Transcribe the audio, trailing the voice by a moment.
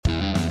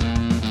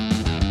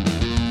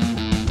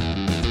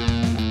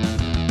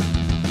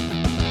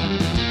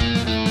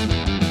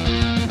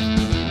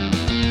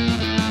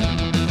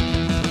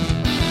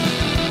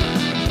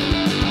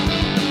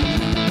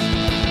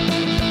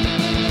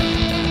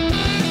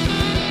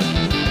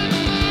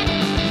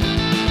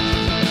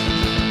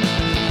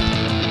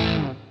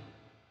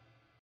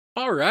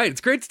All right.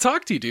 It's great to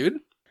talk to you,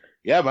 dude.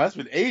 Yeah, man, it's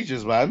been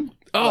ages, man.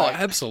 Oh, Like,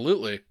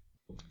 absolutely.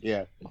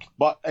 yeah.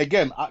 But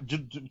again,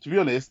 to be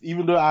honest,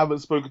 even though I haven't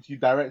spoken to you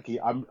directly,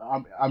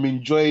 I'm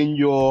enjoying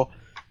your,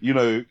 you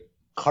know,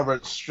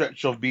 current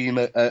stretch of being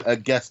a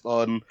guest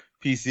on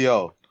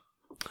PCL.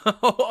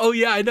 Oh,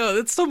 yeah, I know.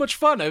 It's so much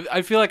fun.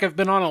 I feel like I've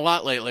been on a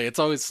lot lately. It's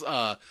always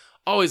a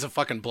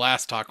fucking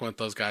blast talking with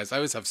those guys. I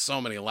always have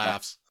so many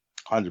laughs.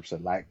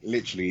 100%. Like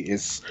literally,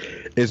 it's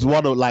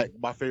one of like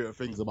my favorite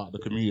things about the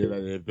community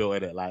that they've built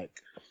in it. Like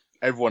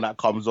everyone that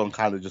comes on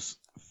kind of just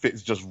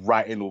fits just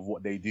right in with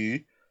what they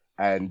do,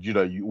 and you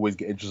know you always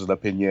get interesting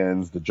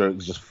opinions. The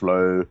jokes just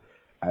flow,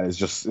 and it's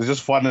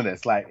just fun, and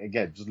it's like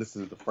again just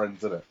listening to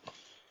friends in it.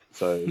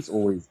 So it's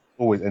always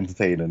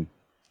entertaining.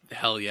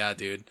 Hell yeah,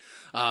 dude.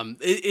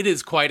 It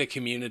is quite a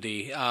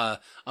community.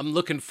 I'm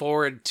looking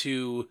forward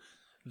to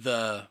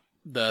the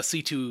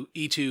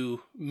C2E2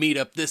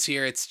 meetup this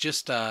year. It's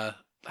just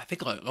I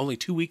think like only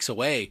 2 weeks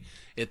away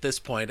at this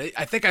point.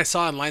 I think I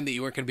saw online that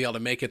you weren't going to be able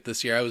to make it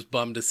this year. I was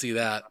bummed to see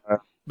that,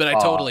 but I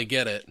totally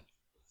get it.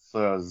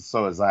 So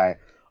as I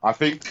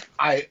think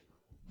I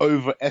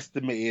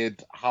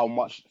overestimated how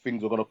much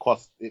things were going to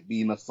cost it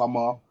being a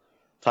summer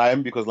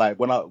time, because like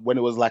when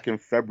it was like in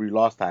February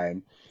last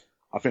time,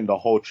 I think the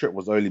whole trip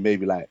was only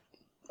maybe like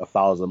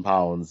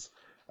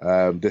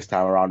 £1,000. This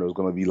time around it was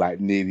going to be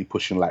like nearly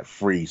pushing like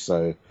 3,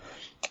 so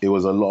it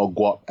was a lot of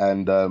guap.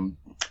 And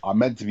I'm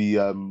meant to be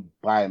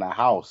buying a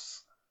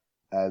house,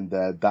 and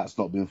that's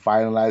not been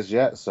finalized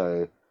yet.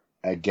 So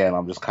again,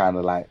 I'm just kind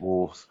of like,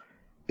 well,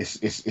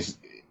 it's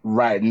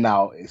right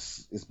now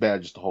it's better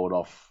just to hold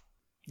off.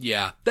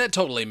 Yeah, that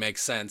totally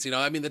makes sense. You know,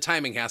 I mean, the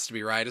timing has to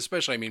be right,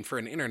 especially, I mean, for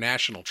an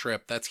international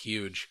trip, that's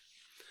huge.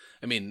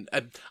 I mean,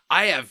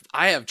 I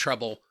have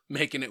trouble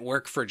making it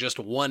work for just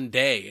one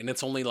day, and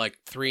it's only like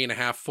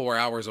 3.5, 4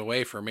 hours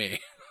away for me.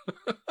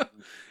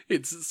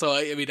 It's so,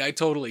 I mean, I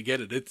totally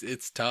get it.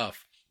 It's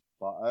tough.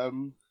 But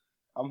I'm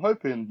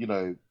hoping, you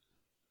know,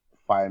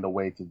 find a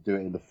way to do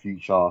it in the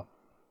future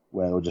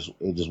where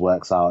it just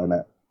works out in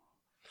it.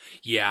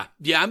 Yeah,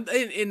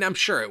 and I'm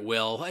sure it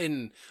will.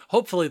 And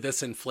hopefully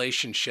this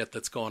inflation shit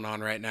that's going on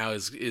right now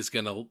is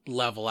going to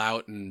level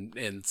out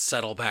and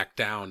settle back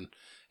down,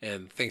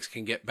 and things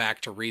can get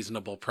back to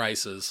reasonable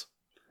prices.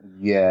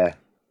 Yeah,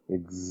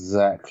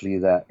 exactly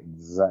that.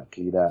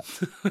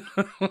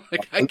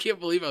 Like, I can't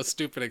believe how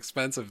stupid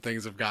expensive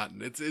things have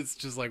gotten. It's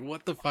just like,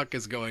 what the fuck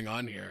is going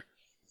on here?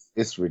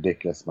 It's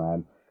ridiculous,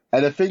 man.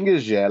 And the thing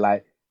is, yeah,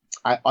 like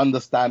I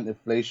understand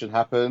inflation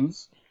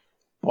happens,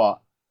 but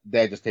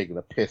they're just taking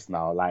a piss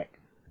now. Like,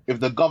 if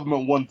the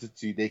government wanted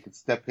to, they could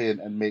step in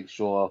and make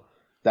sure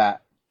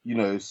that, you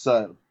know,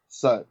 so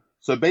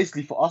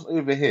basically for us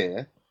over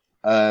here,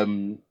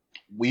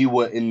 we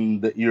were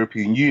in the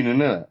European Union,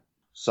 innit?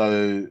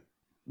 So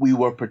we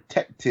were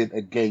protected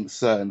against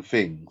certain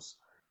things.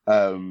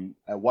 And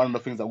one of the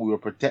things that we were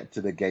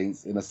protected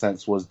against, in a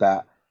sense, was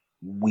that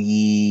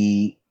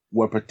we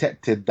were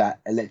protected that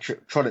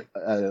electronic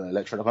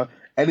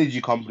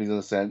energy companies, in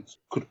a sense,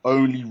 could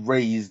only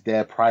raise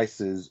their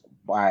prices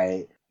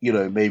by, you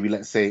know, maybe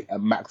let's say a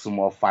maximum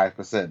of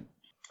 5%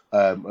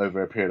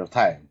 over a period of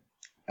time.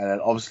 And then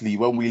obviously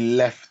when we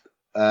left,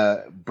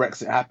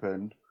 Brexit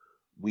happened,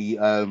 we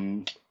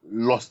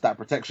lost that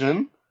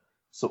protection.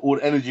 So all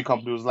the energy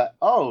companies was like,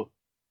 oh,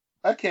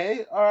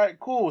 okay, all right,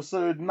 cool.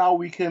 So now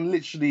we can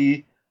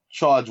literally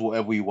charge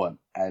whatever we want.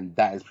 And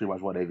that is pretty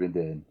much what they've been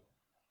doing.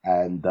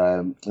 And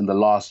in the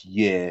last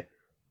year,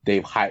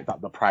 they've hiked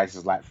up the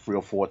prices like 3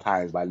 or 4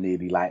 times by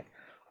nearly like,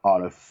 I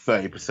don't know,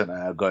 30%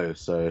 at a go.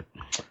 So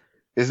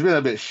it's been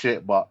a bit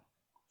shit, but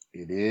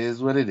it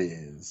is what it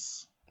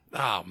is.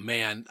 Oh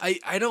man,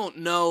 I don't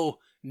know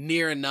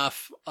near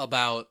enough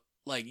about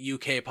like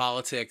UK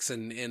politics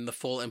and the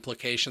full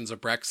implications of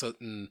Brexit,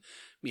 and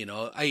you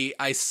know,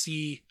 I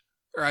see,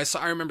 or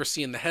I remember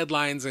seeing the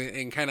headlines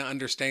and kind of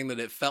understanding that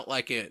it felt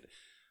like it,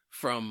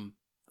 from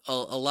a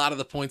lot of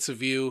the points of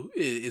view,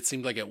 it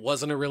seemed like it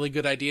wasn't a really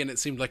good idea, and it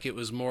seemed like it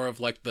was more of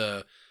like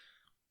the,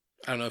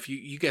 I don't know if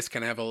you guys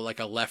kind of have like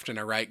a left and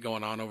a right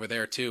going on over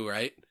there too,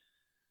 right?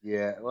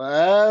 Yeah,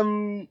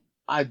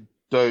 I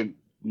don't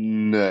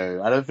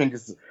know.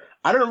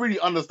 I don't really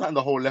understand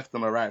the whole left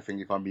and the right thing,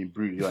 if I'm being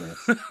brutally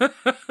honest.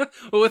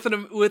 Well,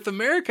 with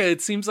America,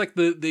 it seems like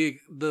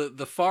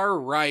the far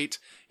right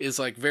is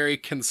like very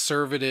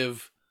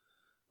conservative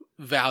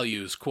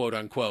values, quote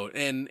unquote,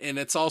 and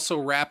it's also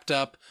wrapped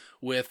up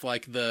with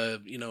like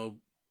the, you know,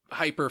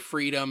 hyper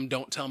freedom,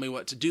 don't tell me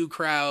what to do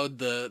crowd,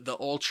 the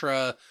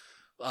ultra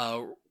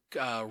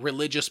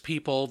religious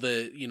people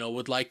that, you know,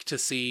 would like to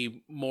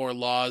see more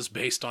laws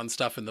based on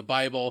stuff in the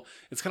Bible.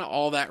 It's kind of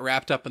all that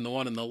wrapped up in the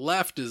one. And the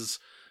left is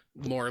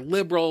more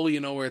liberal, you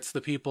know, where it's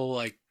the people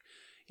like,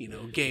 you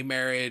know, gay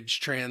marriage,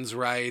 trans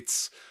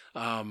rights,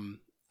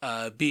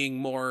 being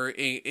more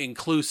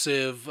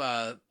inclusive,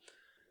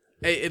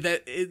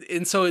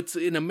 and so it's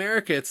in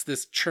America, it's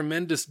this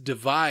tremendous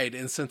divide.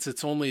 And since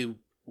it's only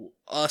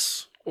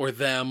us or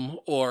them,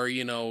 or,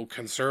 you know,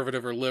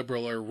 conservative or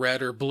liberal or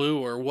red or blue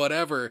or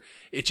whatever,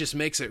 it just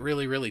makes it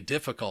really, really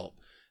difficult,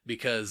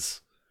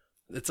 because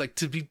it's like,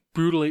 to be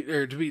brutally,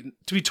 or to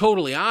be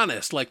totally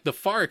honest, like the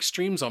far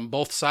extremes on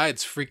both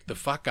sides freak the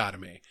fuck out of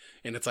me.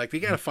 And it's like, they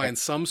got to find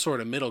some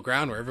sort of middle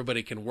ground where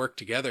everybody can work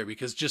together,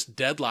 because just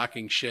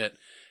deadlocking shit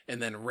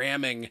and then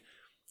ramming,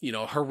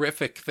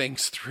 horrific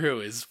things through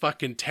is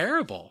fucking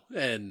terrible.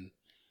 And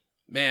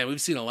man,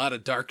 we've seen a lot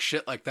of dark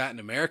shit like that in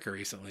America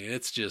recently. And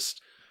it's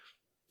just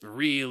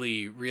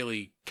really,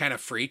 really kind of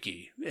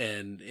freaky.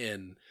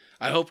 And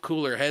I hope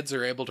cooler heads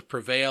are able to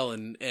prevail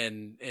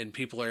and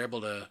people are able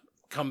to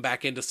come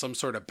back into some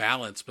sort of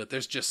balance. But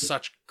there's just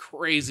such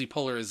crazy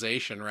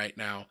polarization right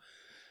now.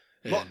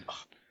 And...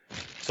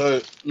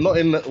 I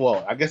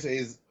guess it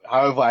is,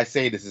 however I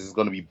say this is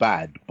going to be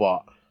bad,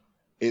 but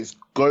it's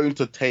going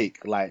to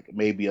take like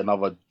maybe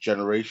another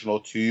generation or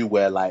two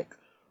where like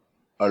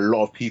a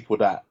lot of people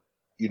that,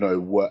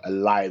 were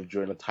alive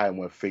during a time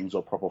where things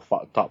were proper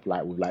fucked up,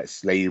 like with like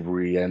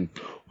slavery and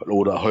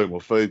all the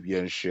homophobia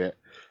and shit,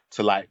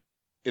 to like,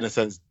 in a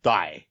sense,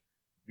 die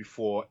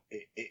before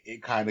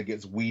it kind of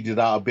gets weeded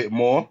out a bit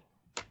more.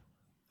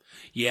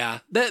 Yeah,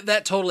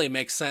 that totally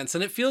makes sense.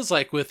 And it feels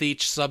like with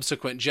each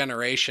subsequent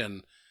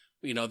generation,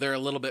 they're a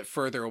little bit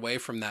further away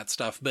from that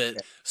stuff. But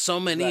so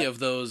many of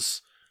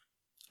those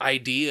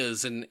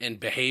ideas and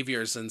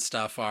behaviors and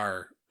stuff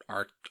are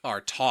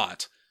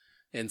taught.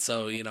 And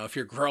so, if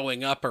you're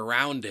growing up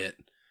around it.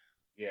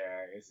 Yeah,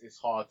 it's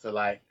hard to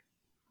like,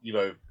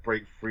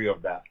 break free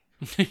of that.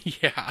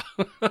 Yeah.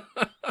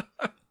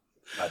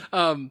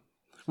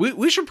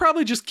 We should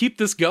probably just keep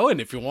this going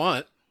if you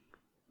want.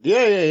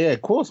 Yeah,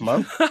 of course,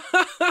 man.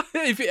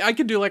 I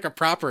can do like a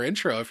proper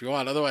intro if you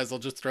want. Otherwise, I'll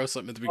just throw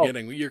something at the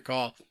beginning. Your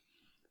call.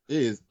 It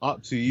is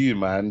up to you,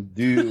 man.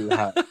 Do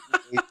how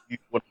you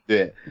want to do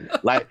it.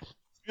 Like, to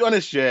be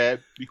honest,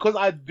 because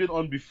I'd been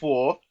on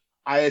before,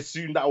 I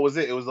assumed that was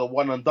it. It was a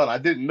one and done. I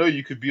didn't know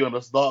you could be on the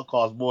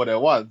Startcast more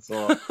than once.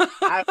 So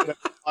I would have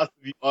asked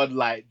to be on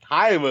like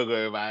time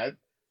ago, man.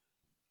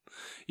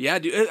 Yeah,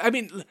 dude. I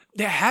mean,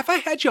 have I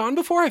had you on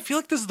before? I feel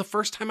like this is the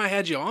first time I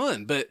had you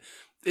on, but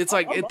it's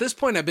like at this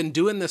point I've been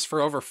doing this for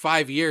over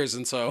 5 years,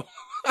 and so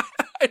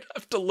I'd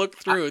have to look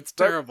through. It's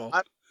terrible.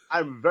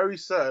 I'm very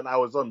certain I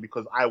was on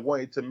because I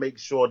wanted to make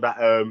sure that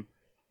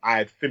I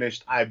had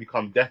finished I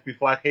Become Deaf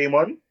before I came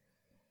on.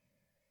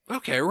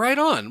 Okay, right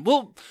on.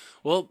 Well,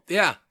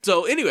 yeah.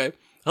 So anyway,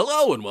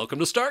 hello and welcome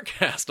to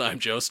Starkcast. I'm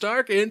Joe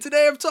Stark, and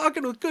today I'm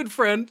talking with good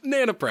friend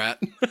Nana Pratt.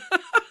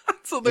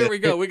 So there we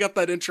go. We got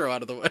that intro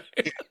out of the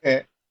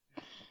way.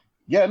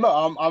 Yeah,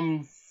 no,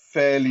 I'm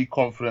fairly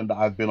confident that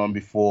I've been on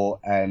before,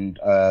 and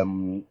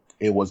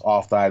it was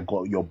after I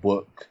got your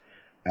book,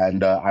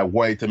 and I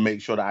wanted to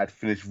make sure that I'd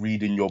finished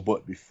reading your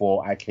book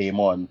before I came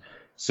on,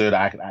 so that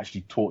I could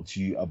actually talk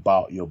to you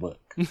about your book.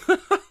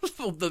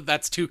 Well,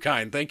 that's too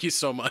kind. Thank you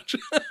so much.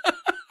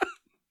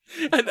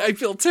 And I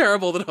feel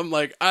terrible that I'm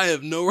like, I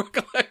have no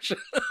recollection.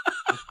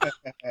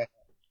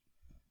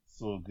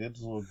 It's all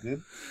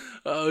good.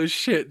 Oh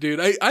shit, dude.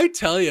 I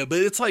tell you, but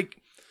it's like,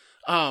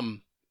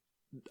 some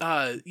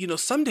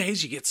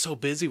days you get so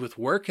busy with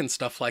work and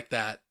stuff like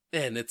that,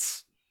 and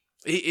it's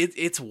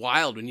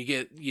wild when you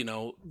get,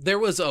 there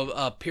was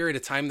a period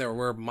of time there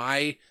where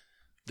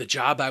the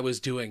job I was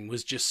doing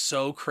was just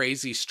so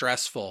crazy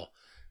stressful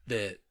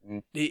that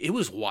it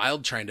was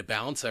wild trying to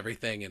balance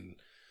everything. And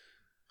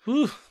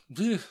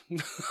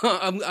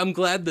I'm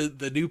glad that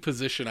the new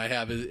position I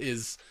have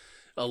is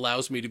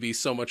allows me to be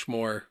so much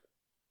more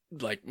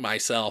like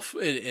myself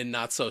and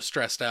not so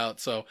stressed out.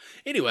 So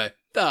anyway,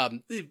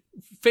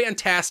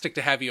 fantastic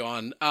to have you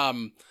on.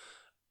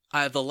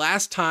 The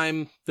last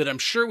time that I'm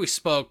sure we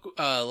spoke,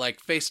 like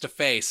face to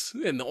face,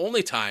 and the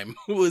only time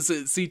was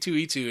at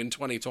C2E2 in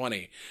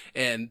 2020,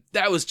 and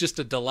that was just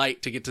a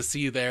delight to get to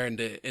see you there and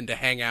to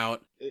hang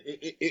out.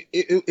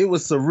 It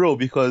was surreal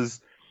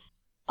because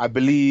I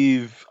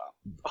believe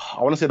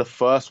I want to say the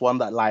first one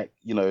that like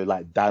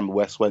Dan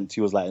West went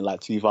to was like in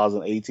like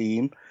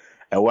 2018,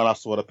 and when I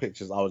saw the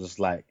pictures, I was just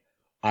like,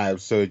 I am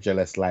so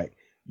jealous. Like,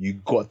 you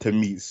got to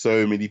meet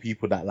so many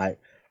people that like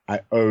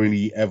I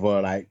only ever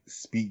like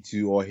speak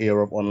to or hear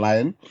of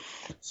online.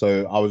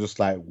 So I was just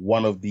like,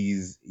 one of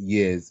these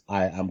years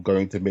I am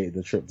going to make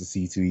the trip to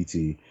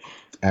C2E2,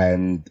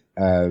 and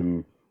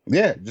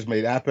just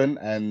made it happen,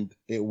 and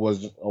it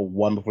was just a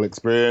wonderful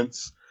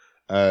experience.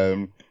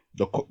 The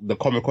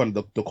Comic-Con,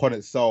 the con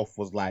itself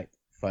was like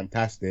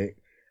fantastic,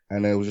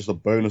 and it was just a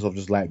bonus of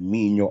just like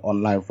meeting your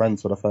online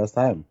friends for the first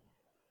time.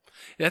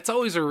 That's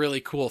always a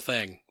really cool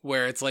thing,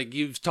 where it's like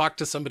you've talked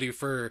to somebody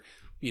for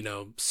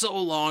so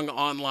long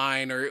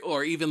online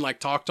or even like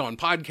talked on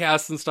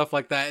podcasts and stuff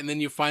like that, and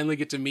then you finally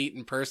get to meet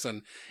in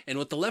person. And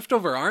with the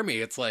Leftover Army,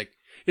 it's like,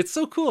 it's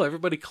so cool.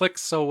 Everybody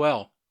clicks so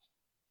well.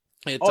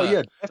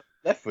 Yeah,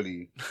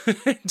 definitely.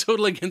 It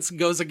totally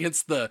goes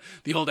against the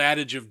old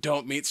adage of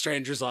don't meet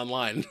strangers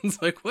online.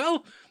 It's like,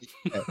 well,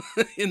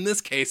 in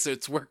this case,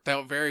 it's worked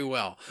out very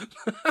well.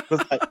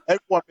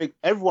 Like,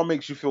 everyone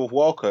makes you feel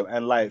welcome.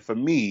 And like, for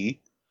me,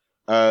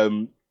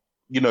 like,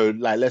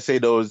 let's say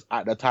there was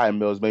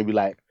maybe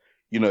like,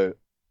 a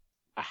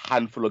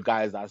handful of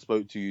guys that I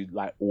spoke to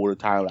like all the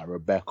time, like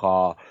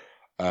Rebecca,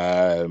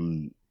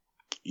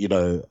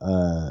 can't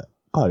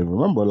even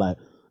remember, like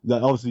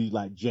obviously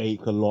like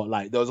Jake a lot.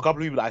 Like there was a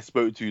couple of people that I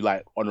spoke to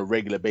like on a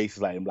regular basis,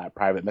 like in like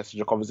private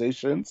messenger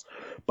conversations.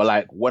 But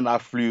like when I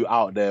flew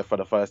out there for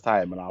the first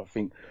time, and I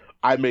think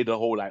I made a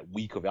whole like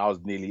week of it. I was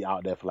nearly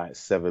out there for like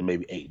 7,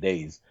 maybe 8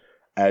 days.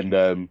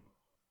 And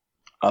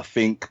I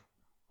think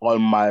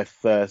on my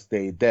first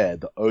day there,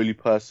 the only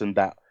person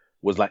that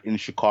was like in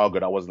Chicago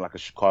that wasn't like a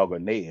Chicago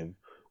native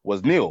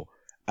was Neil.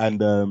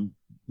 And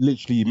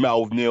literally met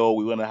with Neil.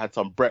 We went and had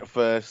some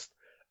breakfast.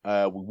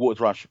 We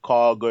walked around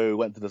Chicago,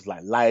 went to this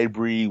like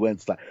library,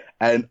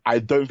 and I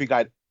don't think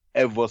I'd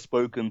ever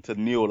spoken to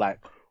Neil like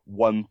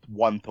one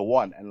to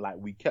one, and like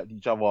we kept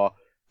each other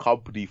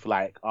company for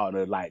like, I don't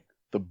know, like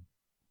the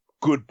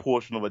good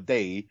portion of a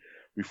day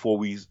before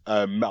we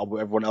met up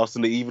with everyone else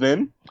in the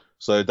evening.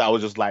 So that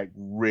was just like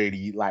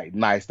really like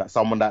nice that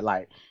someone that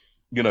like,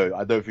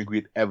 I don't think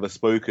we'd ever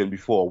spoken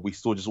before. We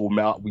still just all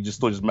met up. We just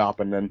still just met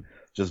up and then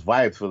just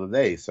vibed for the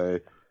day. So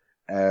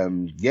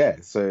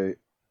so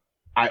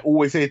I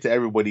always say to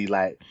everybody,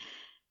 like,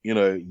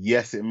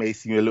 yes, it may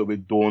seem a little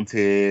bit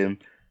daunting,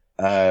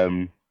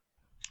 but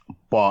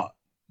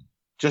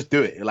just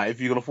do it. Like, if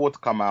you can afford to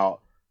come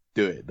out,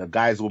 do it. The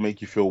guys will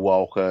make you feel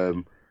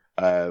welcome.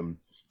 And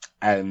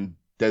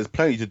there's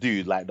plenty to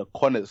do. Like, the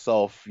con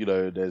itself,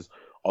 there's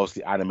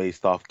obviously anime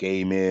stuff,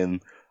 gaming,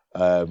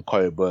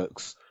 comic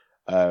books,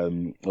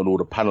 and all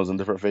the panels and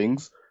different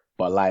things.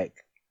 But,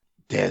 like,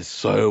 there's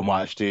so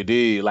much to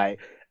do. Like,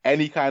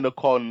 any kind of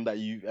con that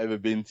you've ever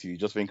been to,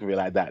 just think of it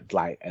like that,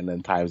 like, and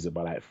then times it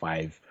by like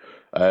 5.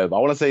 I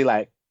want to say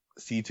like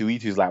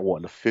C2E2 is like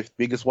what, the 5th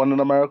biggest one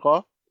in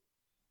America?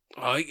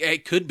 Oh,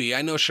 it could be.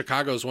 I know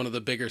Chicago is one of the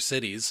bigger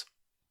cities.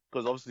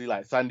 Because obviously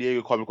like San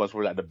Diego Comic Con is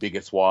probably like the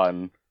biggest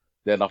one.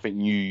 Then I think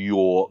New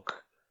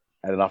York,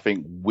 and then I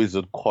think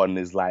Wizard Con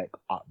is like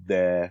up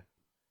there.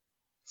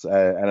 So,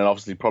 and then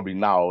obviously probably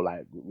now,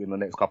 like in the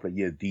next couple of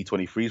years,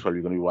 D23 is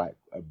probably going to be like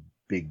a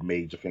big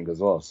major thing as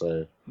well.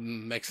 So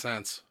makes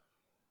sense.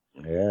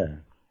 Yeah.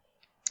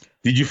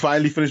 Did you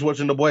finally finish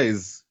watching The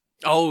Boys?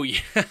 Oh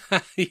yeah.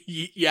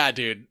 Yeah,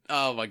 dude.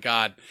 Oh my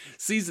god.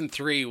 Season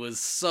 3 was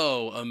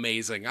so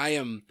amazing. I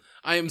am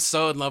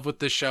so in love with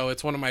this show.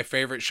 It's one of my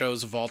favorite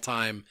shows of all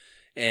time,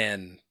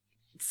 and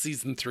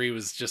season 3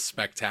 was just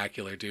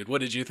spectacular, dude.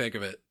 What did you think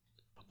of it?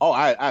 Oh,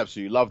 I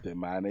absolutely loved it,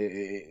 man.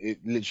 It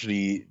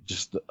literally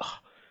just,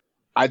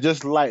 I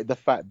just like the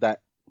fact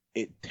that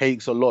it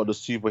takes a lot of the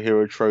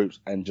superhero tropes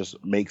and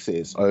just makes it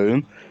its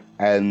own.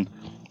 And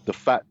the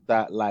fact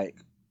that like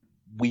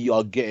we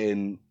are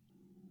getting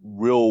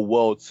real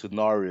world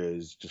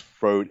scenarios just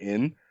thrown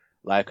in,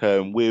 like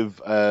with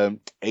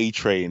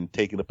A-Train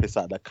taking the piss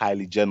out of the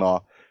Kylie Jenner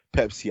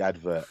Pepsi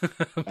advert.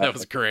 That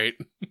was great.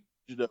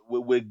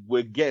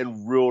 We're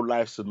getting real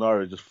life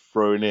scenarios just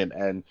thrown in,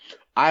 and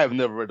I have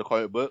never read the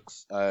comic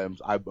books.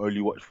 I've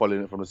only watched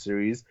following it from the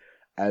series,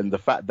 and the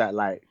fact that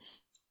like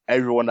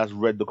everyone that's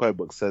read the comic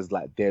book says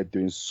like they're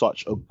doing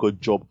such a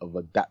good job of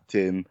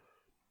adapting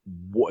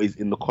what is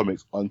in the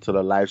comics onto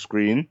the live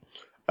screen.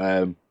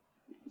 And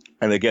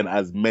again,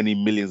 as many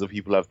millions of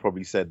people have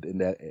probably said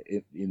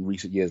in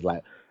recent years,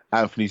 like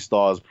Anthony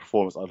Starr's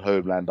performance on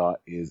Homelander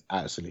is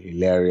absolutely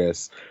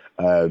hilarious.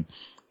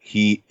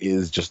 He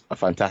is just a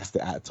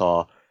fantastic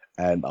actor,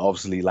 and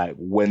obviously, like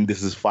when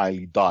this is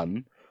finally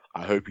done,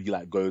 I hope he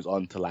like goes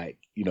on to like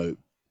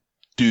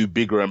do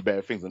bigger and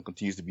better things and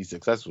continues to be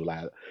successful.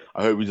 Like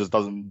I hope he just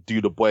doesn't do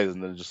The Boys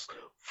and then just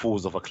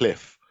falls off a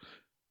cliff.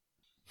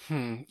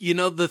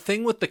 The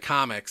thing with the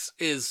comics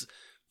is,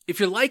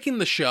 if you're liking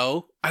the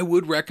show, I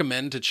would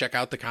recommend to check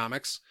out the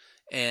comics.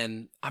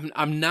 And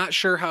I'm not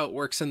sure how it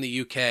works in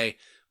the UK,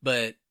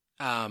 but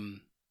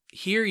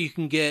here you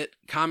can get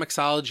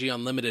Comixology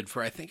Unlimited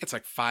for, I think it's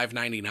like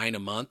 $5.99 a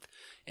month.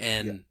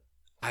 And yeah.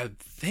 I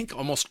think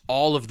almost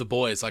all of The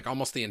Boys, like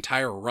almost the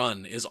entire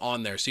run, is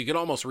on there. So you could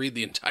almost read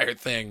the entire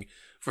thing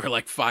for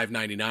like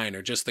 $5.99,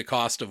 or just the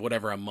cost of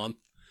whatever a month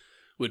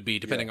would be,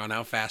 depending on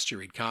how fast you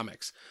read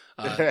comics.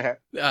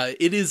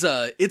 It's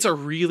a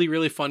really,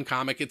 really fun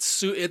comic.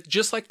 It's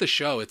just like the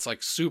show. It's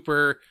like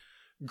super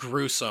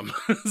gruesome,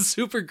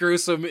 super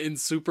gruesome and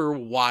super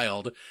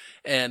wild.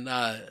 And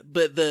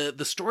but the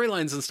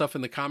storylines and stuff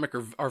in the comic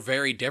are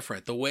very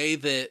different. The way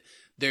that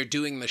they're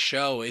doing the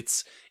show,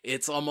 it's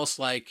almost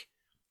like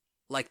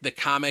the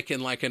comic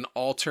in like an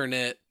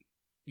alternate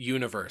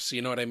universe.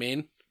 You know what I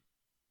mean?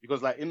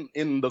 Because like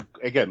in the,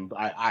 again,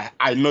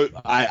 I know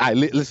I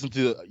listen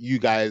to you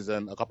guys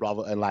and a couple of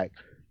other, and like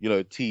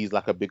T's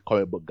like a big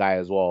comic book guy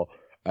as well.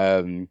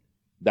 That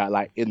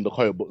like in the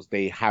comic books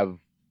they have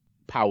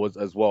powers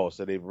as well,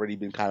 so they've already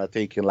been kind of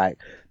taking like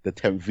the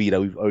 10th V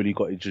that we've only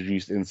got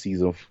introduced in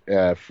season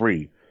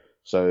 3.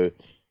 So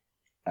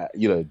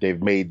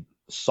they've made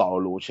subtle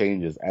little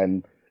changes,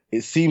 and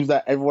it seems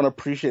that everyone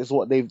appreciates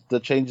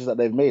the changes that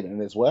they've made,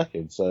 and it's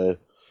working. So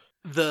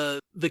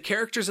the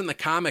characters in the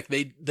comic,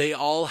 they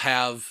all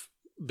have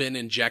been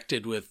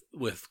injected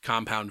with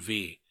Compound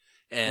V.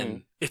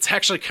 And it's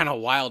actually kind of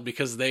wild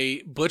because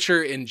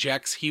Butcher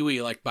injects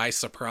Huey like by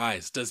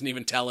surprise, doesn't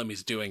even tell him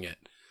he's doing it.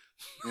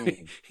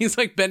 Mm. He's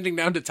like bending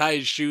down to tie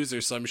his shoes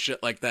or some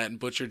shit like that, and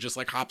Butcher just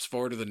like hops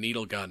forward with a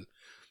needle gun.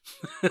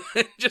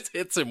 Just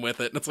hits him with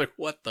it, and it's like,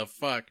 what the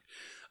fuck?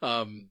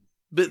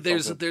 But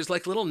there's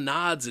like little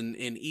nods and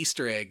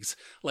Easter eggs,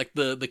 like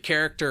the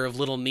character of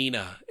little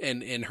Nina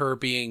and her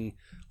being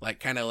like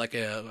kind of like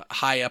a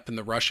high up in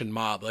the Russian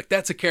mob. Like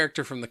that's a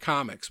character from the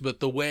comics, but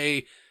the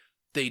way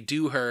they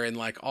do her and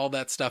like all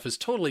that stuff is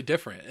totally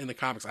different in the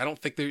comics. I don't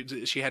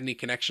think she had any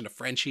connection to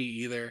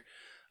Frenchie either.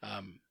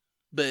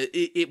 But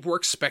it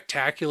works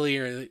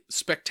spectacularly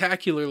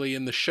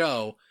in the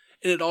show,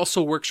 and it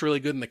also works really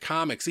good in the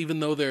comics, even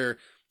though they're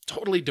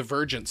totally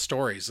divergent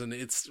stories. And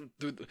it's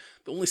the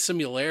only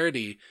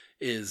similarity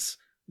is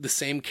the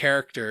same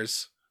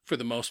characters for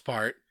the most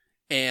part,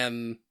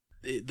 and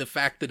the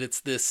fact that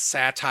it's this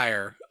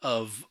satire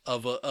of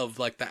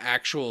like the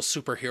actual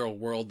superhero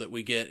world that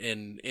we get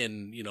in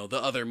the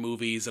other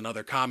movies and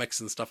other comics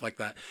and stuff like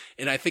that.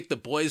 And I think The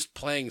Boys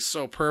playing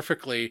so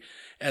perfectly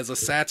as a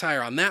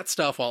satire on that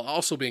stuff while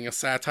also being a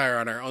satire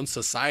on our own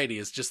society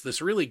is just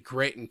this really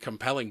great and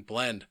compelling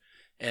blend.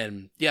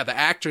 And yeah, the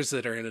actors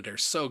that are in it are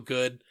so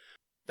good.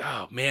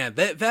 Oh man,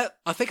 that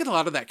I think a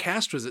lot of that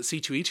cast was at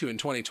C2E2 in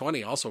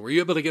 2020 also. Were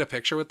you able to get a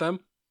picture with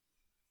them?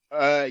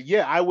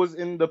 Yeah, I was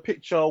in the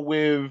picture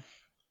with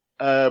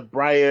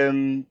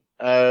Brian.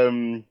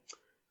 It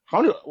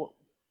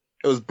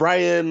was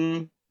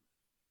Brian.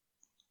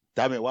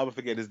 Damn it, why am I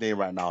forgetting his name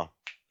right now?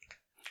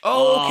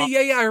 Oh,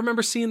 okay, yeah. I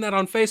remember seeing that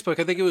on Facebook.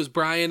 I think it was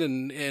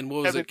Brian and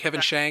what was Kevin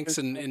Shanks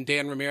and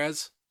Dan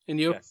Ramirez and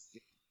you.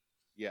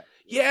 Yes.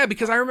 Yeah,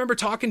 because I remember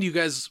talking to you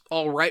guys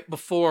all right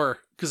before.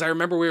 Because I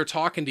remember we were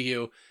talking to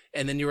you.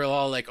 And then you were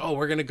all like, oh,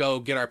 we're going to go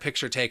get our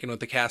picture taken with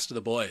the cast of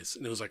The Boys.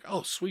 And it was like,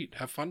 oh, sweet.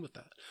 Have fun with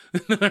that.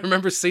 I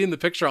remember seeing the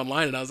picture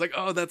online and I was like,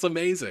 oh, that's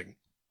amazing.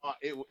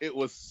 It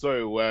was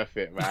so worth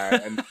it,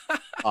 man.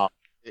 And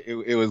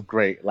it was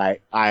great.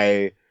 Like,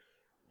 it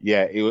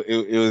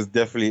was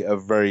definitely a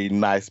very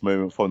nice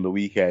moment from the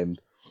weekend.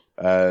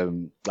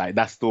 Like,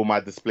 that's still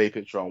my display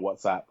picture on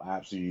WhatsApp. I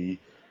absolutely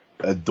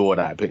adore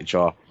that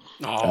picture.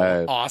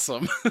 Oh,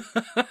 awesome.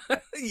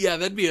 Yeah,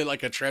 that'd be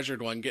like a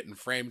treasured one getting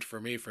framed for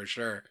me for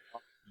sure.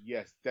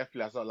 Yes,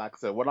 definitely. That's what, like I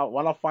said,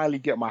 when I finally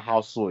get my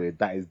house sorted,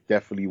 that is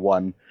definitely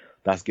one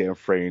that's getting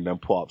framed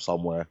and put up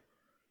somewhere.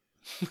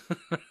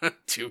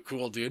 Too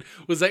cool, dude.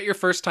 Was that your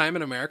first time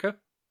in America?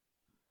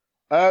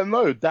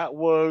 No, that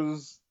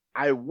was,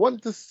 I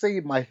want to say,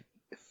 my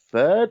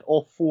third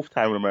or fourth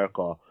time in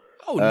America.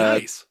 Oh,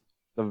 nice.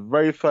 The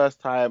very first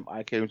time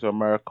I came to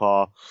America,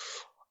 I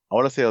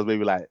want to say it was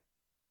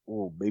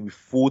maybe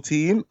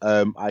 14.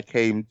 I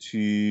came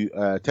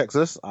to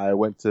Texas. I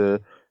went to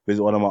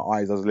visit one of my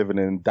aunts. I was living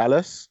in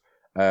Dallas.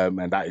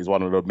 And that is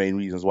one of the main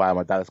reasons why I'm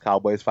a Dallas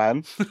Cowboys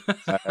fan.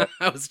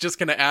 I was just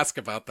going to ask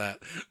about that.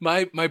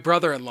 My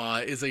brother-in-law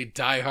is a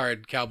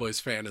diehard Cowboys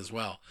fan as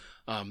well.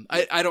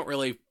 I don't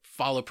really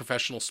follow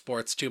professional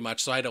sports too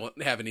much, so I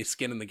don't have any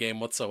skin in the game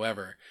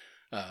whatsoever.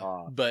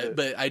 But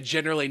I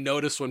generally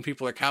notice when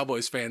people are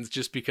Cowboys fans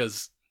just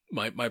because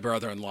my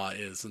brother-in-law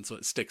is, and so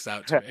it sticks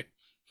out to me.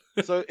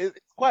 So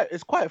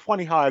it's quite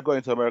funny how I got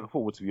into American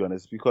football, to be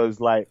honest, because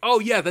oh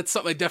yeah, that's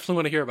something I definitely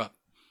want to hear about.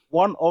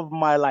 One of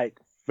my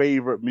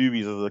favorite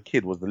movies as a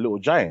kid was The Little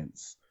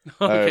Giants.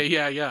 Okay,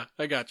 yeah,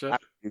 I gotcha. I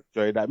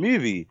enjoyed that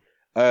movie.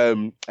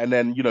 And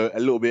then a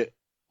little bit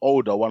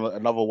older,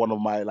 another one of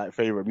my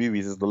favorite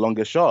movies is The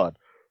Longest Yard.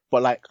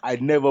 But I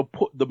never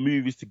put the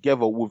movies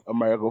together with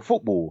American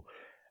football.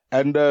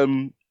 And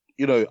I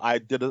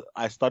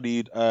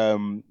studied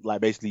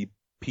basically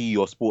PE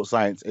or sports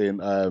science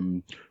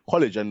in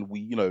college, and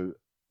we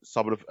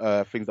some of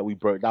the things that we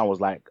broke down was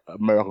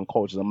American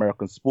culture and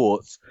American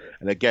sports,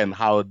 and again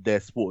how their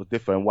sport is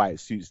different and why it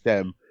suits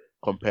them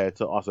compared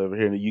to us over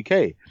here in the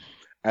UK.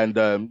 And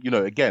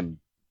again,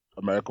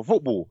 American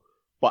football,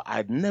 but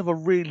I'd never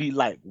really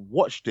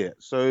watched it.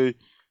 So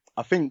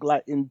I think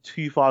in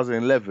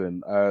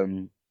 2011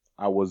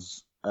 I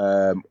was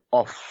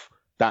off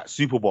that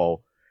Super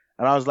Bowl.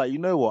 And I was like, you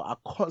know what? I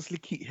constantly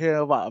keep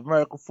hearing about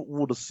American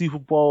football, the Super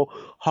Bowl,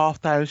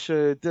 halftime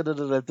show,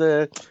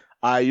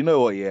 you know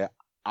what? Yeah,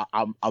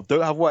 I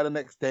don't have work the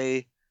next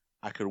day.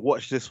 I could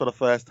watch this for the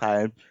first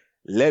time.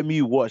 Let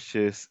me watch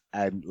this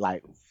and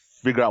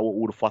figure out what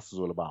all the fuss is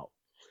all about.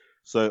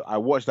 So I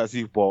watched that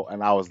Super Bowl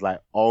and I was like,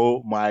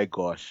 oh my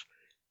gosh,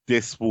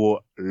 this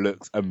sport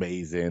looks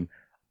amazing.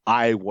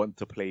 I want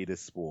to play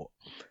this sport.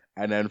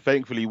 And then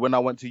thankfully, when I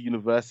went to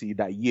university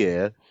that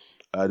year,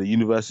 the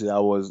university I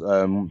was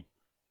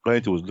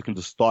going to was looking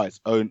to start its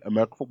own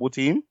American football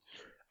team.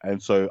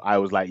 And so I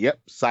was like, yep,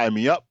 sign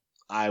me up.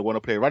 I want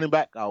to play running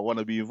back. I want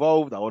to be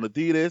involved. I want to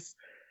do this.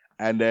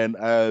 And then,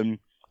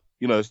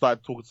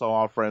 started talking to some of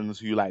our friends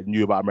who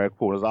knew about American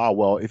football. I was like, oh,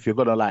 well, if you're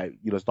going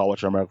to start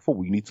watching American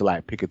football, you need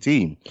to pick a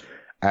team.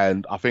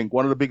 And I think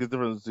one of the biggest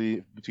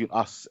differences between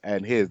us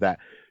and here is that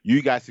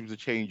you guys seem to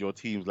change your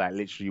teams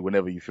literally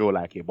whenever you feel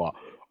like it. But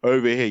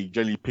over here, you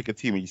generally pick a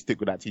team and you stick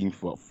with that team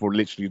for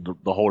literally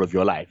the whole of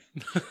your life.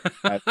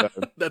 And,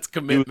 that's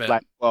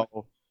commitment.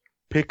 Well,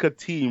 pick a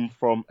team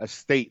from a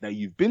state that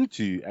you've been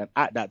to. And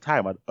at that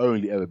time, I'd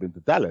only ever been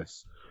to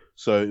Dallas.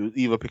 So it was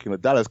either picking the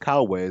Dallas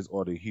Cowboys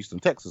or the Houston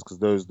Texans, because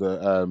those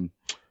are the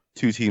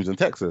two teams in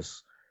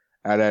Texas.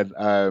 And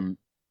then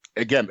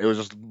again, it was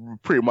just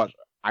pretty much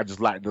I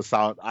just like the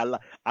sound. I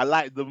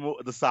like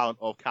the sound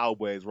of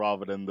Cowboys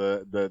rather than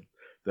the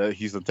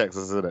Houston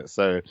Texans, isn't it?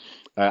 So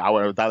I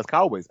went with Dallas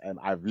Cowboys, and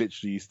I've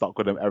literally stuck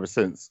with them ever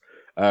since.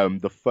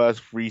 The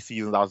first 3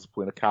 seasons I was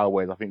supporting the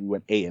Cowboys, I think we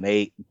went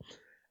 8-8,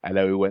 and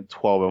then we went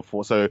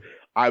 12-4. So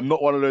I'm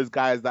not one of those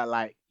guys that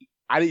like.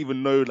 I didn't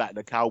even know like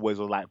the Cowboys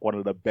were like one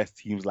of the best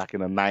teams like in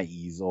the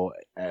 90s or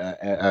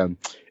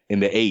in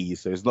the 80s.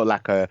 So it's not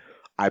like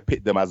I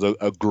picked them as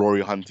a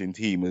glory hunting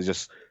team. It's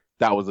just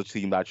that was the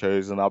team that I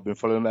chose, and I've been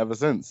following ever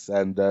since.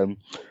 And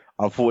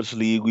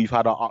unfortunately, we've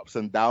had our ups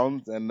and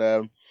downs, and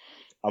I'm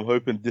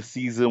hoping this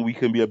season we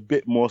can be a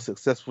bit more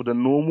successful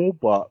than normal.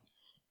 But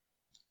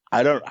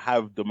I don't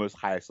have the most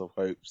highest of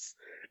hopes.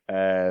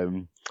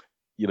 The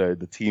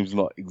team's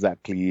not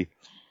exactly.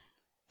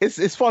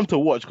 It's fun to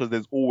watch because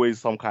there's always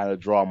some kind of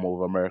drama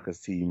with America's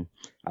team,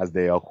 as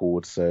they are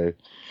called. So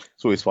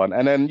it's always fun.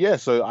 And then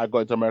so I got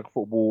into American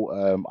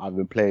football. I've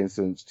been playing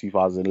since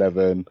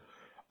 2011.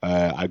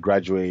 I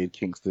graduated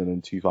Kingston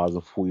in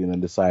 2014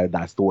 and decided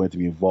that I still wanted to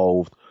be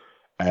involved.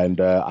 And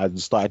I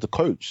started to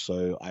coach.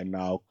 So I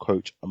now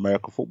coach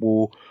American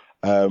football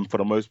for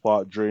the most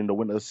part during the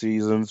winter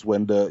seasons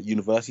when the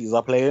universities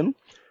are playing.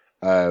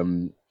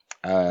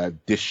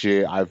 This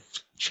year I've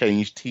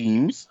changed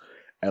teams,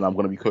 and I'm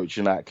going to be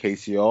coaching at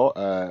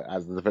KCR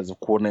as the defensive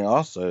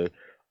coordinator. So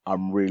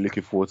I'm really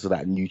looking forward to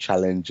that new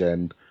challenge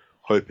and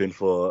hoping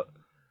for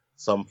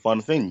some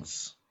fun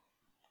things.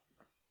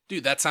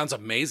 Dude, that sounds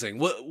amazing.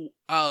 What?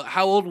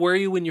 How old were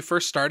you when you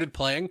first started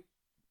playing?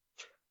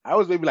 I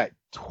was maybe like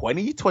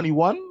 20,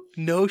 21.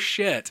 No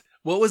shit.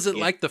 What was it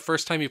like the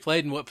first time you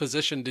played, and what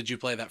position did you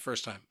play that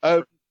first time?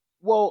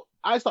 Well,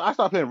 I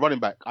started playing running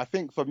back. I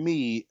think for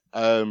me,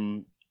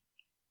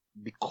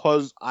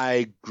 because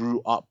I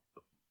grew up,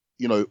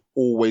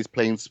 always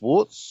playing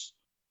sports,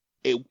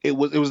 it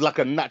was like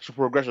a natural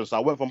progression. So I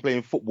went from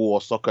playing football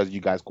or soccer, as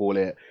you guys call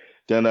it.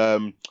 Then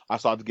I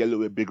started to get a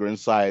little bit bigger in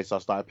size. So I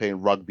started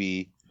playing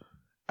rugby,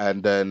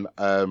 and then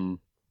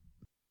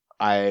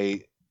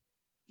I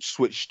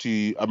switched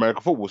to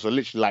American football. So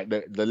literally, like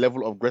the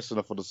level of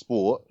aggressiveness for the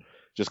sport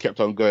just kept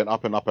on going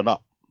up and up and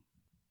up.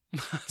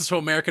 So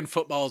American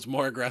football is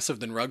more aggressive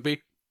than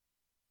rugby?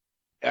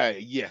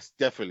 Yes,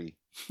 definitely.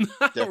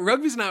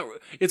 Rugby's not.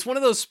 It's one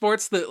of those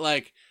sports that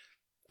like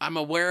I'm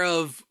aware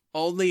of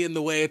only in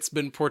the way it's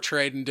been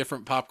portrayed in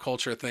different pop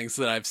culture things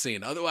that I've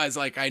seen. Otherwise,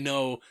 like I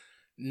know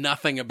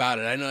nothing about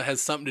it. I know it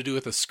has something to do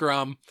with a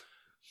scrum,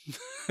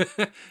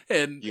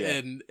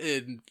 and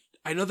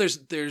I know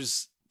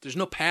there's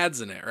no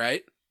pads in it,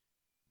 right?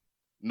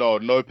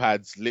 No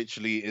pads.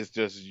 Literally, it's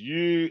just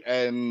you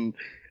and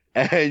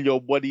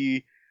your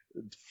body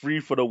free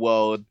for the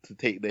world to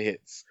take the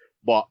hits.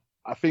 But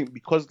I think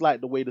because like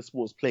the way the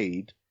sport's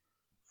played,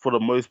 for the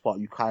most part,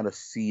 you kind of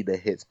see the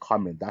hits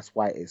coming. That's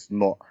why it's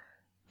not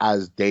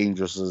as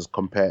dangerous as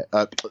compared.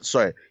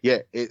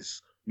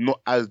 It's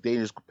not as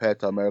dangerous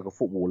compared to American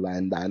football,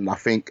 and I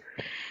think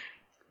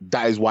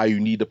that is why you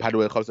need the pad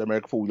when it comes to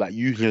American football. Like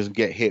you can just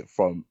get hit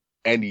from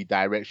any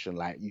direction.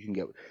 Like you can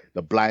get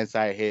the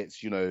blindside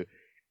hits.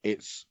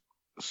 It's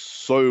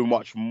so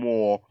much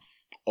more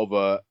of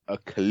a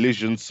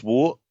collision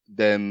sport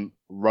than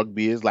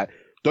rugby is. Like,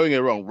 don't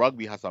get me wrong,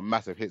 rugby has some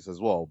massive hits as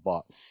well,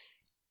 but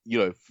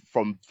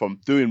from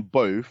doing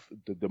both,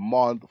 the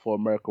demand for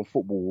American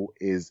football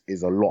is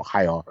a lot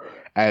higher.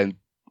 And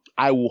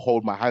I will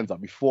hold my hands up.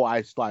 Before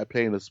I started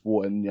playing the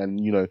sport and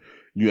knew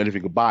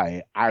anything about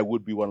it, I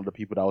would be one of the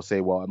people that would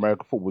say, well,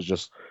 American football is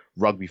just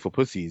rugby for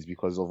pussies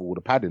because of all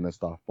the padding and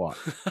stuff. But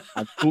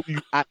until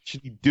you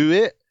actually do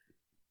it,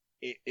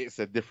 it's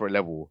a different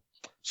level.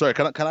 Sorry,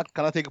 can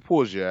I take a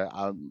pause?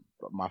 Yeah,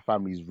 my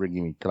family's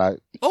ringing me. Can I?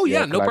 Oh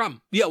yeah, no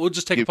problem. Yeah, we'll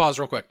just take a pause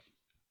real quick.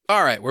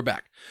 All right, we're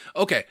back.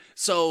 Okay,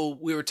 so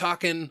we were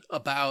talking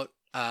about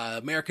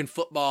American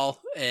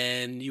football,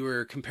 and you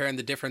were comparing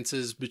the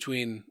differences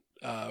between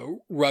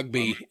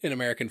rugby and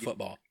American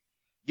football.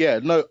 Yeah,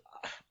 no,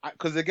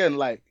 because again,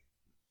 like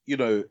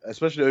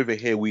especially over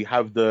here, we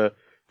have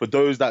for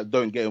those that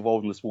don't get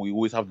involved in the sport, we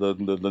always have the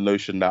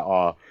notion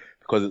that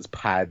because it's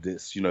pads,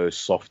 it's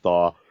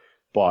softer,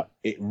 but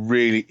it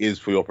really is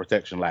for your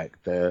protection.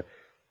 Like the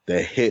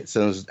hits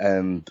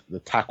and the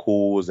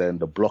tackles and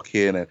the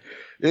blocking, and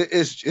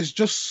it's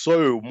just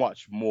so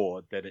much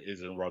more than it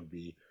is in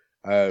rugby.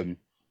 I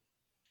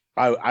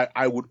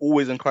would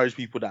always encourage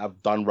people that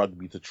have done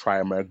rugby to try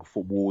American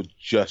football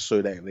just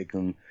so that they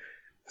can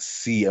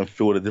see and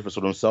feel the difference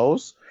for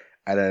themselves,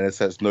 and then in a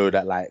sense know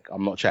that like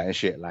I'm not chatting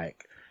shit.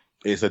 Like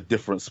it's a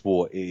different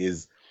sport.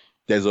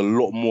 There's a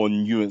lot more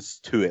nuance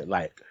to it.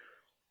 Like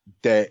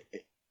there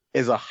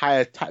is a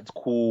higher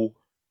tactical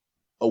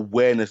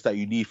awareness that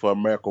you need for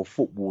American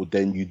football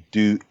than you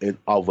do in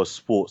other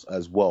sports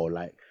as well.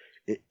 Like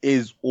it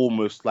is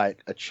almost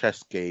like a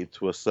chess game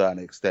to a certain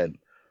extent.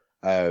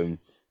 And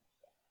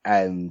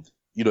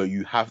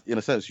you have, in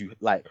a sense, you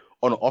like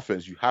on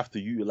offense, you have to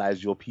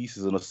utilize your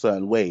pieces in a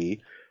certain way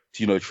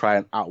to, try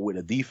and outwit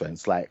the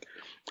defense. Like,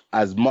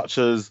 as much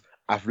as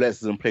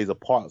athleticism plays a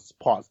parts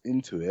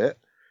into it,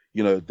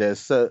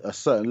 there's a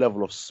certain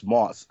level of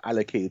smarts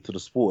allocated to the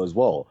sport as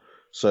well.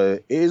 So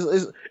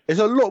it's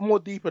a lot more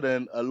deeper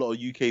than a lot of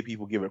UK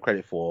people give it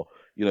credit for.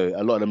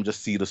 A lot of them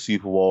just see the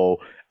Super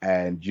Bowl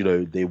and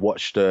they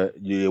watch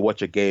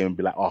a game and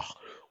be like, oh,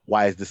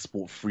 why is this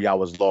sport 3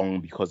 hours long?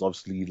 Because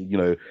obviously,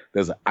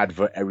 there's an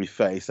advert every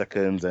 30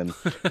 seconds. And,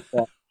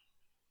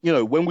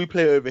 when we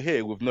play over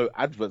here with no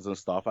adverts and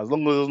stuff, as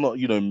long as there's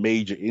not,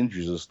 major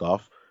injuries and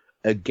stuff,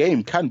 a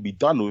game can be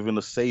done within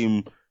the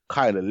same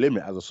kind of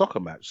limit as a soccer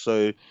match.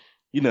 So,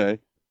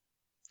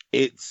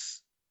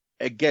 it's,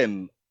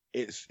 again,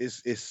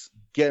 it's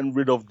getting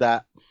rid of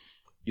that,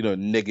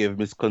 negative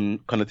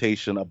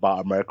misconnotation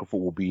about American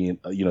football being,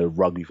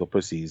 rugby for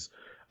pussies.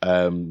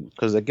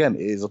 Because again,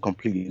 it is a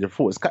completely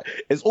different sport.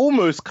 It's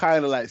almost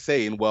kind of like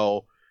saying,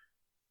 well,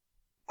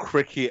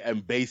 cricket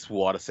and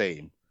baseball are the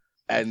same,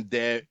 and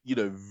they're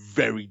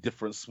very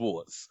different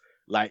sports.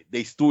 Like,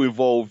 they still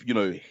involve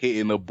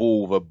hitting a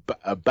ball with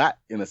a bat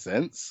in a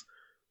sense,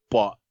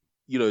 but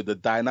the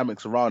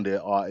dynamics around it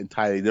are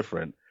entirely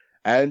different.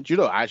 And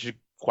I actually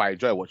quite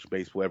enjoy watching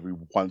baseball every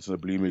once in a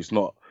blue moon. It's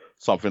not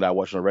something that I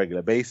watch on a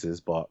regular basis,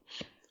 but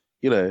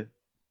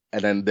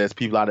and then there's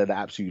people out there that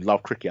absolutely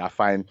love cricket. I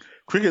find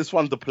cricket is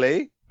fun to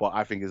play, but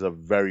I think it's a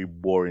very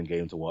boring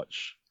game to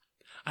watch.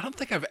 I don't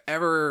think I've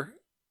ever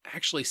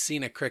actually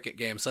seen a cricket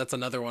game, so that's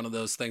another one of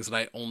those things that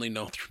I only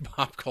know through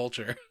pop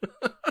culture.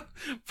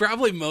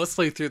 Probably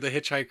mostly through the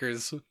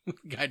Hitchhiker's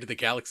Guide to the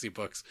Galaxy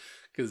books,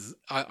 because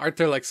aren't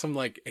there like some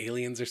like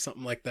aliens or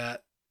something like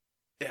that?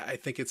 Yeah, I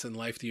think it's in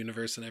Life, the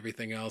Universe, and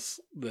everything else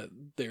that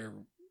they're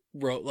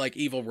like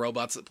evil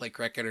robots that play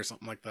cricket or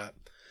something like that.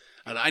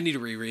 And I need to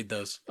reread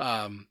those.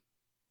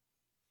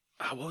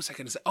 What was I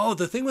going to say? Oh,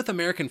 the thing with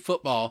American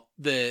football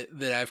that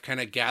I've kind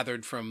of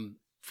gathered from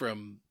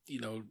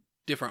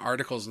different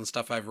articles and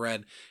stuff I've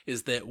read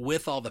is that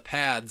with all the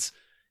pads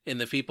and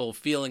the people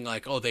feeling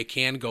like, oh, they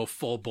can go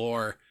full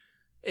bore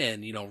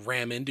and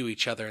ram into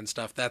each other and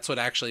stuff, that's what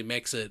actually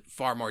makes it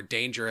far more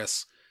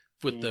dangerous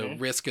with the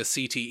risk of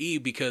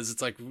CTE, because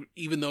it's like,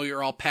 even though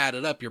you're all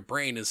padded up, your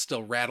brain is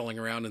still rattling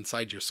around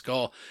inside your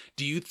skull.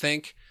 Do you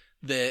think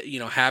that,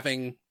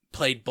 having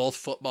played both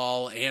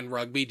football and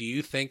rugby, do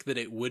you think that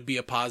it would be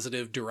a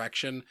positive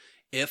direction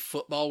if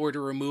football were to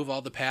remove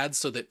all the pads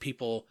so that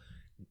people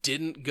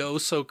didn't go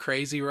so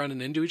crazy running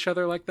into each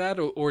other like that?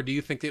 Or do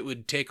you think it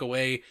would take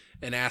away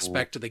an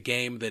aspect of the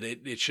game that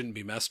it shouldn't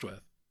be messed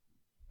with?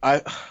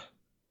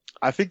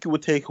 I think it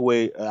would take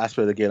away an aspect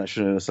of the game that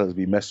shouldn't necessarily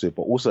be messed with,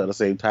 but also at the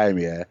same time,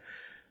 yeah,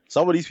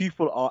 some of these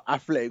people are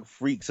athletic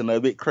freaks and they're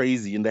a bit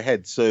crazy in the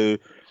head. So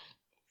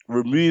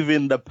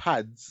removing the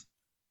pads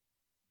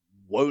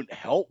won't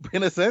help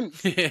in a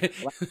sense.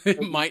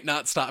 It might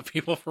not stop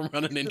people from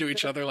running into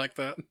each other like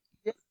that.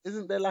 Yeah,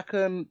 isn't there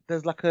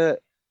there's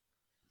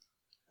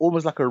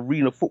almost like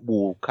arena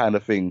football kind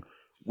of thing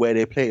where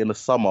they play in the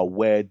summer,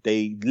 where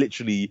they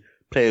literally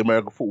play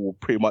American football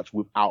pretty much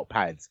without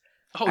pads.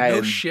 Oh,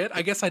 no shit.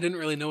 I guess I didn't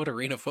really know what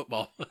arena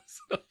football was.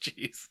 Oh,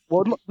 jeez.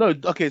 Well, no,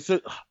 okay, so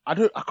I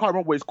can't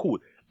remember what it's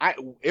called.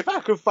 If I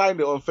could find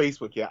it on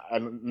Facebook, yeah,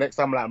 and next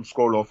time I'm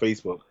scrolling on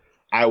Facebook,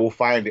 I will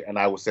find it and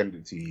I will send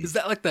it to you. Is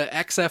that like the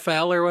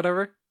XFL or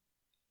whatever?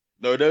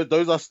 No,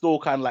 those are still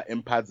kind of like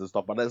in pads and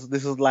stuff, but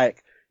this is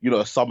like,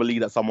 a summer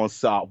league that someone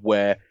set up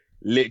where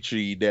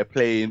literally they're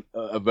playing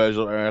a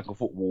version of American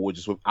football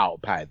just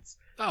without pads.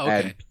 Oh,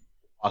 okay. And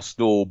are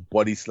still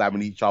body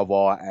slamming each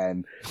other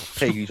and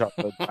taking each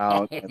other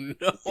down and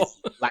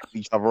lacking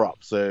each other up.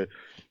 So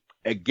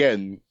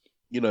again,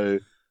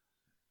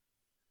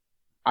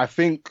 I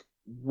think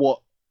what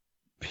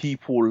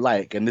people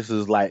like, and this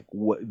is like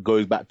what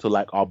goes back to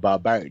like our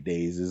barbaric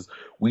days, is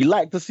we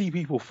like to see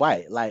people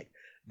fight. Like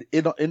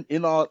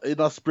in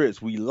our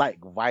spirits, we like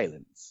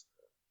violence,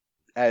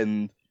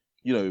 and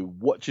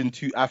watching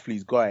two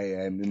athletes go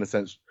and in a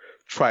sense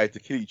try to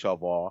kill each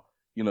other.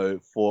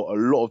 For a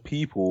lot of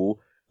people,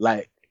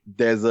 like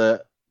there's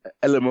a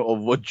element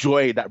of a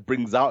joy that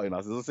brings out in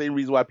us. It's the same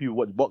reason why people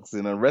watch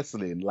boxing and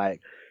wrestling.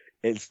 Like,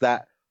 it's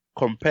that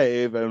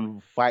competitive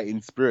and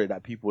fighting spirit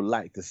that people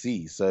like to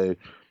see. So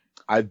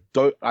I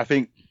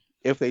think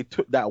if they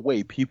took that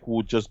away, people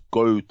would just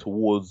go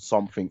towards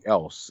something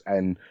else.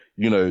 And,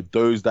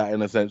 those that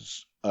in a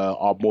sense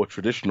are more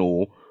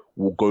traditional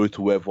will go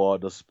to wherever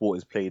the sport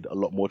is played a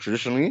lot more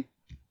traditionally.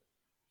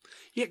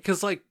 Yeah,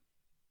 because like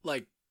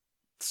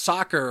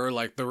soccer, or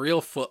like the real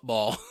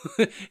football,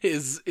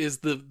 is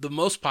the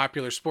most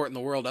popular sport in the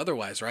world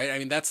otherwise, right? I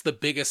mean, that's the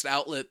biggest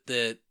outlet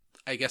that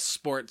I guess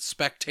sports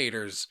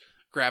spectators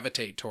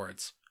gravitate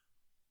towards.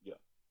 Yeah.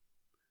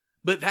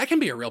 But that can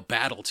be a real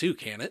battle too,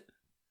 can it?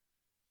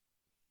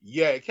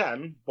 Yeah, it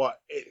can, but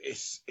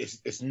it's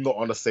not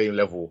on the same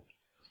level.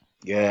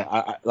 Yeah,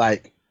 I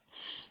like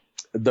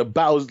the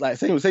battles, like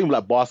same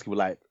like basketball.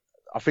 Like,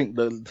 I think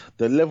the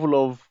level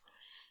of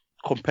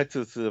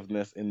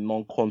competitiveness in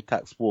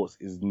non-contact sports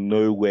is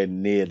nowhere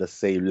near the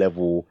same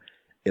level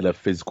in a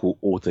physical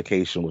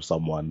altercation with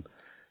someone.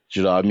 Do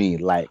you know what I mean?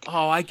 Like,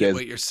 Oh, I get there's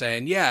what you're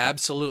saying. Yeah,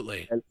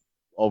 absolutely.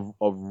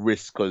 of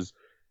risk because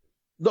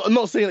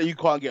not saying that you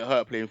can't get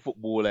hurt playing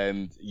football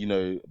and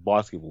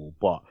basketball,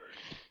 but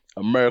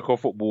American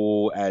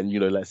football and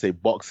let's say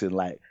boxing,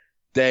 like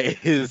there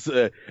is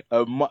a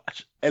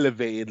much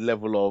elevated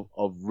level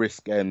of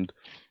risk and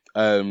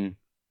um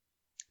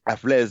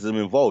athleticism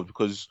involved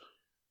because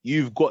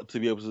you've got to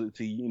be able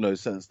to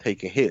sense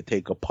take a hit,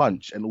 take a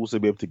punch, and also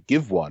be able to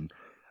give one.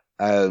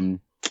 Um,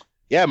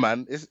 yeah,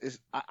 man,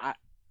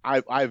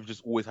 I've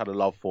just always had a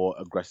love for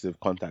aggressive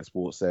contact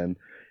sports, and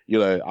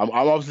I'm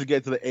obviously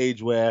getting to the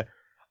age where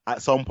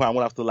at some point I'm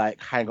gonna have to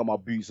like hang up my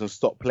boots and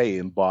stop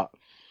playing, but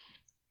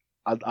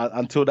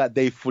until that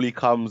day fully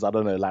comes, I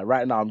don't know. Like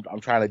right now, I'm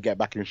trying to get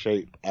back in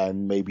shape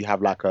and maybe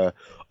have like a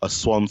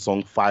swan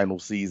song final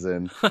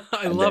season.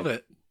 I love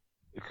it.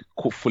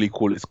 Fully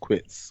call it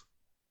quits.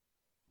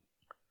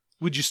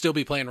 Would you still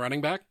be playing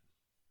running back?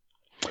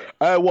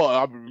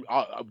 Well,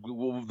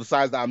 with the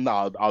size that I'm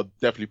now, I'll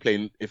definitely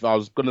play. If I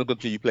was gonna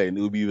continue playing,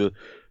 it would be either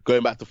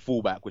going back to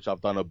fullback, which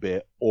I've done a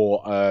bit,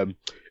 or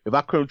if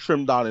I could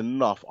trim down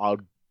enough, I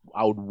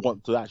would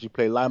want to actually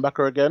play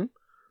linebacker again.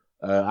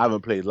 I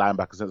haven't played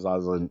linebacker since I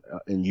was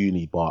in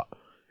uni, but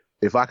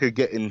if I could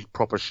get in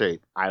proper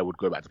shape, I would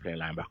go back to playing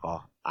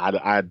linebacker. I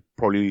had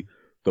probably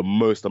the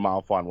most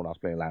amount of fun when I was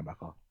playing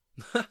linebacker.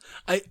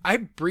 I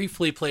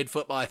briefly played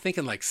football, I think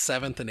in like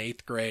 7th and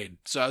 8th grade.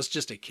 So I was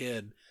just a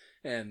kid.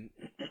 And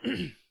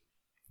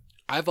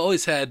I've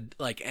always had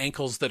like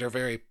ankles that are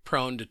very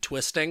prone to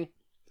twisting.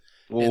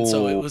 Ooh. And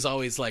so it was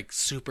always like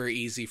super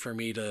easy for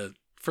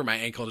my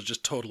ankle to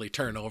just totally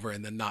turn over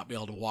and then not be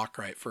able to walk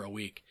right for a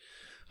week.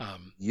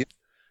 Yeah.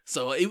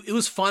 So it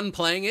was fun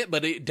playing it,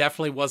 but it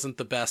definitely wasn't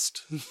the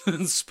best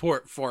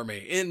sport for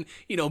me. And,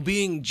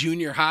 being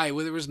junior high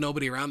where there was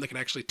nobody around that could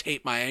actually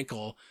tape my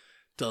ankle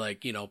to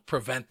like,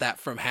 prevent that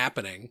from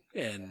happening.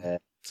 And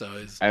so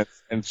it's...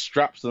 And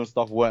straps and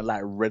stuff weren't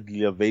like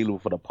readily available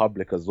for the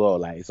public as well.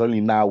 Like it's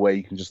only now where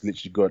you can just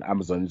literally go on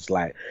Amazon and just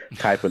like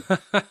type in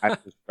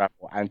ankle strap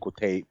or ankle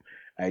tape.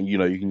 And you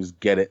can just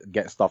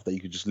get stuff that you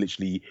could just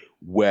literally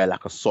wear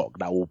like a sock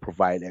that will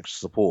provide extra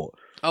support.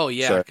 Oh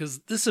yeah, because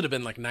this would have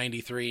been like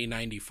 93,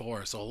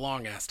 94, so a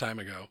long ass time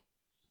ago.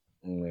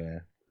 Yeah,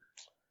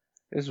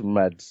 it's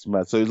mad.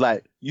 So it's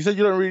like you said,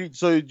 you don't really.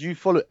 So do you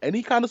follow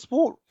any kind of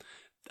sport?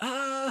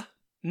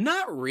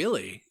 Not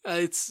really.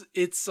 It's.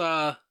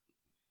 I'm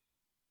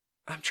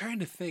trying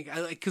to think.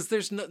 Because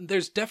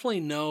there's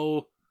definitely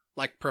no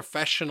like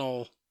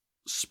professional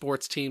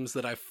sports teams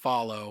that I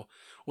follow.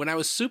 When I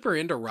was super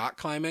into rock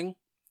climbing,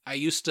 I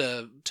used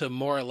to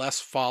more or less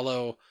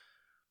follow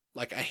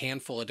like a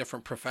handful of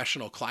different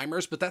professional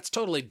climbers, but that's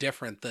totally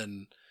different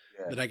than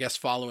I guess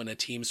following a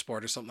team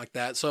sport or something like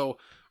that. So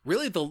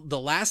really the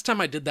last time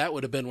I did that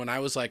would have been when I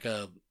was like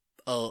a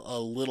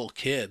little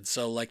kid.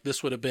 So like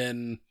this would have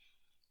been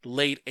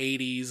late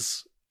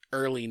 80s,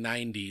 early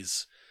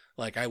 90s.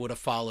 Like I would have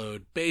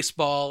followed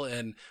baseball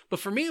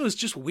but for me it was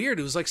just weird.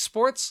 It was like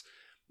sports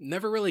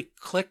never really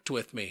clicked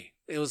with me.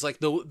 It was like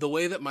the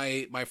way that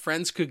my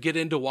friends could get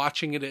into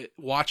watching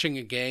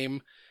a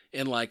game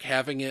and like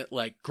having it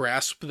like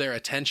grasp their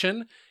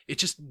attention. It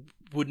just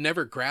would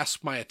never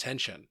grasp my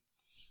attention.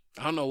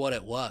 I don't know what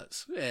it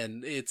was.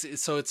 And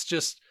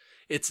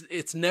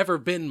it's never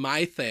been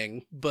my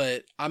thing,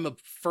 but I'm a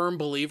firm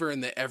believer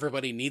in that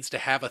everybody needs to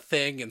have a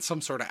thing and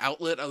some sort of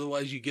outlet.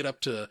 Otherwise you get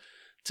up to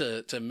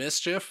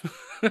mischief.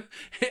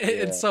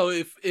 And so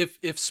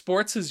if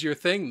sports is your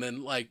thing,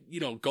 then like,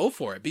 go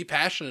for it. Be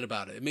passionate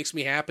about it. It makes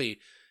me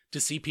happy to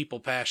see people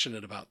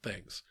passionate about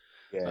things.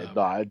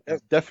 Yeah,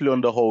 definitely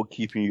on the whole,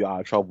 keeping you out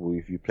of trouble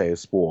if you play a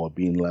sport or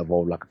being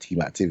involved like a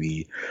team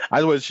activity.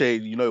 I always say,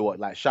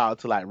 like shout out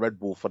to like Red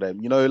Bull for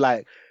them.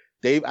 Like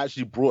they've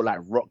actually brought like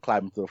rock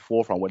climbing to the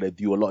forefront where they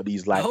do a lot of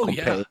these like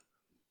competitive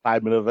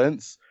climbing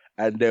events.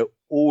 And they're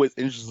always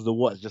interesting to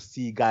watch. Just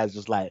see guys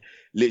just like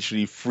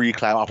literally free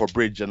climb up a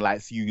bridge and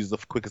like see who's the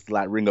quickest to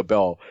like ring a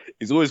bell.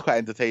 It's always quite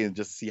entertaining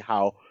just to see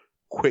how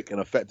quick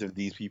and effective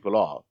these people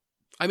are.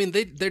 I mean,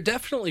 they're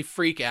definitely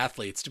freak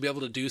athletes to be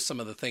able to do some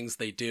of the things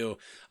they do.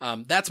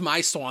 That's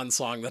my swan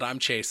song that I'm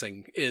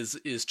chasing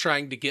is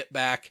trying to get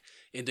back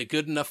into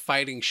good enough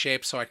fighting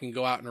shape so I can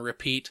go out and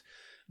repeat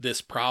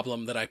this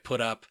problem that I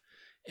put up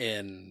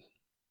in...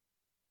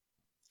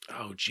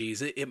 Oh,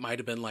 geez, it might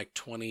have been like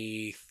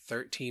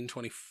 2013,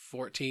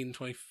 2014,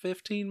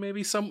 2015,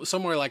 maybe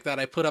somewhere like that.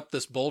 I put up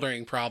this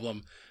bouldering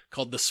problem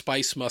called the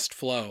Spice Must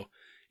Flow.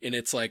 And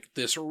it's like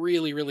this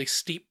really, really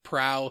steep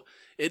prow.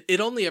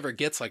 It only ever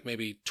gets like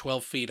maybe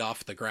 12 feet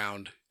off the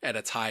ground at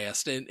its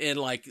highest. And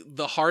like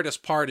the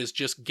hardest part is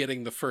just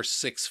getting the first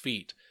 6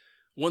 feet.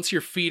 Once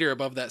your feet are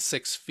above that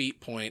 6 feet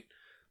point,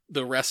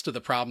 the rest of the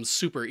problem's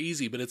super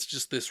easy, but it's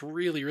just this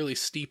really, really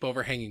steep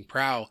overhanging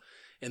prow.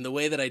 And the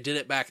way that I did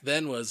it back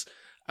then was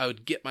I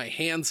would get my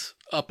hands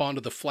up onto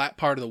the flat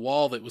part of the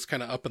wall that was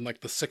kind of up in like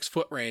the 6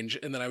 foot range.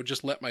 And then I would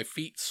just let my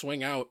feet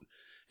swing out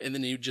and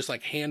then you just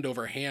like hand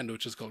over hand,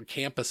 which is called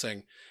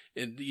campusing.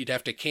 And you'd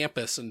have to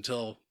campus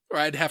or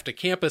I'd have to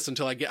campus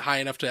until I get high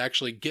enough to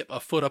actually get a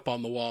foot up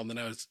on the wall, and then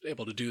I was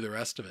able to do the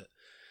rest of it.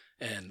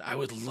 And I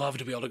would love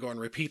to be able to go and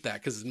repeat that,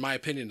 because in my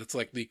opinion, it's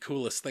like the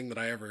coolest thing that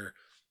I ever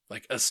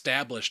like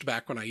established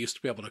back when I used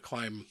to be able to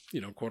climb,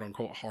 quote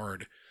unquote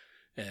hard.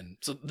 And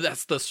so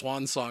that's the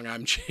swan song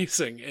I'm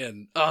chasing.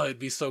 And it'd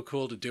be so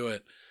cool to do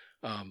it.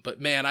 But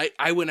man,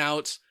 I went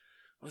out,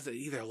 was it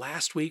either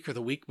last week or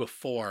the week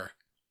before?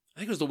 I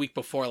think it was the week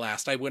before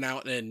last. I went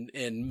out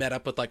and met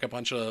up with like a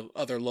bunch of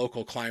other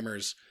local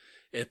climbers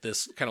at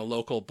this kind of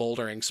local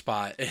bouldering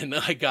spot. And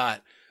I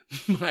got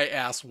my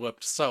ass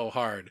whooped so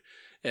hard.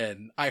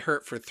 And I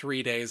hurt for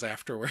 3 days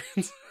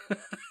afterwards.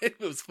 It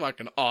was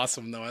fucking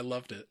awesome, though. I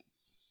loved it.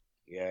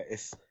 Yeah,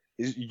 it's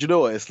you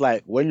know what? It's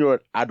like when you're an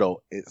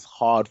adult, it's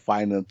hard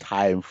finding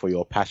time for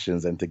your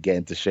passions and to get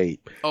into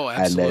shape. Oh,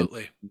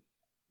 absolutely. And then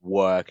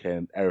work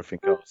and everything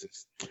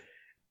else.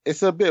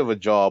 It's a bit of a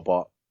job,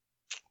 but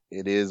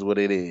it is what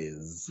it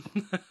is.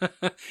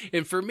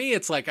 And for me,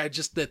 it's like I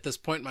just at this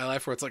point in my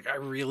life where it's like I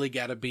really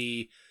got to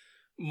be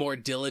more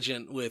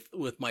diligent with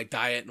my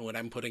diet and what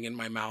I'm putting in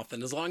my mouth.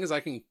 And as long as I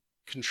can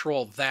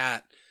control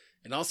that,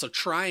 and also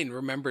try and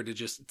remember to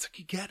just, it's like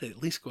you gotta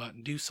at least go out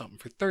and do something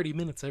for 30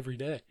 minutes every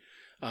day.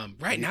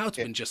 Right now it's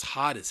been just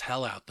hot as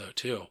hell out though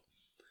too,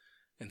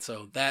 and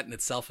so that in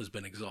itself has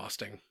been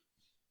exhausting.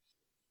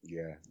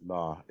 Yeah,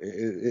 nah,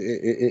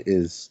 it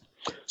is.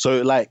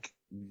 So like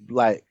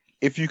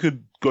if you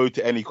could go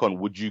to any con,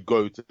 would you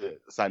go to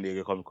San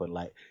Diego Comic Con?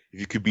 Like if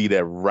you could be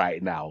there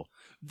right now,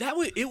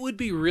 it would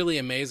be really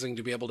amazing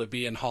to be able to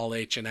be in Hall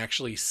H and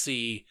actually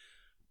see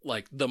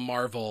like the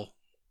Marvel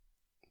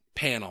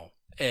panel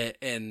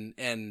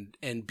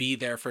and be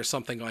there for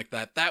something like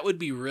that. That would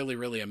be really,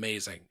 really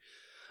amazing.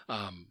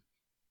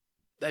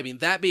 I mean,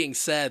 that being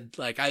said,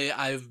 like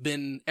I've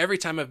been, every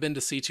time I've been to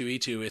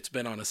C2E2, it's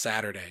been on a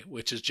Saturday,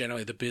 which is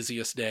generally the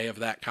busiest day of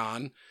that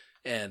con,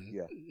 and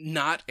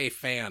not a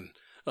fan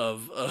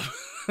of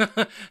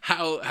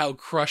how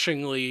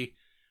crushingly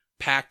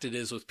packed it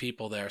is with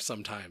people there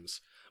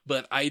sometimes.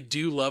 But I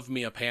do love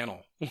me a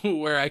panel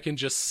where I can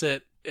just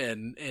sit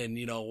and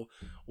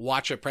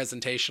watch a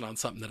presentation on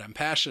something that I'm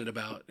passionate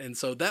about. And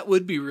so that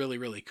would be really,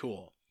 really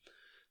cool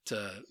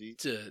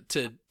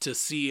to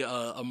see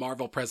a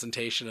Marvel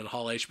presentation at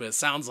Hall H, but it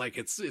sounds like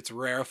it's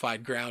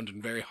rarefied ground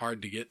and very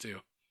hard to get to.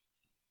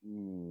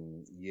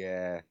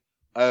 Yeah.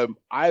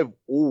 I've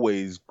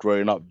always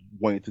grown up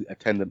wanting to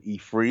attend an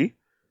E3,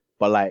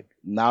 but like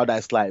now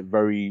that's like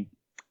very,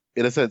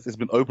 in a sense, it's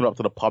been opened up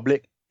to the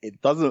public. It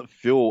doesn't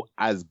feel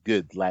as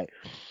good. Like,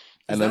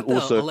 and then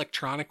also the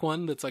electronic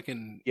one that's like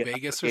in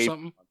Vegas or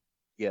something.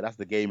 Yeah, that's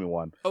the gaming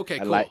one. Okay,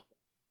 and cool. Like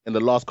in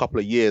the last couple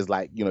of years,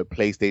 like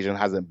PlayStation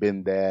hasn't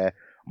been there.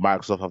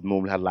 Microsoft have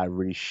normally had like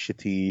really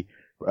shitty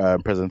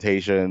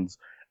presentations.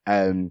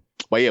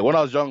 But yeah, when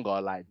I was younger,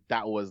 like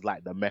that was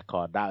like the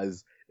mecca. That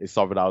is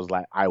something I was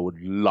like, I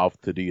would love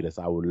to do this.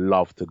 I would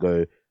love to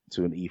go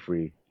to an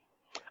E3.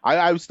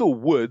 I still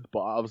would,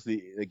 but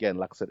obviously, again,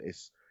 like I said,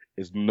 it's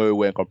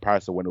nowhere in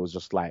comparison when it was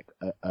just like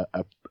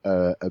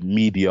a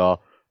media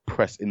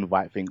press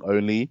invite thing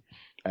only,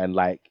 and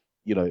like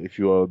if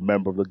you're a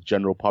member of the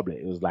general public,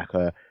 it was like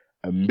a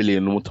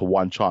 1,000,000 to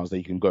 1 chance that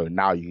you can go.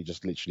 Now you can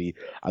just literally,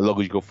 as long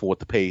as you can afford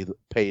to pay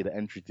the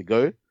entry to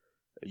go,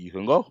 you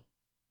can go.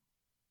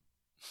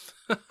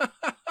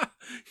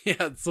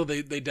 Yeah, so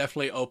they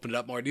definitely opened it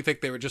up more. Do you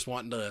think they were just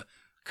wanting to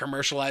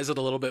commercialize it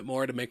a little bit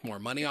more to make more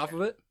money off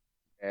of it?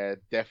 Yeah,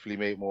 definitely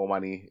make more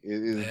money. It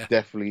is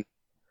definitely,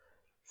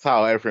 it's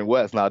how everything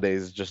works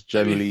nowadays. Just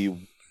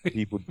generally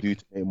people do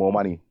to make more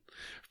money.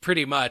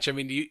 Pretty much. I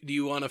mean, do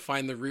you want to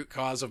find the root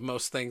cause of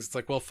most things? It's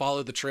like, well,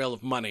 follow the trail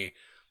of money.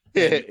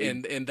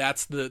 And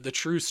that's the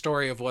true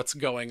story of what's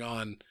going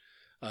on.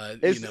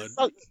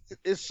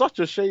 It's such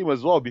a shame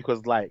as well,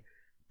 because like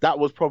that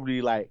was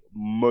probably like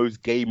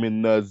most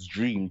gaming nerds'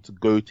 dream to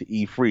go to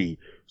E3.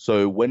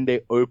 So when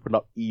they opened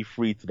up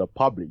E3 to the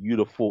public, you'd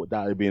have thought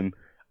that would have been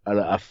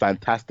a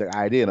fantastic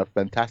idea and a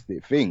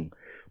fantastic thing.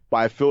 But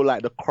I feel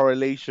like the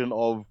correlation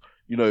of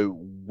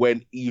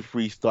when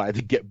E3 started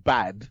to get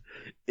bad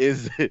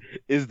is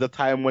the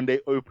time when they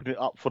open it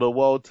up for the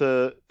world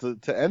to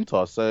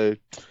enter. So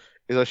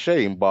it's a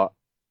shame, but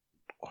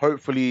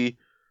hopefully,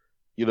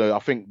 I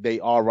think they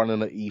are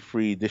running an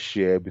E3 this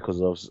year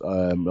because of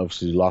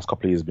obviously the last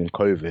couple of years have been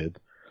COVID,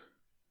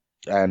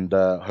 and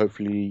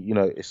hopefully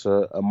it's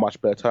a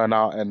much better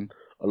turnout, and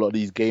a lot of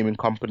these gaming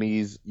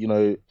companies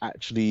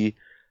actually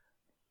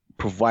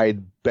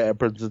provide better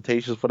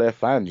presentations for their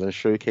fans and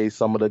showcase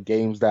some of the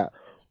games that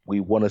we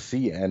want to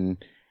see,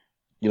 and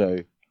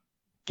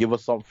give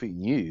us something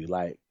new.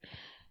 Like,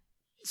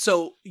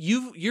 so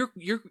you're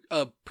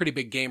a pretty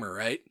big gamer,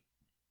 right?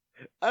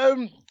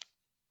 Do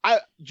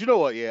you know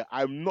what? Yeah,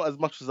 I'm not as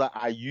much as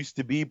I used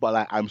to be, but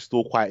like I'm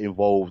still quite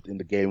involved in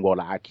the game world.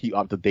 Like I keep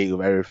up to date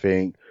with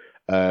everything.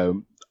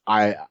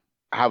 I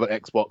have an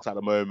Xbox at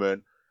the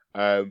moment.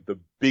 The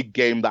big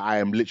game that I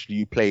am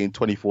literally playing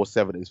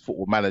 24/7 is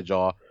Football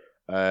Manager.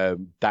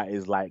 that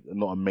is like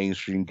not a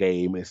mainstream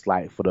game. It's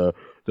like for the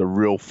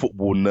real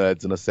football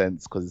nerds in a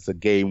sense, because it's a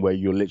game where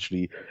you're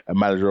literally a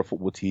manager of a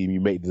football team.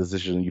 You make the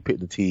decision, you pick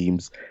the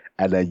teams,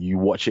 and then you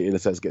watch it in a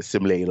sense get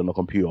simulated on a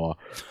computer.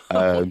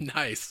 Oh,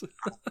 nice.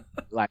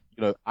 Like,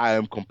 I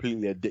am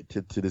completely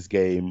addicted to this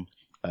game.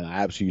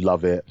 I absolutely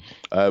love it.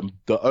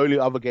 The only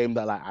other game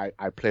that like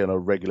I play on a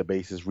regular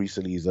basis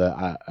recently is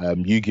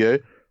Yu-Gi-Oh!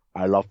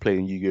 I love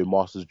playing Yu-Gi-Oh!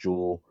 Masters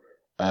Duel.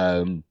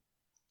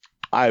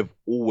 I've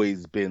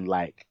always been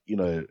like,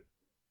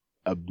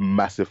 a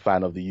massive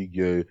fan of the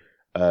Yu-Gi-Oh!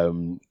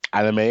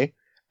 Anime.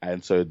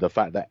 And so the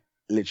fact that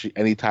literally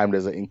anytime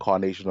there's an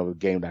incarnation of a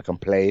game that I can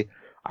play,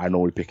 I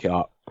normally pick it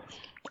up.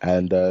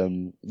 And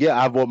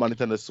I've bought my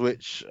Nintendo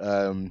Switch,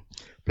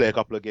 play a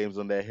couple of games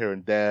on there here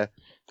and there.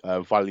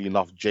 Funnily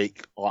enough,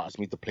 Jake asked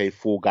me to play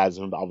Fall Guys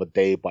the other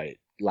day, but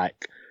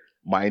like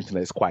my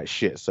internet is quite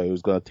shit, so it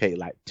was gonna take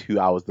like 2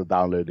 hours to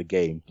download the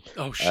game.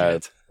 Oh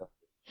shit!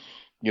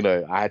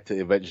 I had to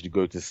eventually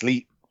go to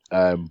sleep,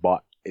 but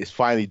it's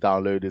finally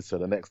downloaded. So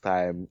the next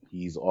time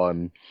he's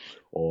on,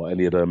 or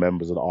any of the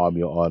members of the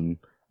army are on,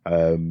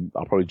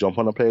 I'll probably jump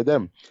on and play with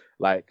them.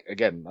 Like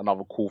again,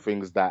 another cool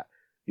thing is that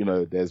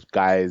there's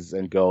guys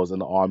and girls in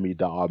the army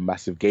that are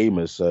massive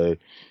gamers, so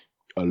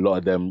a lot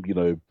of them,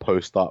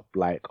 post up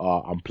like,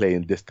 I'm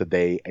playing this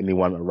today,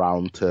 anyone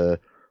around to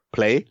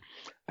play?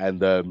 And,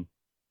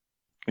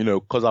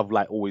 because I've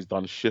like always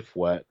done shift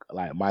work,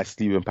 like my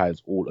sleeping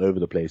patterns all over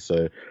the place.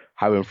 So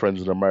having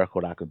friends in America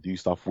that I can do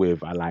stuff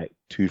with at like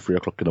 2-3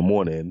 o'clock in the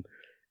morning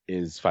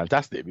is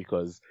fantastic,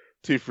 because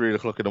 2-3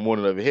 o'clock in the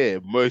morning over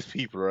here, most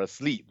people are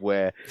asleep,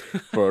 where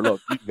for a lot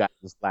of you guys,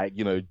 it's like,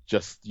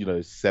 just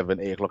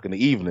 7-8 o'clock in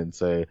the evening.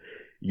 So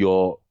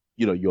you're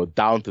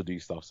down to do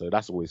stuff. So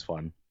that's always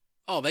fun.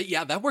 Oh,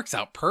 that works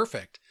out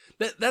perfect.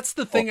 That's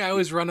the thing I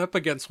always run up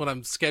against when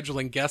I'm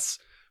scheduling guests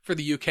for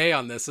the UK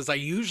on this, is I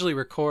usually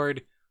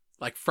record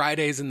like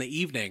Fridays in the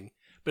evening,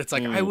 but it's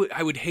like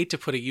I would hate to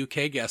put a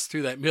UK guest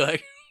through that and be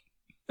like,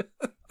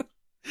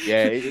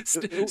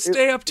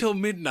 stay up till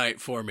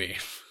midnight for me.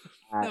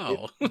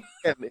 No.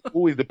 It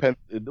always depends.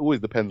 It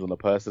always depends on the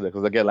person,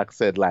 because again, like I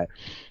said, like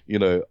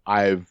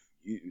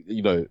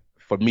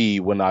for me,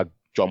 when I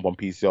jump on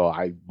PCR,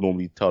 I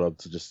normally tell them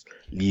to just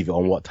leave it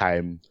on what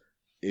time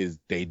is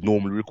they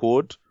normally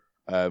record.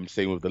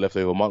 Same with the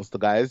Leftover Monster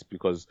guys,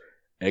 because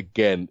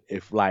again,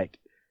 if I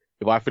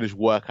finish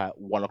work at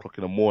 1 o'clock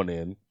in the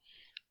morning,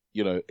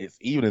 it's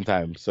evening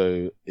time,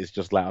 so it's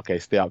just like, okay,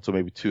 stay up till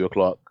maybe 2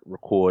 o'clock,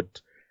 record,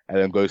 and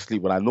then go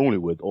sleep when I normally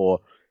would.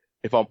 Or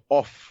if I'm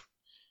off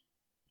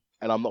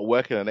and I'm not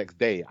working the next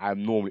day,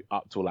 I'm normally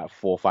up till like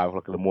 4 or 5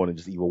 o'clock in the morning,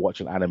 just either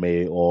watching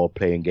anime or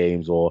playing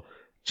games or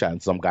chatting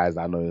to some guys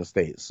that I know in the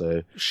States.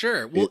 So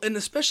sure. Well, and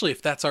especially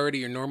if that's already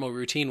your normal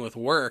routine with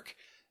work,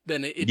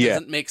 then it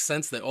doesn't make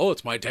sense that,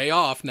 it's my day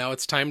off, now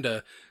it's time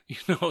to,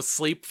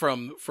 sleep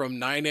from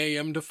 9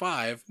 a.m. to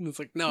 5. And it's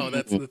like, no,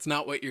 that's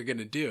not what you're going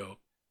to do.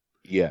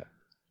 Yeah.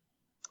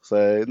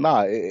 So,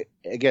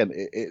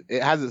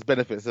 it has its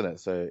benefits in it.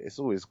 So it's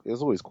always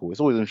cool. It's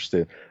always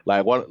interesting.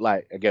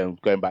 Again,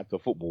 going back to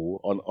football,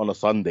 on a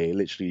Sunday,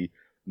 literally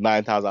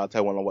 9 times out of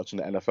 10 when I'm watching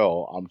the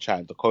NFL, I'm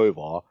chatting to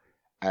Kova,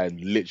 and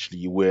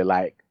literally we're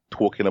like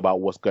talking about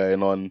what's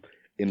going on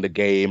in the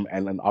game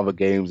and other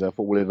games and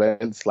football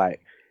events.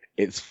 Like,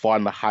 it's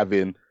fun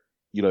having,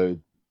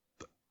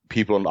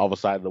 people on the other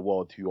side of the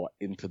world who are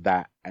into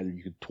that and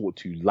you can talk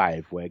to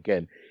live. Where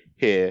again,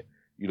 here,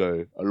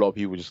 a lot of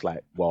people just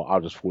like, well,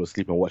 I'll just fall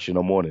asleep and watch it in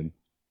the morning.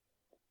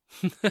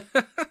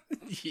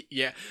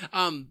 Yeah.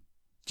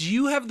 Do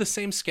you have the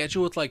same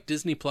schedule with like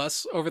Disney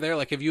Plus over there?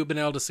 Like, have you been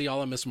able to see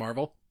all of Miss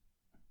Marvel?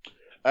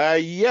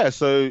 Yeah.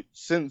 So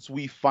since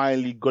we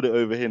finally got it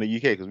over here in the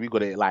UK, because we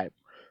got it like,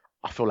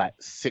 I feel like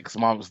 6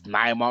 months,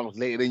 9 months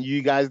later than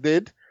you guys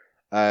did.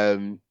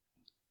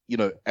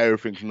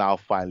 Everything's now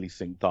finally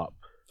synced up.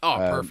 Oh,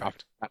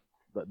 perfect.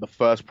 The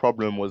first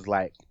problem was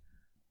like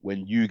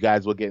when you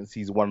guys were getting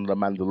season 1 of The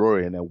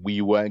Mandalorian and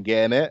we weren't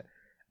getting it.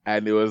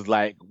 And it was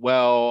like,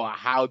 well,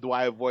 how do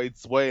I avoid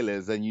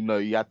spoilers? And,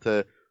 you have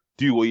to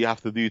do what you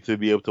have to do to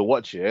be able to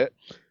watch it.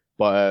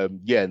 But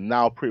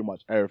now pretty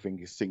much everything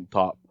is synced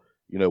up.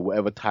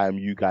 Whatever time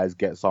you guys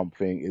get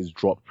something is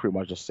dropped pretty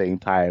much the same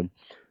time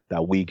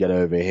that we get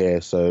over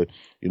here. So,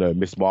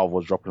 Miss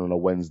Marvel's dropping on a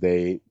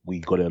Wednesday.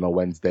 We got it on a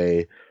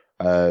Wednesday.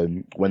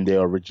 When they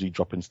were originally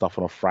dropping stuff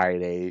on a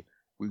Friday,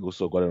 we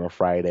also got it on a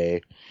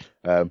Friday.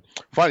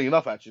 Funny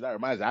enough, actually, that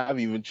reminds me, I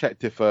haven't even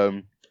checked if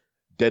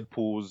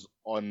Deadpool's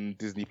on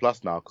Disney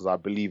Plus now, because I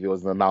believe it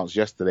was announced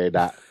yesterday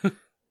that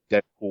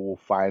Deadpool will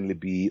finally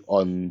be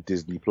on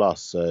Disney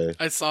Plus. So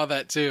I saw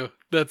that too.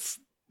 That's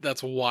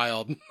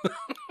wild.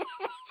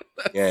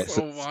 That's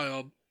so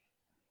wild.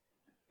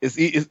 It's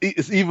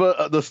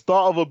either the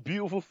start of a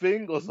beautiful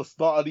thing or it's the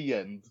start of the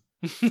end.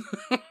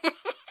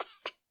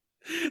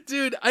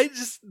 Dude,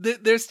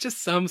 there's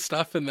just some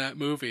stuff in that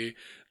movie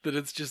that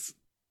it's just,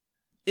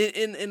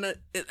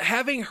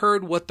 having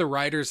heard what the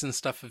writers and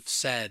stuff have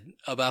said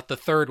about the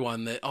third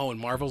one, that, and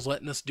Marvel's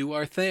letting us do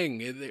our thing.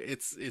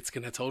 It's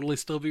going to totally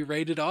still be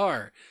rated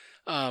R.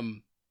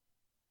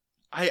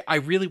 I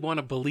really want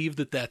to believe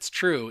that that's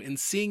true. And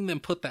seeing them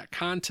put that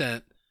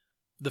content,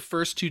 the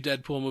first two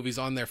Deadpool movies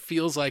on there,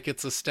 feels like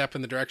it's a step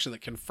in the direction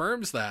that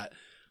confirms that.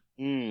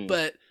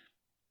 But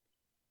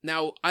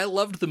now, I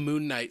loved the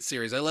Moon Knight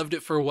series. I loved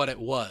it for what it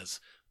was.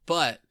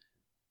 But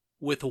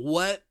with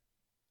what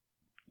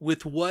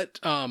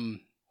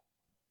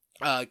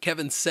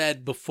Kevin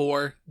said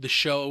before the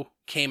show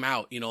came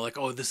out, you know, like,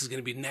 oh, this is going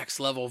to be next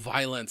level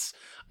violence.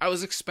 I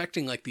was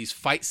expecting like these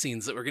fight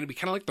scenes that were going to be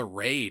kind of like The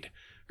Raid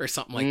or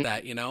something like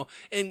that, you know?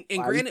 And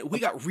granted, we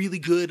got really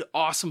good,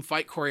 awesome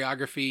fight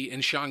choreography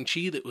in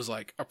Shang-Chi that was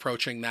like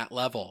approaching that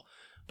level.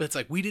 But it's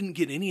like, we didn't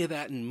get any of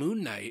that in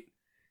Moon Knight.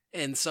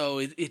 And so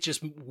it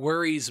just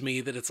worries me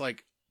that it's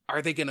like,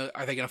 are they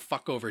gonna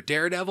fuck over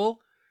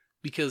Daredevil?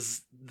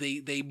 Because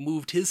they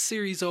moved his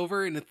series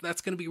over, and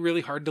that's going to be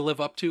really hard to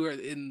live up to.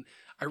 And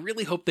I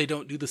really hope they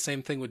don't do the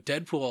same thing with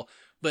Deadpool.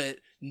 But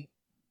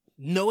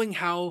knowing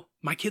how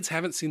my kids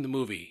haven't seen the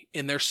movie,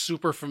 and they're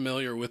super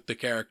familiar with the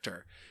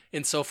character.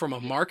 And so from a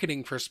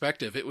marketing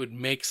perspective, it would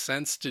make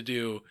sense to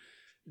do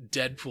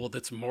Deadpool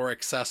that's more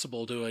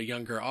accessible to a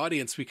younger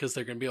audience, because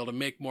they're going to be able to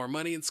make more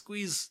money and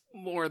squeeze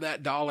more of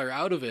that dollar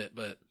out of it.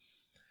 But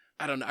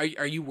I don't know.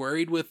 Are you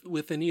worried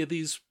with any of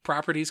these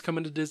properties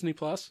coming to Disney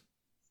Plus?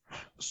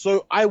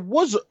 So I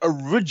was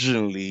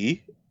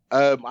originally,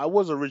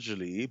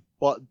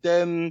 but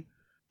then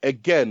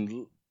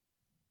again,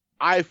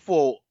 I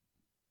thought,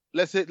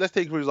 let's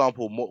take for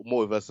example,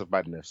 Multiverse of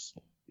Madness.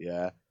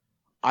 Yeah,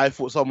 I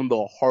thought some of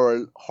the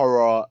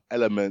horror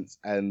elements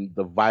and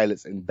the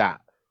violence in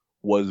that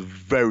was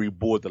very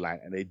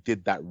borderline, and they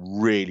did that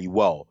really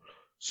well.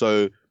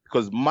 So,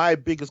 because my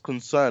biggest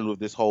concern with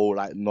this whole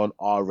like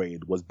non-R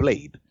rated was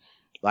Blade.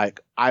 Like,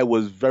 I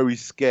was very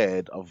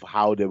scared of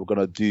how they were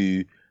gonna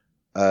do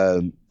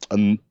a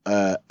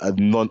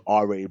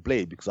non-R rated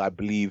Blade, because I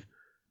believe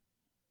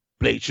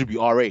Blade should be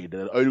R rated.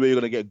 And the only way you're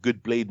gonna get a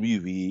good Blade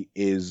movie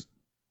is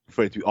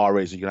for it to be R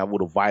rated, so you can have all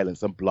the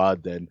violence and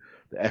blood and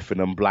the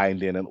effing and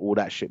blinding and all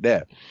that shit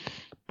there.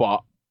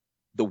 But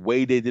the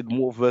way they did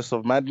Multiverse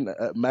of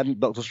Madden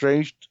Doctor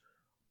Strange,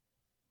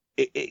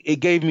 it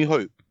gave me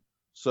hope.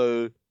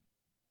 So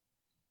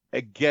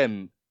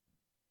again,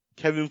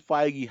 Kevin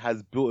Feige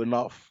has built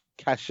enough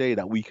cachet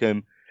that we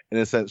can, in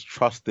a sense,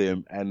 trust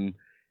him and,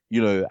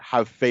 you know,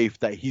 have faith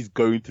that he's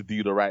going to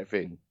do the right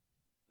thing.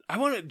 I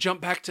want to jump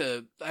back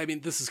to, I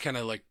mean, this is kind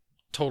of like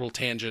total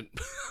tangent,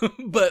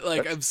 but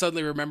like I'm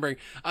suddenly remembering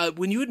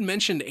when you had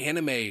mentioned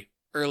anime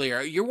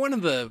earlier. You're one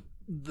of the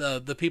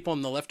people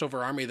in the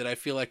Leftover Army that I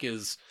feel like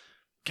is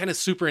kind of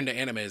super into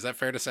anime. Is that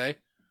fair to say?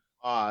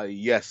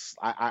 Yes.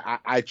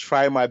 I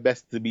try my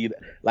best to be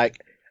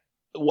like,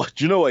 what,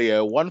 do you know what?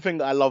 Yeah, one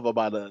thing I love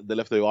about the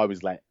Leftover Army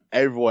is like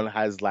everyone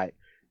has like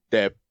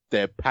their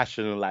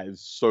passion and like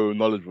is so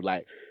knowledgeable.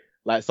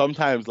 Like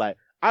sometimes like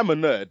I'm a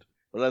nerd,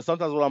 but like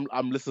sometimes when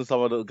I'm listening to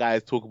some of the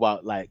guys talk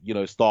about like, you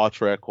know, Star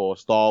Trek or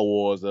Star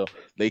Wars, or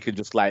they can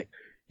just like,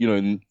 you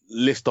know,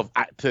 list of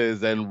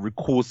actors and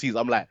recall scenes.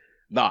 I'm like,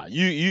 nah,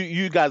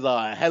 you guys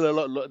are a hell of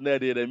a lot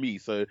nerdier than me.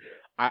 So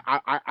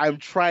I'm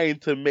trying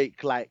to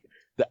make like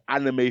the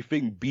anime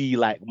thing be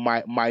like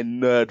my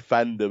nerd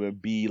fandom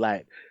and be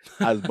like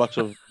as much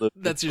of the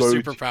that's your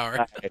superpower.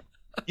 Guy.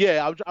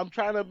 Yeah, I'm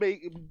trying to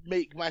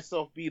make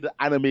myself be the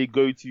anime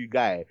go-to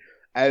guy.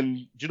 And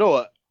do you know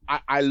what?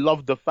 I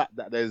love the fact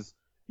that there's,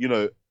 you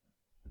know,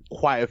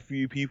 quite a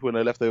few people in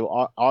the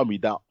Leftover Army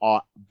that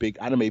are big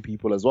anime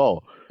people as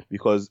well.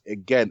 Because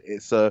again,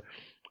 it's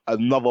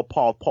another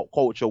part of pop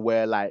culture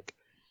where, like,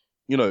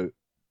 you know,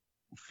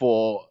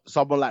 for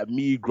someone like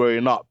me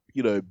growing up,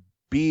 you know,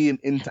 being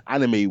into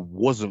anime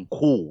wasn't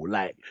cool.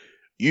 Like,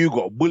 you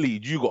got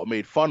bullied, you got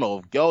made fun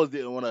of. Girls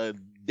didn't want to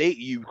date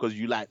you because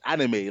you liked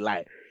anime.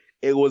 Like,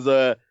 it was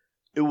a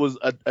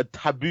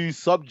taboo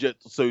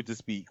subject, so to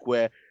speak,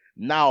 where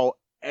now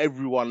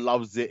everyone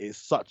loves it.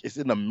 It's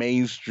in the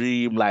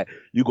mainstream. Like,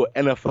 you got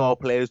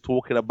NFL players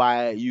talking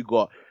about it. You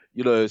got,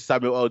 you know,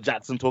 Samuel L.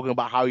 Jackson talking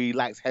about how he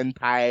likes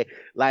hentai.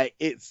 Like,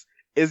 it's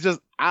just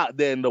out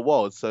there in the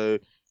world. So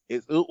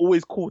it's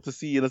always cool to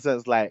see, in a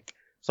sense, like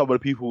some of the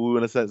people who,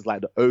 in a sense,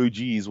 like the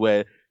OGs,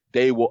 where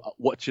they were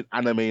watching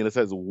anime in a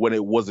sense when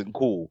it wasn't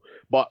cool.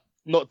 But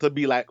not to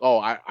be like, oh,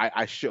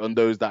 I shit on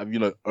those that have, you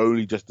know,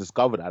 only just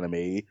discovered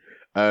anime.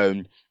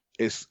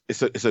 It's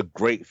a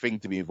great thing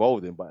to be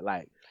involved in. But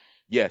like,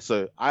 yeah,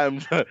 so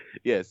I'm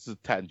yeah, it's a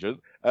tangent.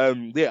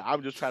 Yeah,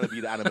 I'm just trying to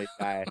be the anime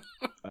guy.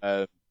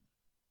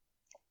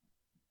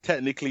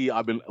 Technically,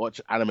 I've been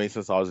watching anime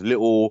since I was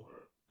little,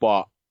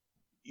 but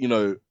you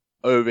know,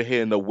 over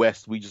here in the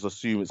West, we just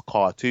assume it's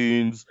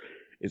cartoons.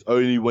 It's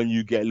only when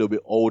you get a little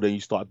bit older and you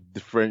start to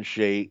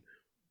differentiate,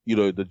 you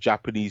know, the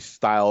Japanese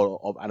style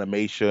of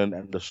animation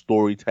and the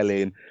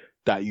storytelling,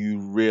 that you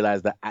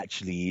realize that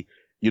actually,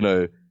 you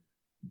know,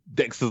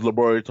 Dexter's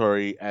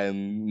Laboratory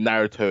and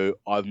Naruto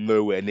are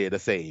nowhere near the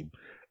same.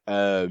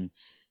 You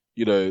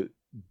know,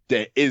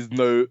 there is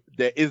no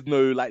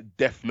like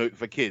Death Note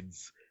for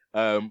kids.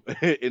 In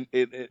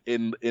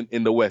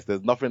the West,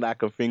 there's nothing that I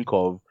can think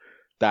of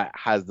that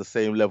has the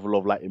same level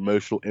of like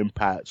emotional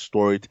impact,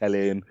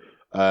 storytelling,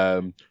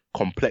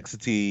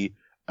 complexity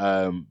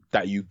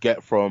that you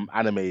get from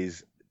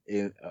animes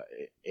in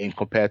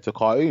compared to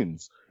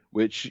cartoons,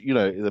 which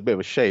is a bit of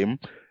a shame.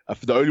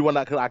 The only one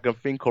that I can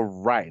think of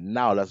right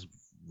now that's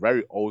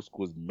very old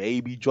school is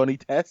maybe Johnny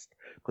Test,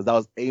 because that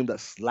was aimed at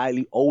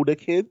slightly older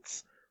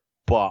kids.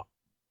 But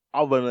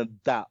other than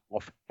that,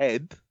 off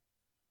head,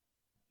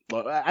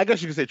 well, I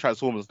guess you could say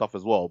Transformers and stuff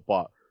as well.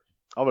 But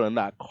other than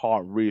that, I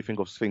can't really think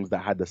of things that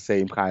had the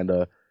same kind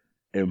of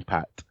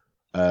impact.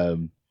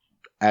 And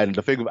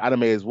the thing with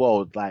anime as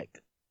well,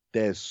 like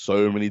there's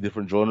so many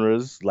different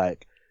genres.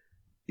 Like,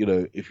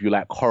 if you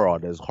like horror,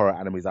 there's horror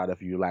animes out there.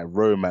 If you like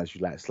romance,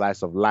 you like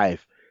slice of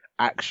life,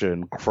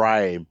 action,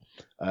 crime,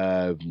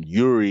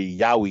 yuri,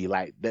 yaoi.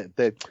 Like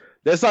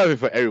there's something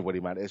for everybody,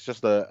 man. It's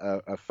just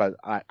a fun.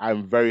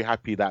 I'm very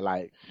happy that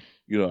I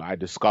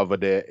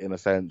discovered it in a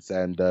sense,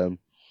 and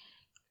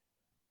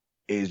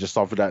it's just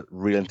something that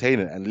really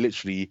entertaining. And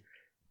literally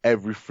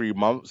every 3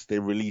 months they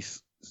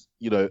release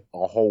a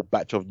whole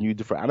batch of new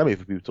different anime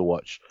for people to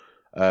watch.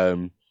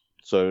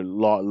 So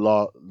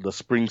the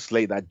spring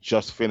slate that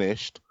just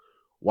finished,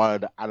 one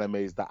of the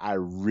animes that I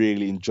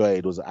really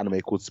enjoyed was an anime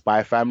called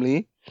Spy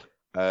Family.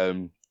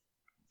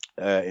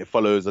 It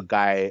follows a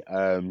guy.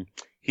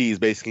 He's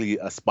basically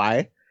a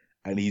spy,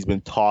 and he's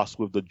been tasked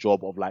with the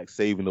job of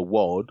saving the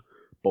world.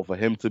 But for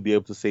him to be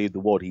able to save the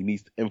world, he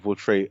needs to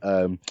infiltrate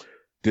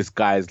this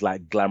guy's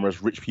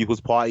glamorous rich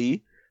people's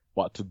party.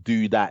 But to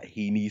do that,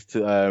 he needs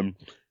to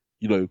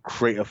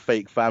create a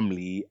fake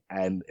family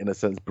and, in a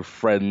sense,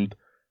 befriend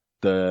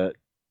the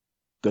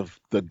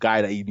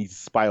guy that he needs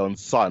to spy on,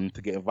 son,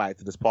 to get invited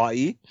to this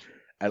party.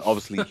 And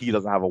obviously he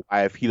doesn't have a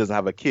wife, he doesn't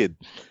have a kid,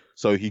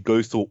 so he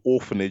goes to an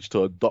orphanage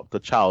to adopt a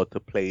child to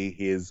play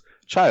his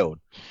child.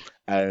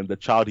 And the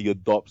child he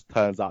adopts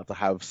turns out to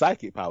have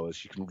psychic powers.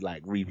 She can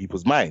read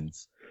people's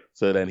minds.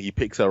 So then he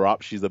picks her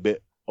up. She's a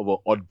bit of an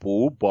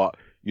oddball, but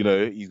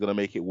he's gonna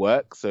make it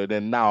work. So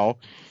then now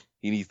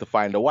he needs to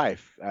find a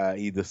wife.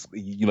 He goes,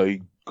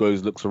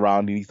 looks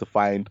around. He needs to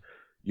find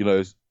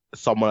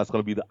someone that's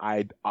going to be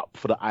up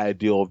for the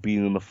idea of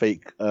being in a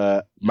fake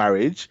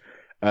marriage.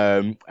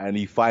 And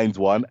he finds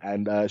one,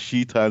 and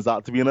she turns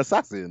out to be an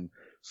assassin.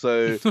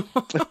 So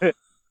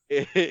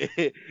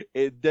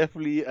it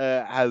definitely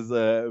has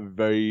a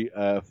very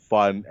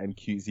fun and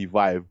cutesy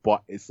vibe,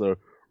 but it's a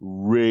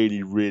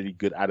really, really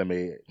good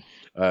anime.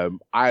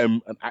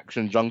 I'm an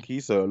action junkie,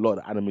 so a lot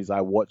of the animes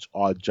I watch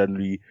are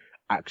generally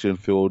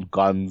action-filled,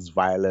 guns,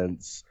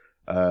 violence,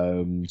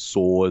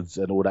 swords,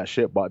 and all that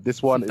shit. But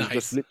this one is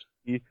just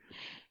literally,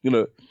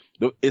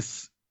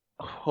 it's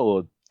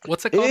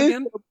what's it called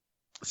again?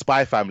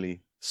 Spy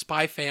Family.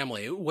 Spy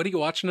Family. What are you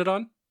watching it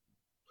on?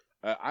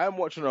 I am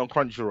watching it on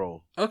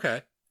Crunchyroll.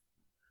 Okay.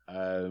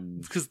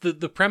 Because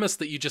the premise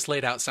that you just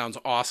laid out sounds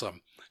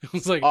awesome. It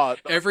was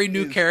every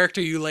new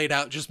character you laid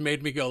out just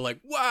made me go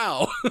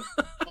wow.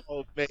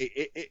 Oh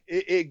mate,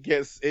 it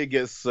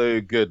gets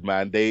so good,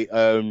 man.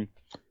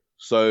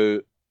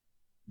 So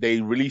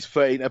they released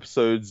 13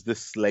 episodes this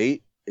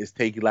slate. It's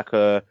taking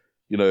the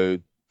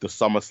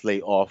summer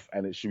slate off,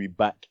 and it should be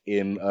back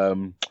in I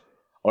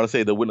want to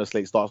say the winter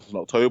slate starts in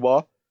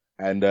October,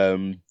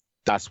 and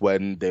that's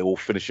when they will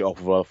finish it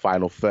off with the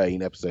final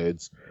 13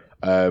 episodes.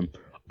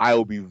 I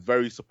will be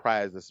very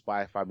surprised if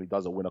Spy Family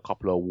doesn't win a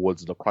couple of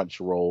awards, the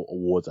Crunchyroll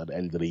awards at the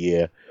end of the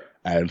year.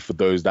 And for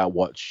those that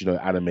watch,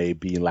 anime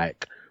being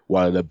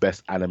one of the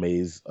best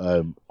animes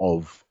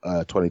of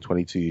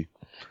 2022.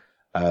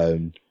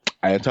 And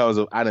in terms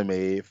of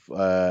anime,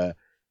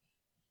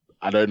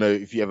 I don't know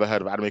if you ever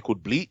heard of an anime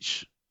called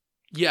Bleach.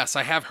 Yes,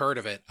 I have heard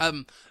of it.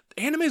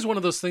 Anime is one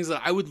of those things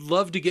that I would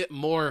love to get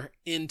more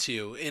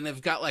into, and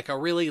I've got a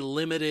really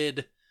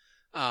limited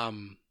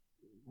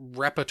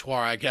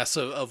repertoire, I guess,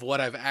 of what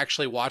I've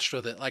actually watched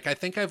with it. I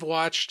think I've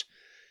watched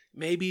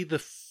maybe the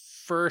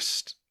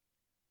first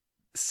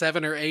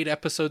 7 or 8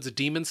 episodes of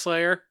Demon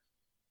Slayer.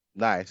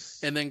 Nice.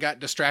 And then got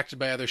distracted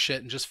by other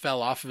shit and just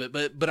fell off of it.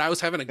 But I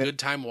was having a good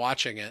time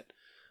watching it.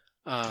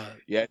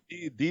 Yeah,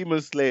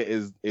 Demon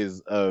Slayer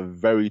is a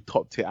very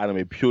top tier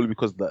anime purely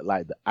because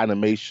the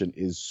animation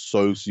is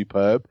so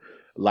superb.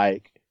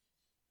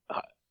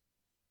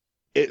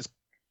 It's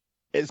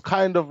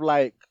kind of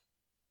like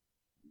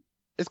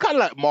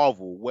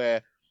Marvel,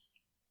 where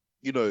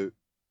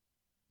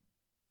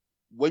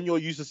when you're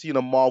used to seeing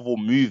a Marvel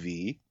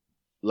movie,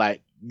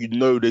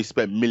 they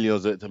spent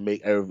millions on it to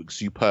make everything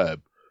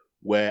superb.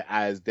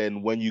 Whereas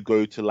then when you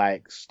go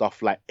to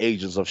stuff like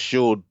Agents of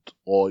S.H.I.E.L.D.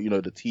 or,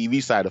 the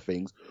TV side of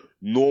things,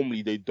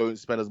 normally they don't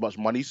spend as much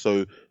money,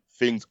 so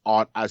things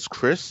aren't as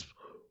crisp.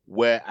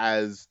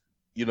 Whereas,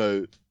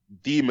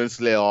 Demon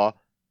Slayer,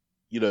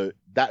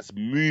 that's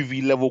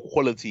movie level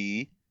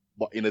quality,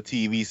 but in a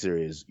TV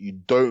series. You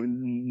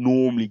don't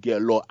normally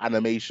get a lot of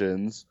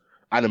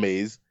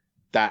animes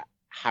that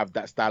have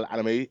that style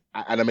of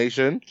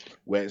animation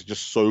where it's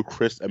just so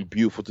crisp and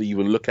beautiful to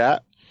even look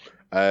at.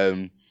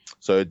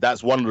 So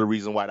that's one of the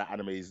reasons why that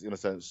anime is, in a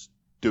sense,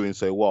 doing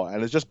so well.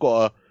 And it's just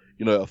got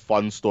a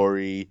fun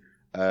story.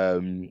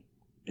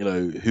 You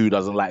know, who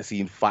doesn't like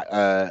seeing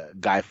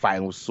guy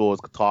fighting with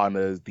swords,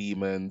 katanas,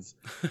 demons?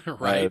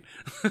 Right.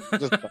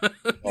 Just,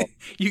 oh,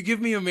 You give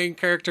me a main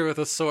character with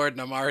a sword,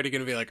 and I'm already going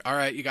to be like, all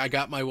right, I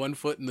got my one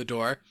foot in the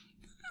door.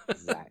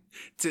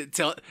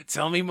 exactly.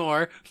 Tell me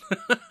more.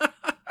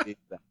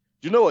 Exactly.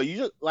 You know what? You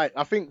just like,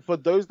 I think for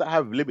those that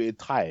have limited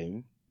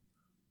time,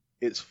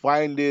 it's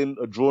finding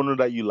a genre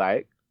that you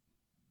like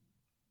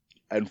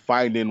and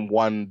finding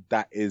one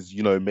that is,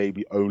 you know,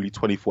 maybe only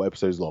 24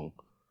 episodes long.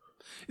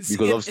 Because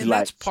obviously, and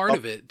that's part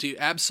of it, dude.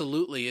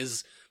 Absolutely,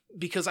 is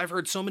because I've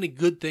heard so many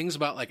good things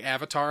about like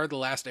Avatar: The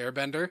Last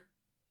Airbender,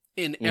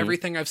 and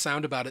everything I've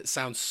sound about it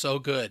sounds so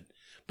good.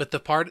 But the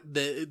part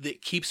that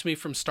keeps me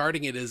from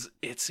starting it is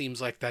it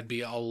seems like that'd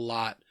be a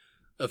lot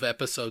of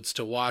episodes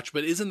to watch.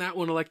 But isn't that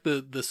one of like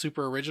the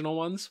super original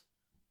ones?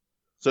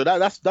 So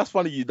that's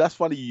funny. That's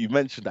funny you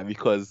mentioned that,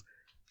 because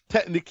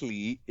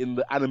technically in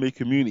the anime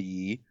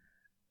community,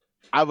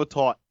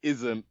 Avatar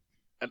isn't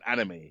an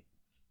anime,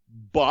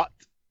 but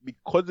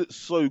because it's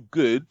so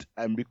good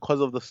and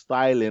because of the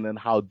styling and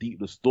how deep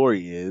the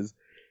story is,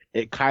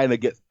 it kind of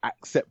gets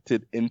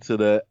accepted into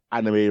the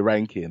anime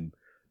ranking.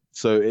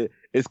 So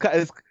it's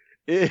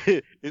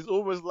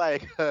almost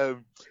like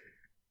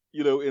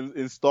you know,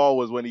 in Star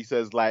Wars when he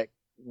says like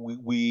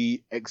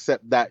we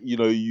accept that, you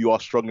know, you are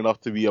strong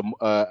enough to be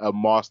a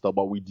master,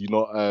 but we do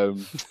not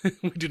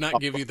we do not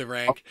give you the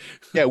rank.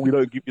 Yeah, we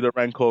don't give you the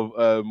rank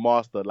of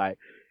master. Like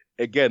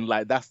again,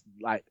 like that's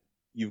like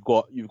you've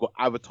got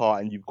Avatar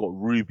and you've got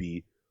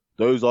Ruby.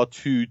 Those are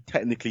two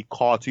technically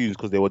cartoons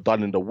because they were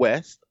done in the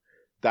West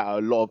that a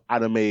lot of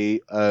anime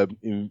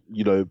you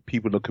know,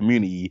 people in the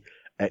community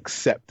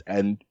accept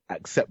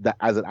that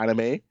as an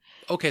anime.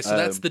 Okay, so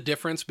that's the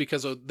difference,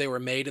 because they were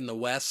made in the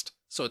West,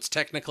 so it's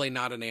technically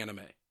not an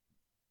anime.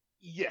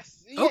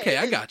 Yes. Okay,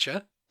 I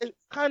gotcha. It's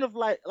kind of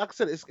like I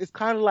said, it's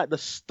kind of like the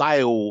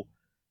style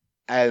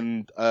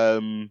and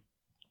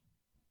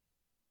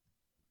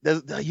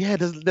there's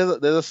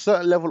a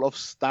certain level of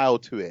style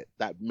to it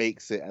that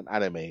makes it an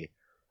anime.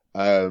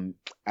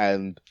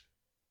 And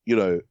you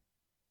know,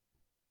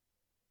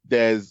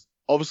 there's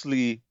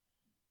obviously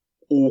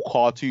all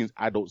cartoons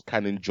adults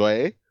can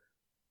enjoy,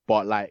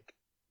 but like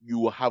you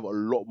will have a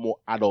lot more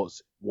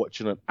adults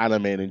watching an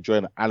anime and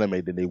enjoying an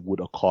anime than they would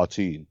a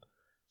cartoon.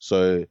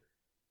 So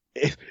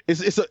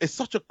it's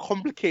such a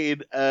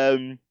complicated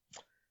thing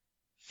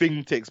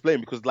to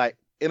explain, because like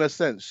in a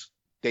sense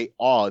they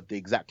are the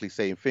exactly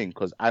same thing,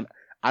 because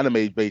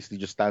anime basically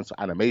just stands for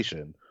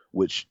animation,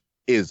 which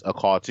is a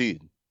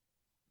cartoon.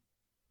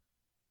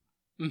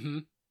 Mm-hmm.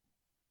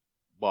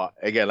 But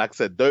again, like I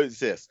said,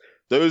 those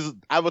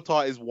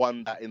Avatar is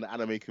one that in the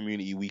anime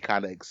community we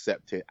kind of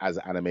accept it as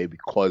an anime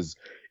because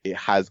it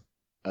has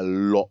a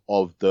lot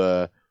of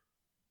the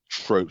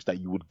tropes that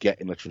you would get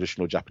in a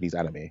traditional Japanese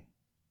anime.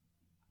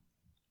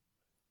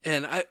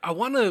 And I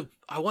want to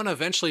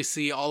eventually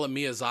see all of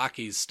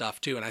Miyazaki's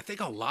stuff too, and I think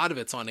a lot of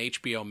it's on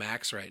HBO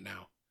Max right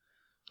now.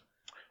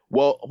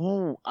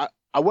 Well,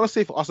 I want to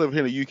say for us over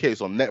here in the UK,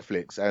 it's on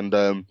Netflix,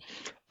 and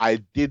I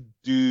did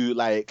do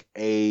like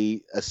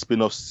a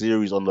spin-off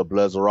series on the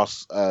Blurs of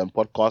Us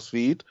podcast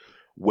feed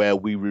where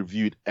we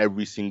reviewed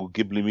every single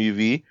Ghibli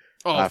movie.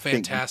 Oh,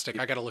 fantastic!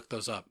 I got to look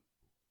those up.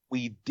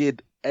 We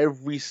did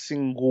every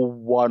single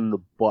one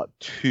but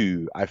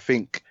two. I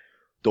think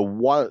the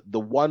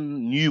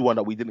one new one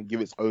that we didn't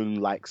give its own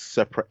like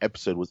separate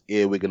episode was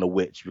Earwig and the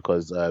Witch,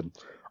 because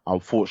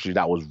unfortunately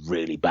that was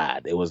really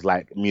bad. It was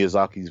like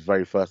Miyazaki's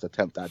very first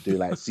attempt at doing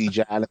like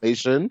CGI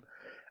animation,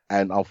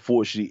 and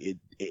unfortunately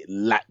it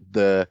lacked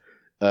the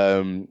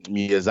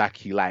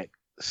Miyazaki like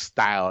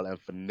style and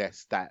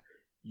finesse that,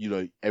 you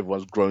know,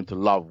 everyone's grown to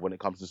love when it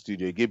comes to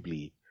Studio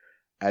Ghibli.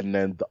 And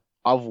then the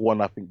other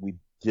one I think we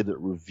didn't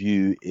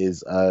review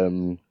is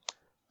I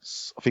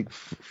think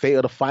Fate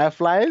of the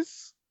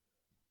Fireflies.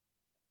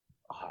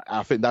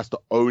 I think that's the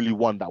only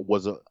one that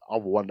wasn't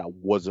on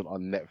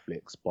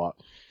Netflix, but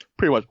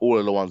pretty much all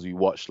of the ones we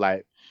watched,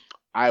 like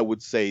I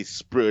would say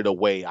Spirited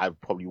Away, I've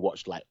probably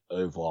watched like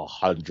over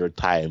 100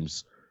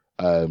 times.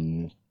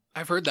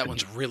 I've heard that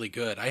one's really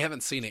good. I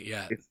haven't seen it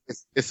yet.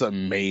 It's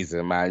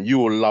amazing, man. You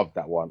will love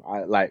that one.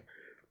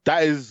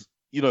 That is,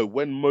 you know,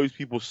 when most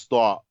people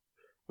start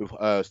with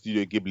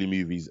Studio Ghibli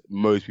movies,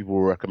 most people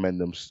will recommend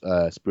them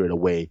Spirited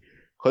Away,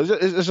 because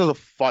it's just a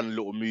fun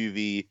little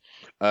movie.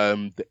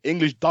 The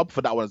English dub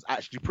for that one is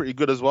actually pretty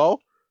good as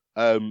well.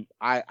 I'm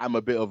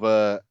a bit of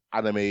a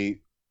anime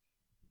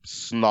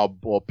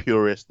snob or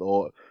purist,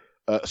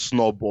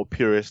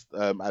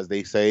 as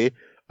they say.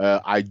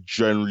 I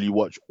generally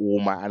watch all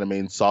my anime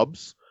in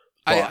subs.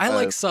 I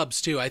like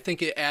subs too. I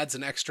think it adds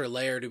an extra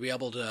layer to be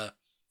able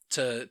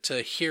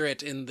to hear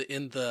it in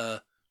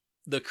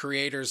the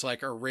creator's like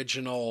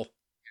original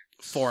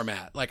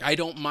format. Like I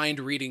don't mind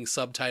reading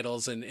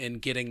subtitles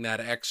and getting that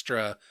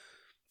extra,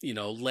 you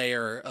know,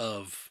 layer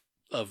of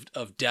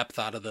depth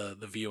out of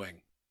the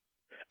viewing.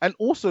 And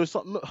also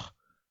something,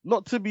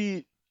 not to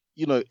be,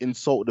 you know,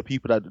 insult the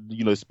people that,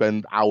 you know,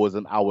 spend hours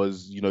and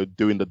hours, you know,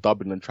 doing the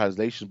dubbing and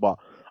translation, but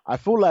I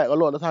feel like a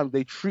lot of the time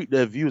they treat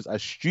their viewers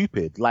as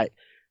stupid. Like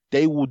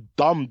they will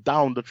dumb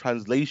down the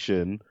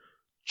translation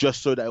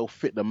just so that it'll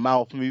fit the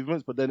mouth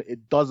movements, but then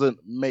it doesn't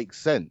make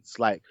sense.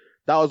 Like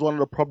that was one of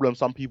the problems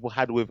some people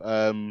had with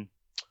not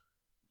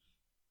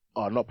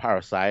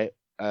Parasite,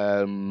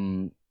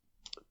 damn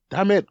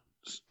it,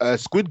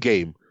 Squid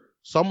Game.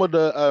 Some of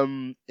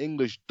the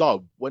English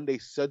dub, when they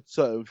said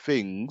certain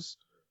things,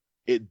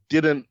 it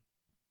didn't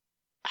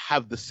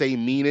have the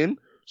same meaning,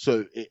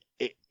 so it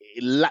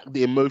lacked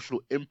the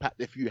emotional impact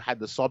if you had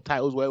the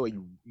subtitles where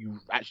you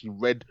actually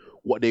read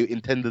what they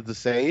intended to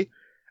say.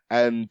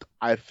 And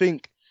I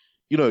think,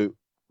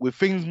 with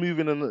things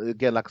moving on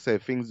again, like I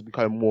said, things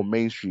becoming more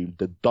mainstream,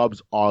 the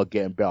dubs are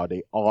getting better.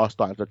 They are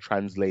starting to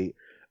translate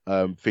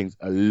things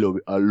a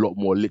lot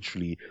more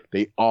literally.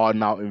 They are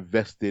now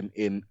investing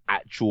in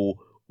actual,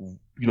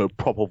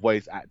 proper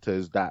voice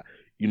actors that,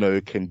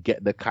 can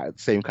get the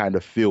same kind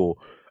of feel.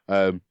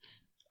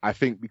 I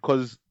think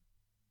because,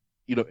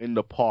 in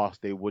the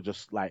past they were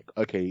just like,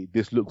 okay,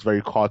 this looks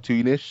very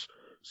cartoonish,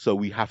 so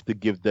we have to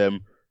give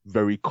them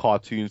very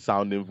cartoon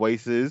sounding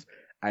voices,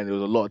 and there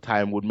was a lot of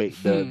time would make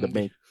the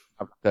main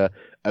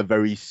a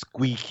very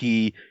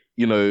squeaky,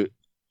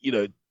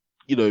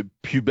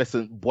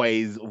 pubescent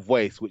boy's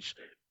voice, which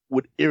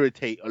would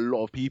irritate a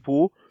lot of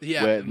people.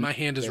 Yeah, my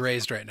hand is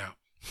raised right now.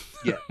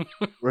 Yeah,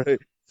 right.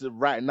 So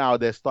right now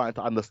they're starting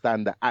to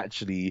understand that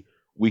actually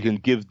we can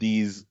give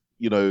these,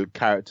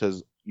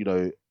 characters,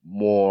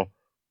 more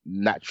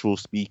natural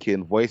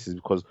speaking voices,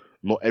 because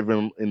not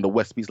everyone in the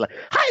West speaks like,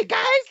 "Hi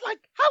guys, like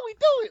how we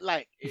do it."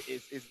 Like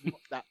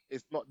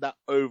it's not that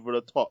over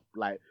the top.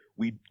 Like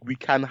we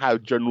can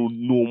have general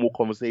normal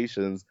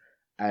conversations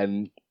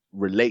and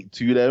relate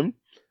to them.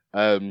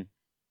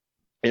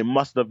 It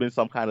must have been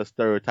some kind of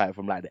stereotype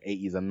from like the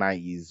 80s and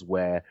 90s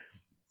where,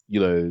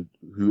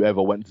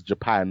 whoever went to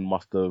Japan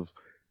must have,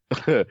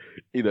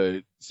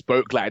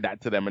 spoke like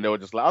that to them, and they were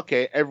just like,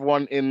 okay,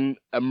 everyone in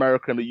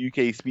America and the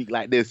UK speak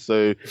like this,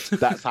 so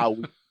that's how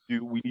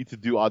we need to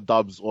do our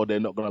dubs, or they're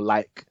not gonna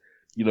like,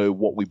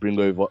 what we bring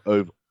over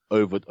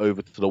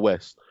to the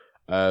West.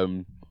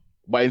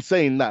 But in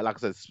saying that,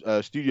 like I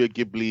said, Studio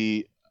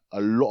Ghibli,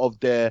 a lot of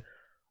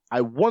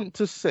I want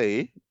to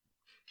say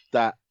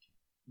that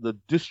the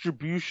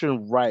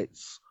distribution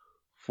rights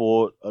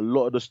for a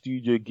lot of the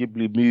Studio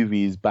Ghibli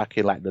movies back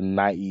in like the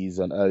 90s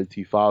and early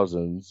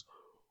 2000s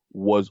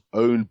was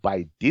owned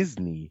by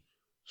Disney.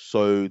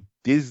 So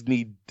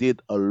Disney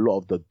did a lot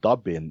of the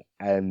dubbing,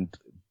 and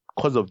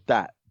because of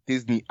that,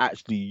 Disney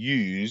actually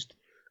used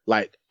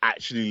like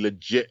actually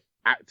legit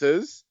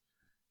actors.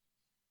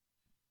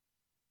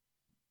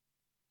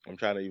 I'm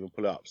trying to even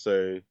pull it up.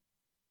 So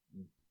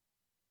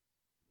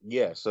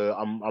yeah, so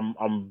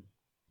I'm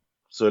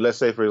so let's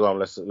say, for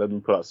example, let me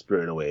pull up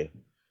Spirited Away.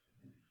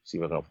 See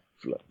if I can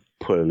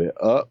pull it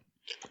up.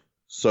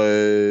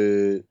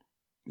 So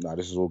now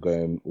this is all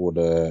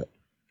the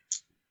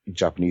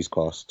Japanese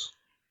cast.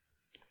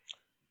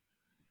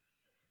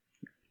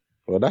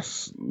 Well,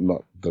 that's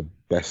not the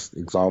best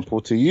example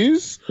to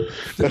use.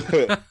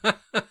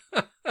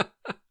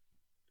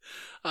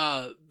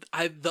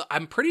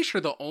 I'm pretty sure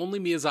the only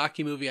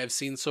Miyazaki movie I've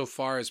seen so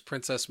far is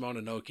Princess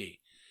Mononoke,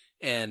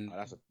 and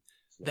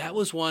that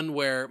was one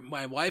where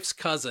my wife's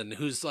cousin,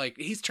 who's like,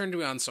 he's turned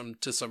me on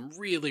to some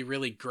really,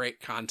 really great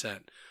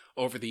content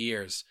over the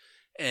years.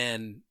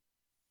 And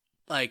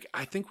like,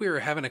 I think we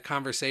were having a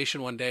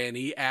conversation one day and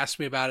he asked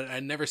me about it.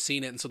 I'd never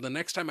seen it. And so the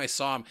next time I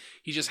saw him,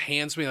 he just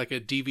hands me like a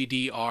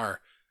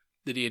DVD-R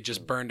that he had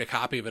just burned a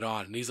copy of it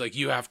on. And he's like,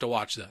 you have to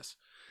watch this.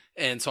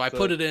 And so I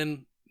put it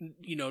in,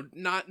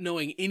 not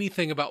knowing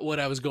anything about what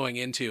I was going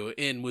into,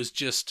 and was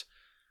just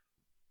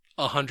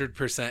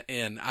 100%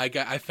 in.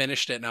 I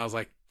finished it and I was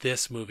like,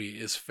 this movie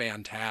is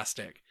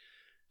fantastic.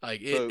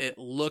 Like it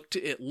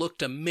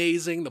looked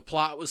amazing. The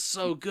plot was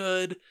so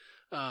good.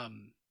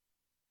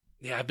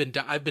 Yeah, I've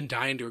been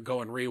dying to go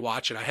and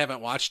rewatch it. I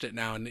haven't watched it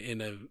now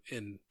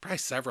in probably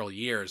several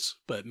years,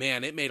 but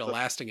man, it made a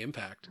lasting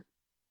impact.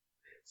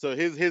 So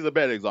here's a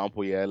better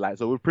example, yeah. Like,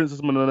 so with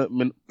Princess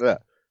Mononoke,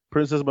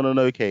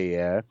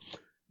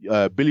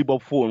 yeah, Billy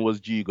Bob Thornton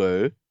was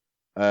Jigo.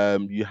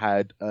 You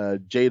had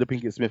Jada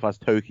Pinkett Smith as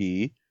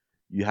Toki.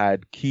 You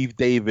had Keith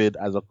David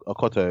as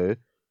Akoto.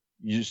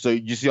 So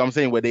you see what I'm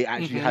saying, where they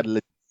actually had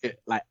legit,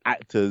 like,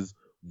 actors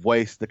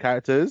voice the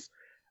characters.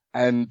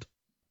 And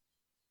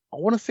I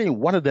want to say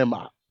one of them,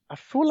 I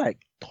feel like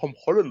Tom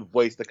Holland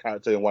voiced the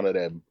character in one of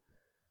them,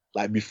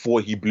 like before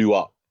he blew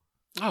up.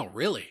 Oh,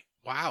 really?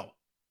 Wow.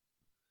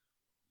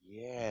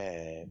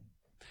 Yeah.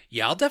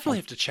 Yeah, I'll definitely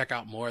have to check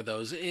out more of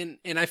those. And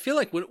I feel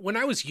like when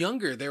I was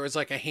younger, there was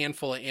like a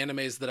handful of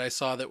animes that I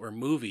saw that were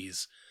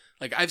movies.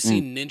 Like, I've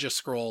seen Ninja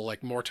Scroll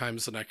like more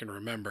times than I can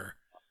remember.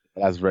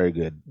 That's very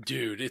good.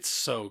 Dude, it's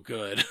so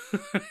good.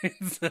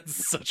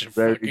 That's such a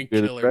very fucking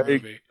good, killer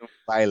movie.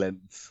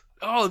 Violence.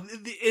 Oh,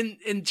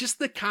 and just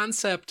the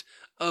concept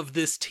of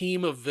this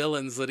team of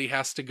villains that he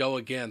has to go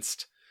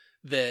against,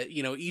 that,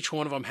 each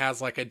one of them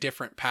has like a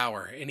different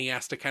power, and he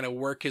has to kind of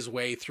work his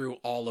way through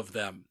all of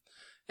them.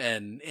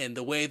 And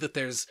the way that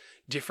there's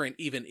different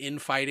even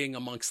infighting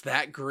amongst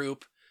that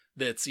group,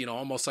 that's, you know,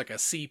 almost like a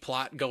C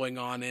plot going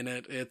on in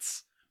it.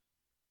 It's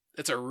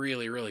a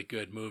really, really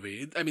good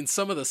movie. I mean,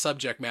 some of the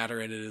subject matter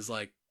in it is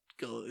like,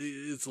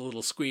 it's a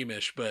little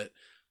squeamish, but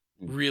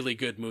really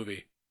good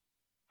movie.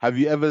 Have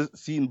you ever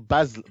seen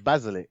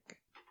Basilic?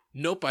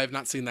 Nope, I have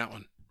not seen that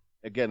one.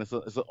 Again, it's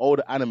an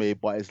older anime,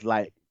 but it's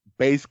like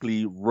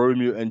basically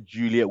Romeo and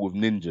Juliet with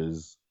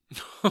ninjas.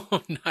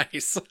 Oh,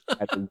 nice.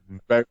 And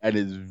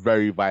it's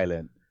very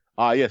violent.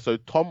 Yeah, so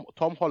Tom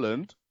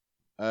Holland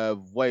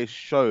voiced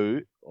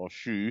Shu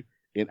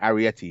in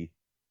Arrietty.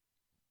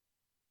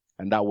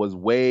 And that was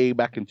way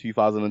back in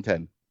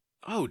 2010.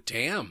 Oh,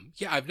 damn.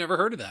 Yeah, I've never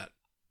heard of that.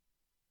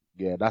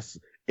 Yeah,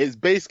 it's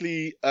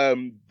basically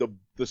the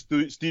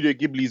Studio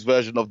Ghibli's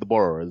version of The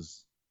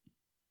Borrowers.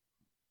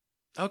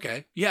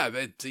 Okay. Yeah,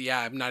 but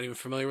I'm not even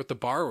familiar with The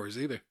Borrowers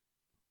either.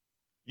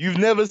 You've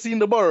never seen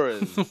The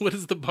Borrowers? What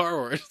is The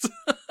Borrowers?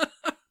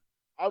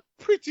 I'm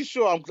pretty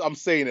sure I'm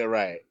saying it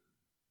right.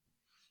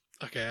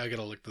 Okay, I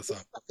gotta look this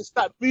up. It's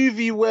that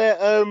movie where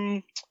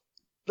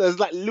there's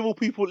like little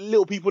people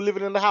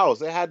living in the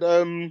house. It had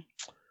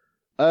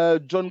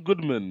John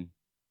Goodman.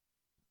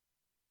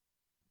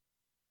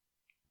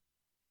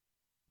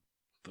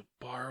 The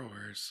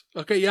Borrowers.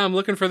 Okay, yeah, I'm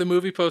looking for the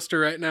movie poster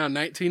right now.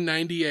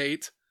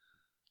 1998.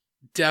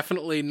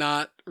 Definitely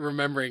not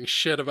remembering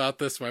shit about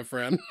this, my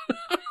friend.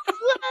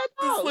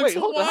 This looks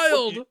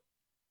wild.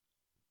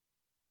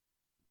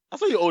 I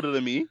thought you're older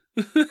than me.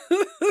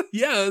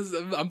 Yeah,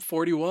 I'm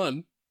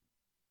 41.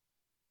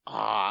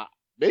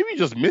 Maybe you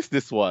just missed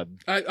this one.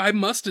 I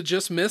must have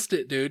just missed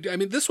it, dude. I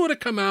mean, this would have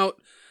come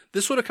out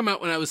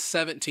when I was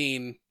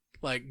 17,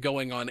 like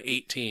going on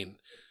 18.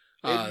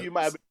 Maybe you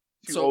might have been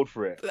too old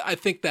for it. I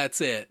think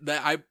that's it.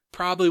 That I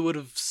probably would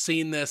have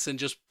seen this and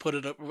just put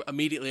it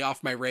immediately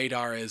off my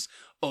radar as,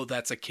 oh,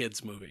 that's a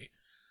kid's movie.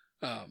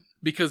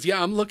 Because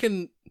yeah, I'm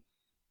looking.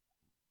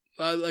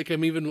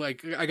 I'm even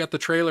like, I got the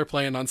trailer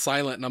playing on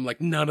silent, and I'm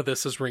like, none of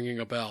this is ringing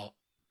a bell.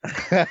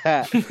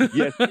 Yes,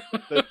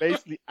 so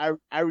basically,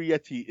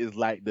 Arrietty is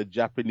like the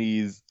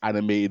Japanese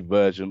animated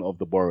version of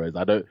The Borrowers.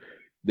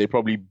 They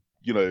probably,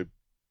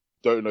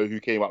 don't know who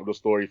came up with the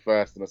story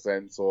first in a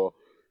sense,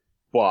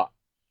 but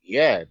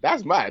yeah,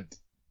 that's mad.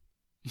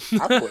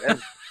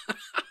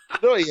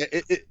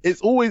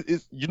 It's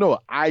always,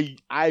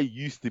 I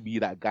used to be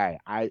that guy.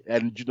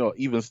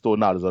 Even still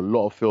now, there's a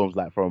lot of films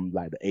like from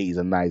like the 80s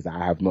and 90s that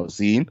I have not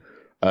seen.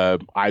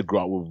 I grew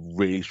up with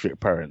really strict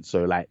parents,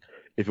 so like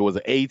if it was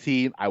at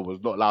 18, I was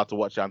not allowed to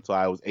watch it until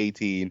I was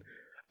 18.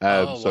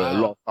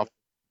 Wow.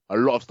 A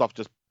lot of stuff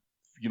just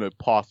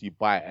passed you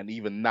by, and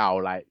even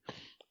now, like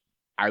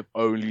I've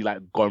only like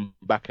gone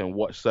back and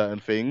watched certain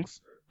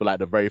things for like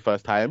the very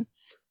first time.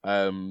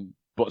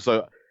 But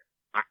so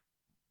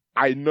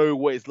I know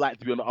what it's like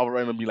to be on the other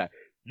end and be like,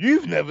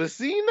 you've never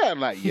seen that? I'm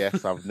like,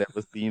 yes, I've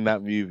never seen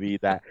that movie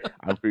that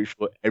I'm pretty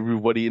sure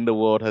everybody in the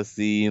world has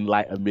seen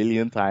like a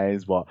million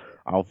times, but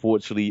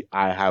unfortunately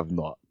I have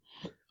not.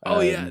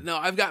 Oh yeah, no,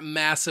 I've got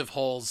massive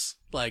holes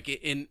like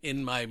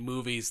in my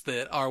movies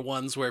that are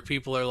ones where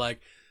people are like,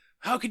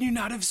 how can you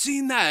not have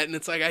seen that? And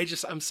it's like,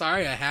 I'm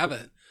sorry, I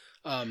haven't.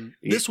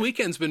 This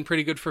weekend's been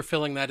pretty good for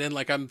filling that in.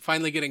 Like I'm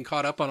finally getting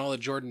caught up on all the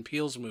Jordan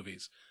Peele's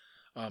movies.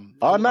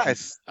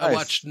 Nice. I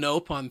watched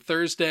Nope on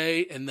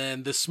Thursday, and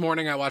then this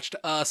morning I watched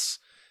Us,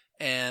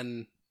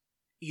 and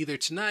either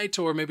tonight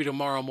or maybe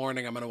tomorrow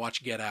morning I'm going to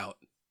watch Get Out.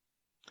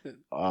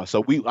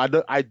 So I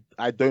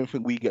don't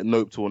think we get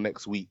Nope till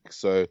next week.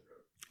 So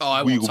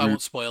I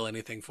won't spoil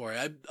anything for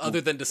you, other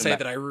than to say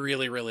that I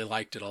really, really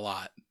liked it a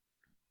lot.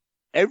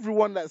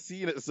 Everyone that's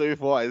seen it so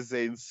far is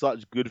saying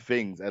such good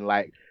things, and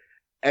like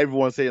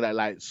everyone's saying that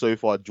like so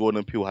far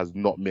Jordan Peele has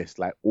not missed.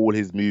 Like all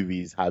his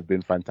movies have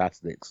been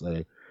fantastic.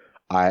 So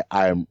I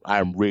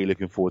am really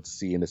looking forward to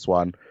seeing this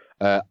one.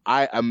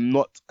 I am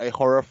not a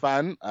horror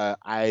fan.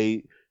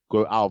 I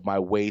go out of my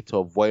way to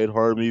avoid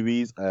horror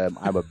movies.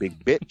 I'm a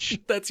big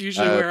bitch. That's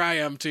usually where I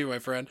am too, my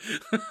friend.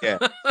 Yeah.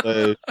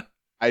 So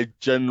I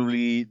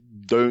generally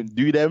don't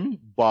do them,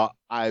 but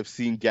I've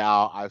seen Get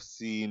Out. I've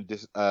seen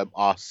this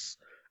Us,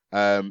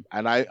 and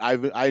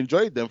I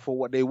enjoyed them for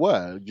what they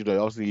were.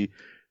 Obviously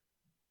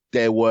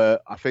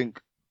I think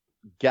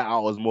Get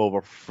Out was more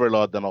of a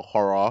thriller than a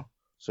horror.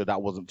 So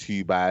that wasn't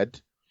too bad.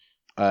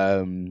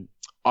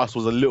 Us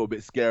was a little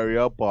bit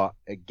scarier, but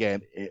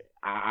again,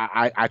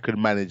 I could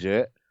manage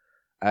it.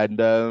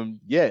 And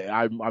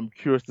I'm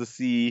curious to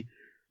see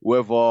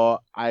whether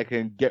I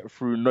can get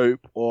through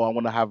Nope, or I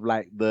want to have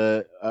like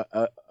the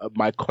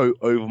my coat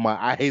over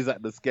my eyes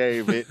at the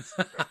scary bits.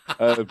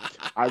 I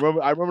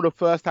remember the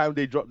first time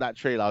they dropped that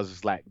trailer, I was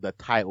just like, the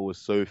title was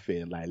so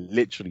thin, like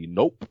literally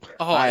Nope.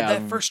 Oh,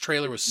 that first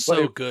trailer was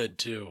so good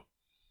too.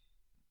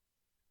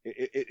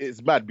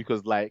 It's bad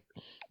because like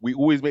we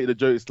always make the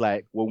jokes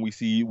like when we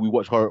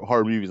watch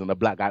horror movies and the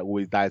black guy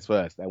always dies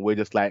first, and we're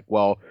just like,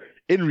 well,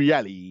 in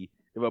reality,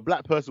 if a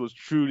black person was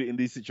truly in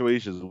these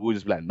situations, we would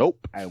just be like,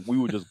 nope, and we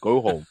would just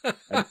go home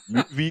and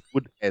the movie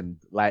would end.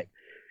 Like,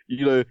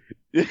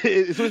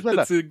 it's always like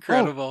that's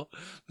incredible.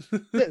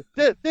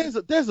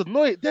 There's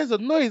a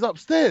noise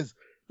upstairs.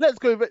 let's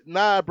go.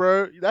 Nah,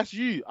 bro, that's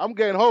you. I'm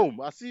going home.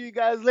 I'll see you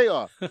guys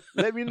later.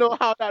 Let me know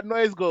how that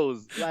noise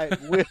goes. Like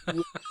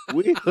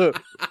we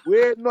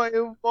we're not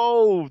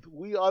involved.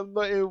 We are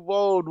not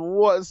involved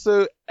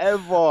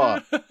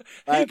whatsoever. Hey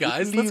Like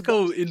guys, let's leave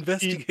go that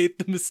investigate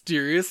the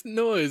mysterious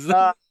noise.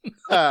 uh,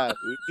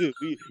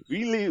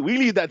 we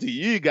leave that to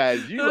you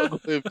guys. You gotta go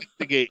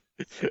investigate.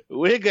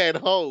 We're going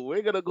home.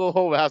 We're gonna go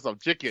home and have some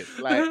chicken.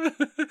 Like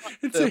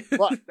the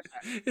fuck.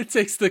 It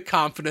takes the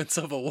confidence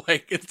of a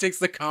white. It takes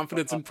the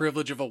confidence and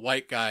privilege of a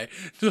white guy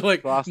to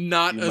like Trust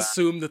not me, man.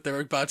 assume that they're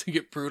about to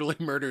get brutally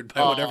murdered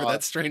by whatever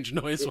that strange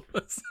noise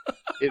was.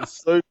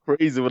 It's so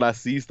crazy when I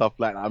see stuff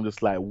like that. I'm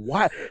just like,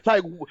 why?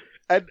 Like,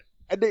 and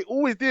they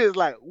always do is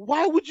like,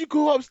 why would you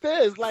go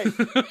upstairs? Like,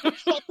 just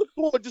shut the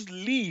door, just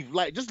leave.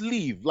 Like, just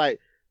leave.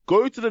 Like,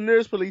 go to the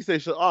nearest police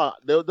station.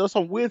 There's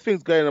some weird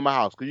things going on in my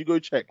house. Can you go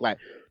check? Like,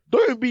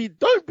 don't be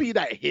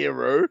that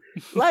hero.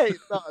 Like,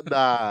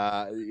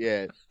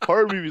 yeah.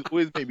 Horror movies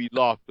always make me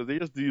laugh because they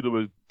just do the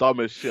most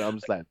dumbest shit. I'm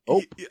just like,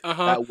 oh,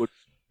 that would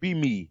be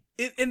me.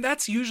 And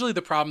that's usually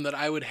the problem that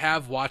I would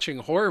have watching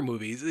horror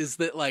movies is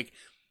that like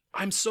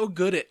I'm so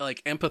good at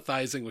like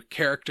empathizing with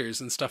characters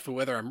and stuff,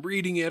 whether I'm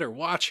reading it or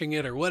watching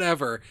it or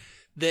whatever,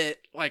 that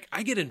like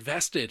I get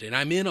invested and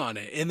I'm in on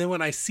it. And then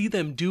when I see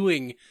them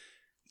doing,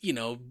 you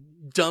know,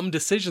 dumb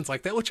decisions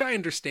like that, which I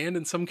understand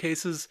in some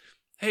cases,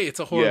 hey, it's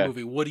a horror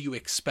movie. What do you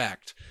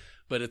expect?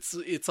 But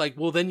it's like,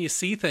 well, then you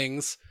see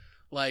things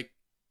like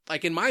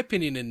in my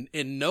opinion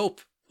in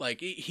Nope, like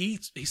he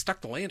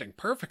stuck the landing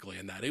perfectly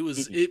in that.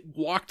 It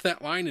walked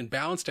that line and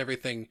balanced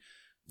everything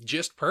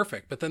just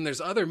perfect. But then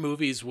there's other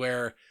movies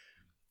where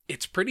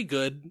it's pretty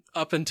good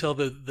up until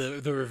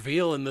the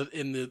reveal in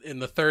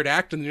the third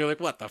act, and you're like,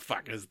 what the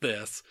fuck is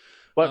this?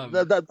 But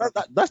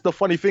that's the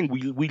funny thing.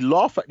 We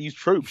laugh at these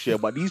tropes here,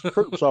 but these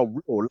tropes are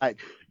real. Like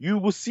you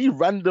will see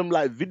random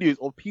like videos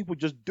of people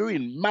just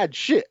doing mad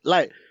shit.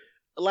 Like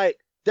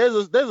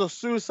there's a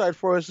suicide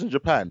forest in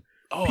Japan.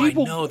 Oh,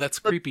 people, I know, that's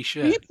creepy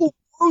shit. People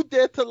go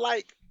there to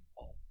like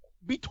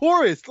be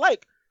tourists.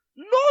 Like,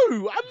 no,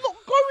 I'm not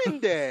going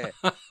there.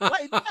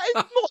 Like that is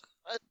not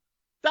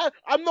that.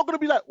 I'm not gonna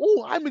be like,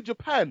 oh, I'm in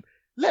Japan.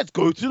 Let's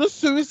go to the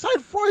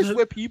suicide forest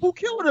where people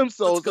kill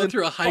themselves. Let's go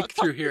through a hike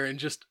through here and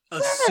just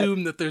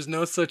assume that there's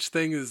no such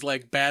thing as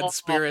like bad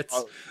spirits.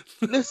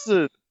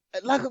 Listen,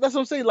 like that's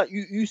what I'm saying. Like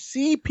you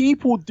see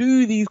people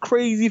do these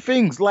crazy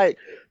things. Like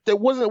there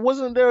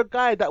wasn't there a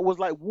guy that was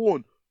like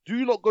warned,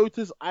 do not go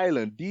to this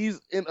island.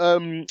 These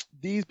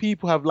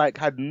people have like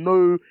had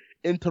no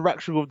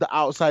interaction with the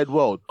outside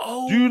world.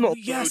 Oh, do not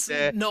yes. go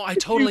there. No, I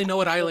totally know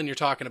what island you're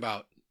talking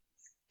about.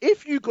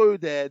 If you go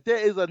there, there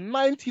is a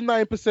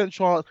 99%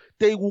 chance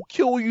they will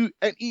kill you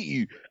and eat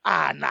you.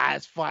 Nah,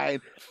 it's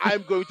fine.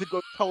 I'm going to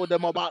go tell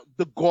them about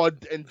the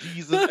God and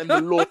Jesus and the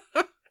Lord,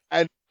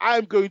 and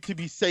I'm going to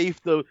be safe.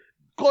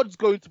 God's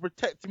going to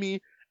protect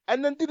me.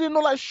 And then they didn't know,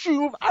 like,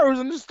 shoot with arrows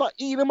and just start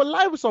eating them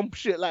alive or some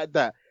shit like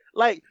that.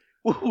 Like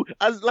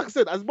I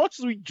said, as much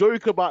as we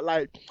joke about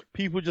like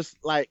people just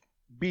like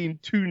being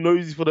too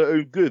nosy for their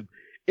own good,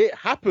 it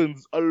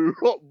happens a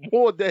lot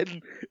more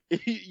than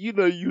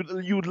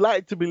you'd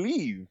like to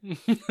believe.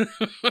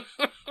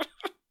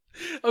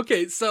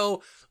 Okay,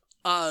 so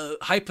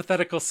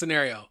hypothetical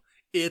scenario.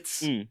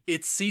 It's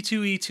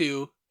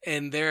C2E2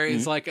 and there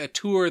is like a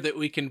tour that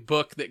we can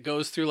book that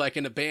goes through like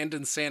an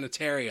abandoned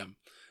sanitarium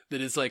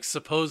that is like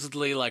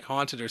supposedly like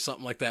haunted or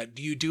something like that.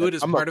 Do you do it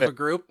as part of a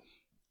group?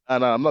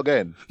 And I'm not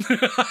going.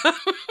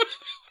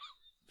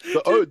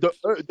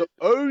 The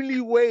only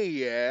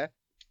way,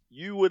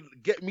 you would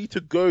get me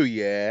to go,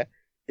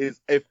 is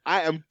if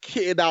I am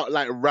kitted out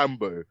like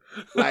Rambo.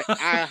 Like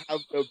I have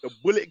the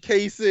bullet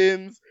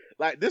casings.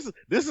 Like this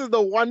is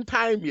the one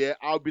time,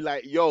 I'll be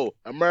like, yo,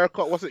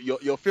 America, what's it?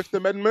 Your Fifth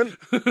Amendment?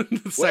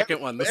 The second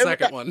one.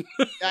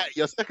 Yeah,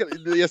 your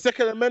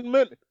second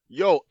amendment.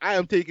 Yo, I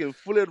am taking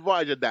full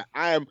advantage of that.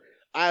 I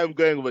am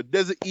going with a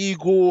Desert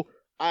Eagle.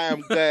 I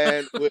am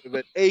going with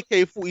an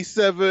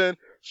AK-47.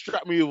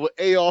 Strap me with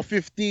an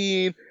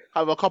AR-15.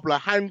 Have a couple of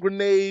hand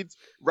grenades.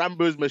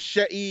 Rambo's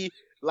machete.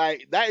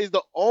 Like that is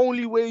the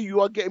only way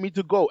you are getting me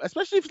to go.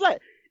 Especially if it's like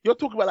you're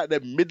talking about like the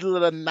middle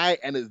of the night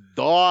and it's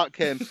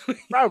dark and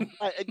like,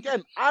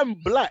 again, I'm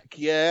black.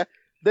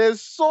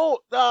 There's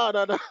so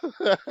no.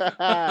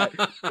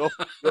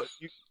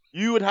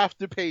 You would have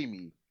to pay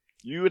me.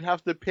 You would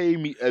have to pay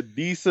me a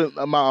decent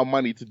amount of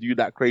money to do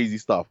that crazy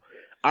stuff.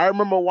 I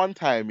remember one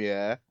time,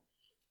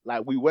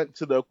 like we went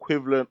to the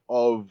equivalent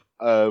of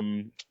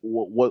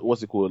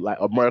what's it called? Like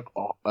America,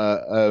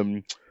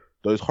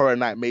 those horror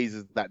night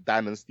mazes that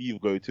Dan and Steve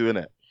go to,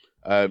 innit?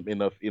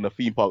 In a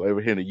theme park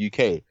over here in the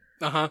UK.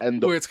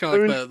 And where it's kind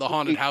of like the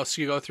haunted house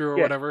you go through or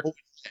whatever.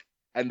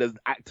 And there's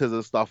actors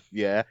and stuff,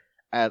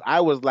 And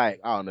I was like,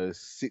 I don't know,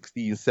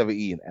 16,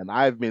 17, and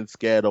I've been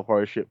scared of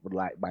horror shit for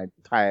like my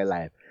entire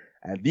life.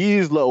 And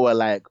these lot were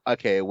like,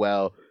 okay,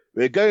 well,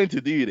 we're going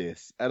to do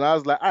this. And I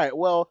was like, all right,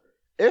 well,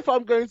 if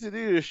I'm going to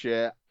do this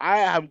shit, I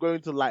am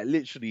going to like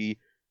literally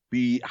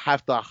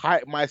have to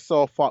hype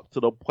myself up to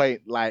the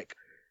point like,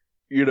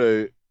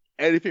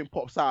 anything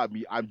pops out at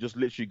me, I'm just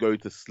literally going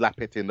to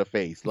slap it in the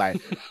face.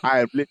 Like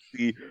I am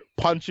literally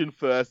punching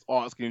first,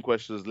 asking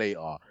questions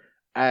later.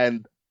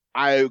 And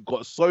I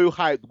got so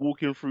hyped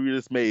walking through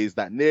this maze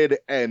that near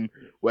the end,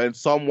 when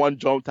someone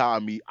jumped out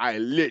at me, I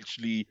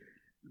literally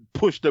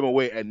pushed them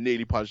away and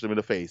nearly punched them in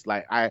the face.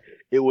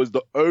 It was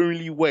the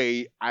only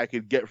way I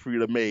could get through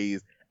the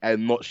maze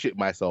and not shit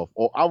myself.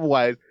 Or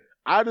otherwise,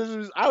 I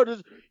would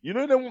just, you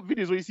know, them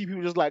videos where you see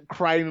people just like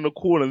crying in the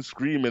corner and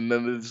screaming,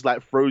 and they're just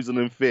like frozen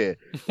in fear.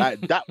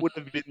 Like that would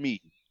have been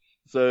me.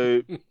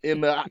 So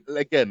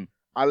again,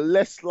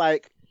 unless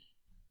like,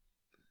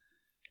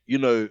 you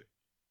know,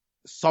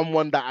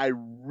 someone that I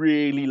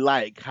really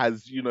like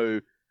has, you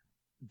know,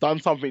 done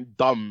something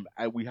dumb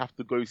and we have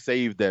to go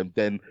save them,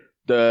 then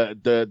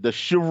the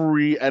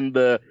chivalry and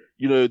the,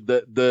 you know,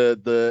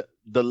 the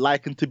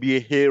liking to be a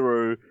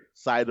hero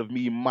side of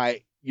me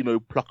might, you know,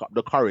 pluck up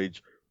the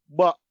courage.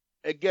 But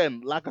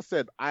again, like I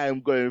said, I am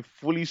going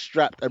fully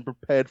strapped and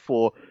prepared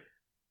for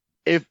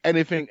if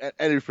anything and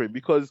anything,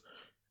 because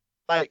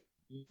like,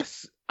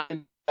 yes,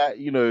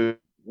 you know,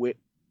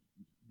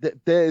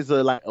 there is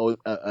a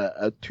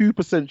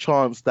 2%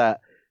 chance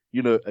that,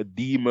 you know, a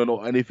demon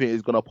or anything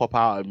is gonna pop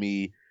out at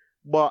me,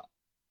 but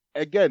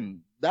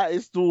again, that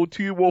is still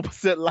 2%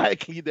 more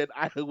likely than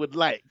I would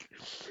like,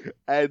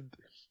 and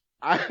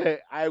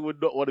I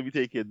would not want to be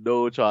taking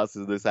no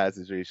chances in this kind of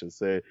situation.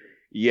 So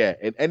yeah,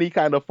 in any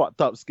kind of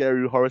fucked up,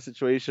 scary horror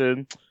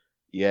situation,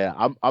 yeah,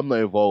 I'm not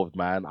involved,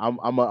 man.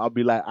 I'll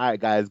be like, all right,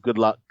 guys, good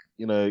luck.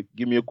 You know,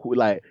 give me a call.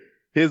 Like,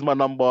 here's my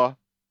number.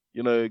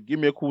 You know, give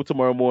me a call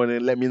tomorrow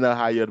morning. Let me know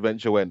how your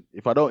adventure went.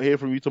 If I don't hear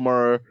from you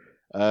tomorrow,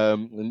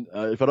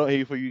 if I don't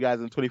hear from you guys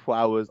in 24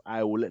 hours,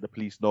 I will let the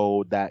police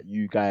know that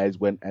you guys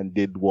went and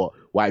did what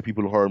white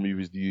people in horror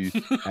movies do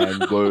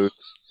and go to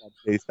a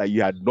place that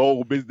you had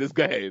no business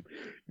going.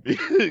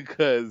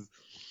 Because,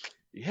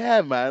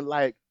 yeah, man,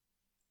 like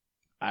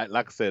I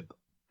said,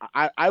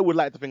 I would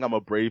like to think I'm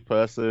a brave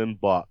person,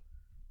 but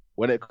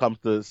when it comes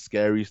to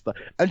scary stuff,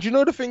 and you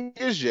know the thing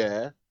is,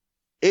 yeah,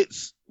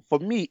 it's for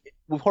me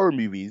with horror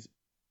movies,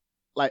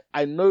 like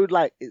I know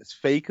like it's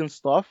fake and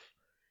stuff.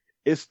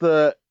 It's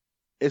the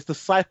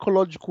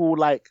psychological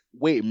like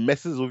way it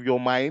messes with your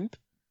mind.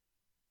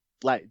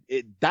 Like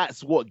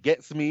that's what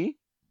gets me.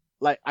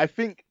 Like I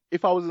think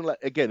if I was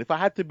in if I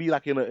had to be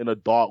like in a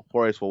dark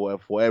forest for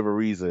whatever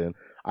reason,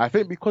 I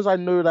think because I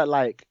know that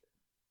like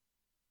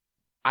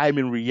I'm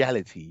in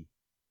reality,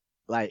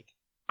 like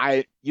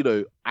I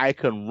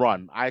can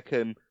run, I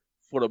can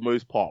for the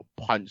most part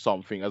punch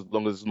something as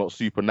long as it's not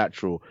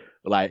supernatural.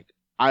 Like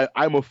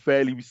I'm a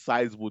fairly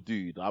sizable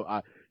dude.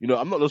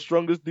 I'm not the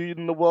strongest dude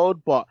in the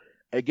world, but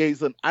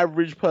against an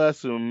average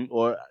person,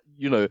 or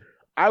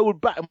I would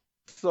back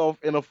myself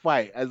in a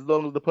fight as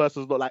long as the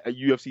person's not like a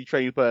UFC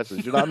trained person.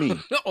 Do you know what I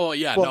mean? Oh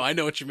yeah, no, I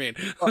know what you mean.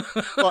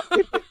 but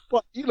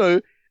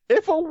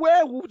if a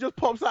werewolf just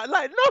pops out,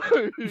 like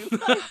no,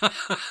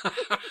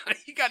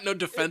 you got no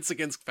defense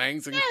against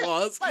fangs and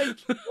claws. Like,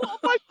 what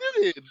am I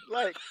doing?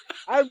 Like,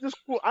 I'm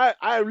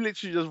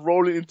literally just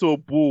rolling into a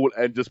ball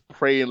and just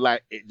praying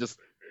like it just,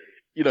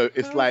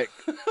 it's like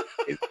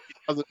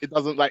it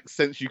doesn't like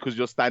sense you because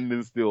you're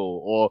standing still,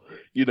 or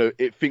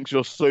it thinks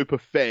you're so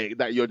pathetic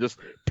that you're just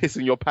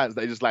pissing your pants.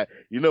 That you're just like,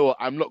 you know what?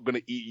 I'm not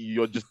gonna eat you.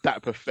 You're just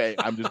that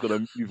pathetic. I'm just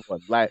gonna move on.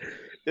 Like,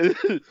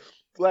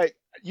 like.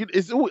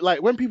 It's always,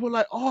 like when people are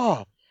like,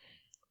 oh,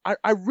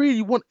 I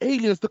really want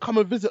aliens to come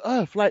and visit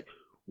Earth. Like,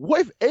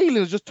 what if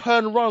aliens just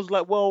turn around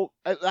like, well,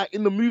 like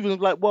in the movies,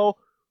 like, well,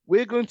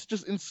 we're going to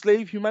just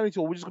enslave humanity,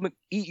 or we're just going to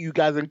eat you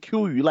guys and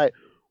kill you. Like,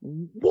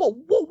 what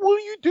will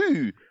you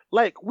do?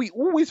 Like, we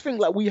always think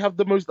like we have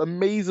the most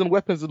amazing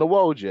weapons in the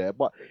world, yeah.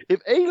 But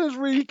if aliens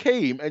really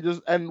came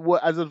and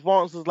were as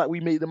advanced as like we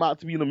made them out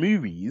to be in the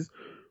movies,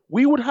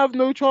 we would have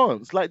no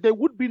chance. Like, there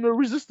would be no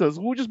resistance.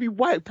 We would just be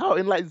wiped out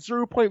in like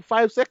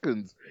 0.5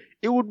 seconds.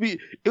 It would be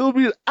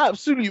an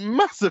absolute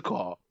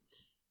massacre.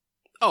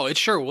 Oh, it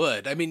sure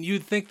would. I mean,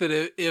 you'd think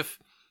that if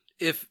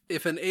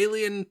an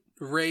alien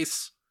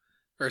race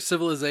or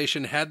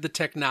civilization had the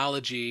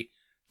technology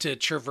to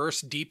traverse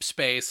deep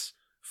space,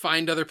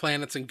 find other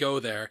planets and go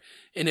there,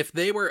 and if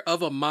they were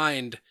of a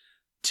mind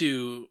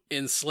to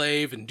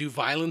enslave and do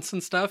violence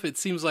and stuff, it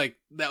seems like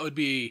that would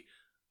be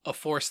a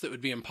force that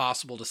would be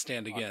impossible to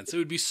stand against. It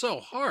would be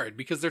so hard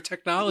because their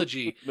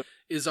technology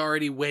is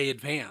already way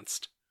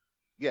advanced.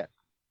 Yeah.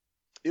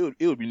 It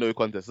would be no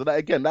contest. So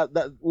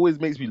that always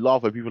makes me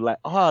laugh when people are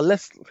like,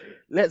 let's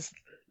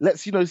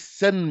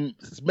send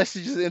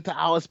messages into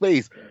outer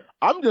space.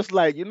 I'm just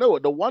like, you know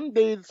what, the one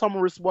day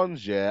someone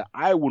responds, yeah,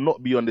 I will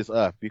not be on this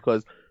earth,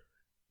 because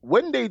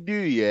when they do,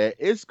 yeah,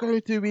 it's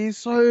going to be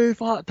so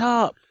fucked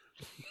up.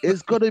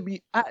 It's gonna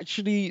be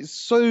actually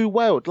so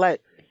wild.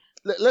 Like,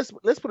 let's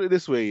put it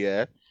this way,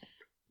 yeah.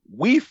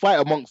 We fight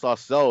amongst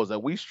ourselves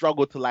and we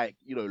struggle to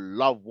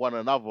love one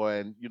another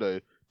and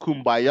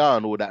kumbaya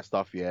and all that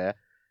stuff, yeah.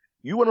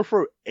 You want to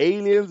throw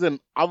aliens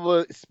and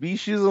other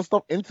species and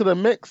stuff into the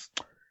mix,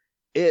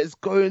 it's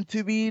going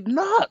to be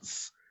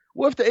nuts.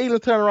 What if the alien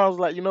turned around and was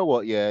like, you know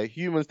what? Yeah,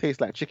 humans taste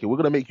like chicken. We're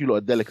gonna make you lot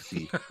a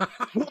delicacy.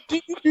 What do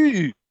you do?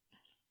 There's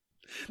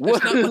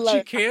What not much you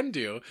like can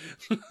do.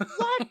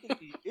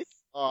 exactly?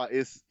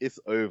 It's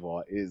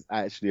over. It's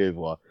actually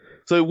over.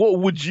 So what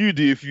would you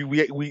do if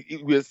we a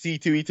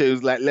C2E2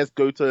 was like, let's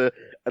go to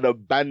an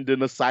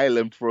abandoned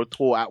asylum for a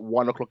tour at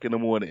 1 o'clock in the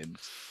morning?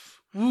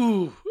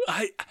 Ooh,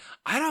 I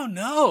don't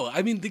know.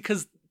 I mean,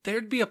 because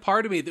there'd be a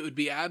part of me that would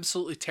be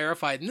absolutely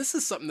terrified, and this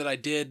is something that I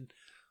did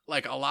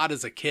like a lot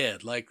as a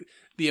kid. Like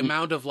the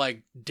amount of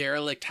like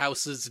derelict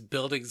houses,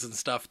 buildings, and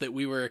stuff that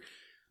we were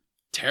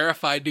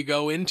terrified to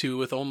go into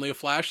with only a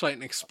flashlight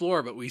and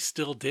explore, but we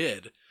still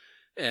did.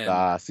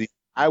 And See,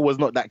 I was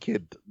not that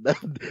kid. That's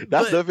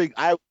but the thing.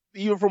 I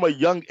even from a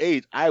young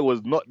age, I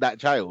was not that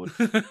child.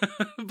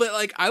 but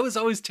like I was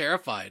always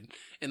terrified,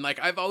 and like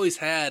I've always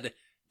had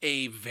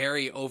a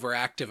very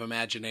overactive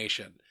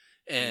imagination,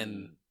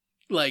 and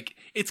like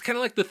it's kind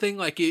of like the thing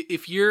like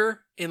if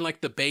you're in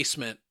like the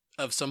basement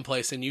of some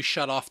place and you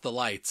shut off the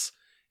lights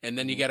and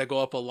then you got to go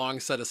up a long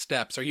set of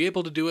steps, are you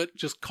able to do it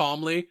just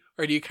calmly,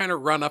 or do you kind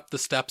of run up the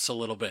steps a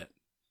little bit?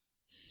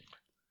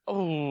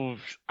 Oh,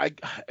 I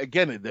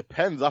again, it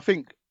depends. I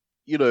think,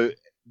 you know,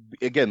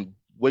 again,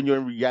 when you're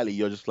in reality,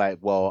 you're just like,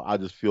 well, I'll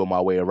just feel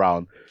my way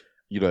around,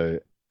 you know,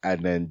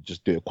 and then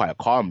just do it quite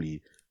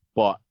calmly.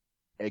 But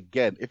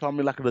again, if I'm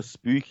in like a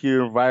spooky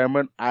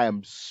environment, I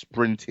am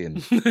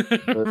sprinting.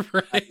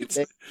 Right.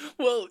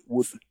 Well,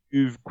 Would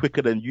move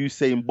quicker than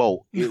Usain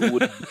Bolt. It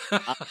would,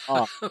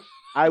 uh,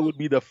 I would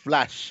be the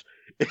Flash.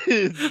 Do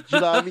you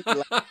know what I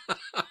mean?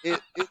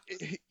 Like,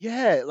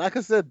 yeah, like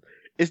I said,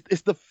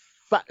 it's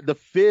the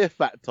fear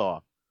factor.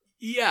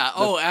 yeah, The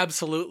oh,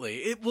 absolutely.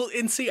 It will,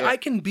 and see, yeah, I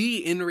can be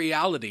in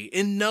reality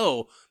and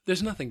know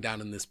there's nothing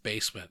down in this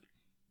basement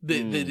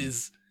that mm,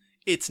 is,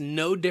 it's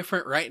no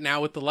different right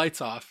now with the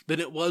lights off than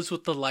it was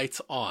with the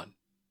lights on.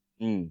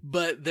 mm.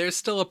 But there's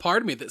still a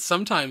part of me that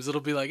sometimes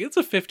it'll be like, it's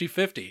a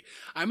 50-50.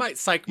 I might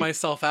psych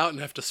myself out and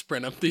have to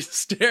sprint up these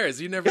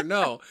stairs. You never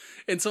know.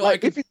 And so I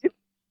Like could, if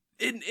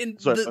in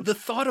sorry, the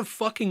thought of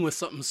fucking with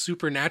something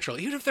supernatural,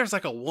 even if there's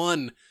like a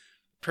 1%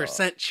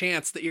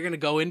 chance that you're going to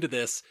go into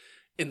this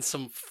and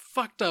some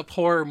fucked up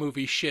horror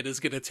movie shit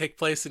is going to take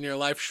place in your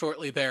life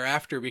shortly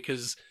thereafter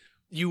because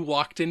you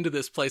walked into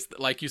this place that,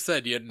 like you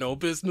said, you had no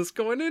business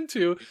going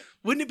into.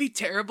 Wouldn't it be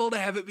terrible to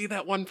have it be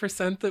that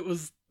 1% that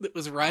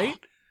was right?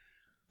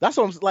 that's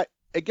what like.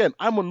 Again,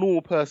 I'm a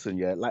normal person,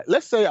 yeah. Like,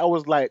 let's say I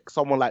was like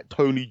someone like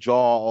Tony Jaa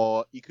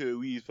or Iko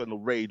Uwais from the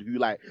Raid, who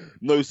like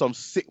knows some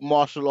sick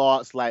martial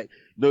arts, like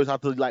knows how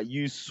to like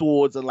use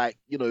swords and like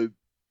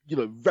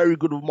very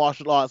good with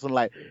martial arts and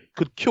like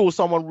could kill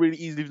someone really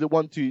easily if they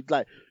want to.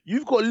 Like,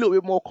 you've got a little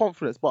bit more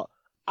confidence, but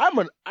I'm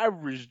an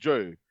average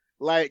Joe.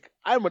 Like,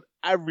 I'm an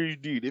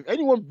average dude. If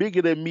anyone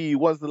bigger than me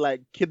wants to like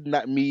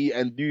kidnap me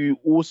and do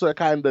all sort of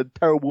kind of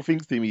terrible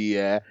things to me,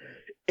 yeah,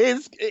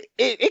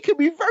 it can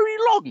be very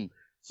long.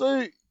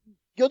 So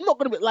you're not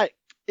gonna be like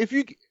if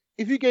you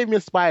gave me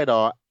a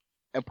spider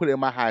and put it in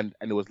my hand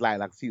and it was light,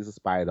 like see it's a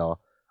spider,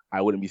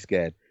 I wouldn't be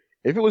scared.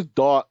 If it was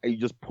dark and you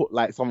just put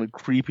like something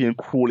creepy and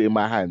crawly in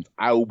my hand,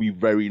 I will be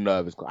very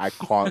nervous because I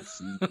can't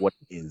see what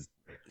it is.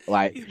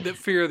 Like, The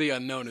fear of the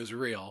unknown is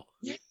real.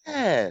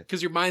 yeah,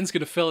 Because your mind's going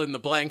to fill in the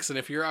blanks, and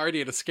if you're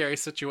already in a scary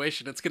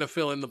situation, it's going to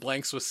fill in the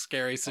blanks with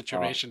scary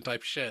situation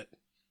type shit.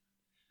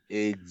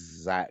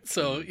 exactly.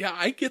 So, yeah,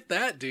 I get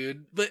that,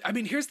 dude. But, I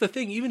mean, here's the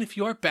thing. Even if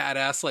you're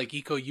badass like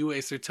Iko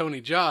Uwais or Tony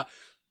Jaa,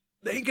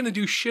 they ain't going to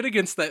do shit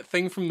against that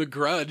thing from The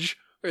Grudge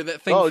or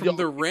that thing from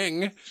The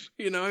Ring.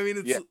 You know, I mean,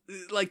 it's Yeah.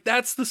 like,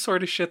 that's the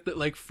sort of shit that,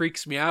 like,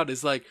 freaks me out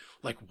is like,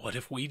 what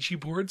if Ouija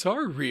boards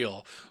are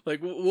real? Like,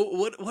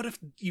 what if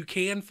you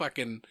can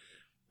fucking...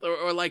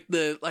 Or like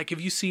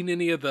have you seen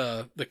any of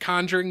the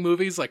Conjuring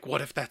movies? Like, what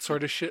if that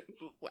sort of shit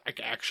like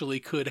actually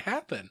could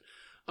happen?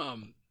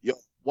 Yeah.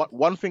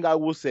 One thing I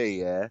will say,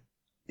 yeah,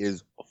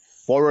 is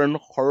foreign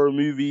horror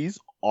movies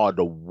are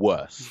the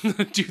worst.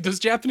 Dude, those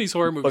Japanese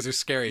horror movies But, are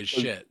scary as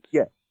shit.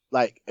 yeah,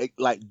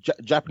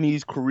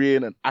 Japanese,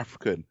 Korean, and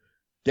African,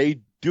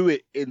 they do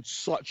it in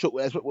such a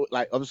way.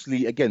 Like,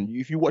 obviously, again,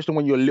 if you watch them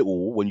when you're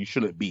little, when you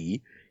shouldn't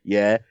be,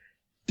 yeah,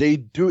 they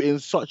do it in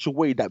such a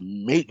way that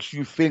makes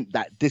you think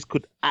that this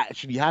could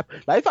actually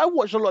happen. Like, if I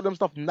watch a lot of them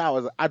stuff now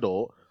as an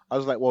adult, I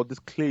was like, well, this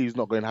clearly is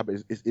not going to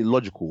happen. It's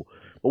illogical.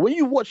 But when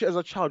you watch it as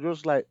a child, you're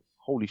just like,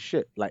 holy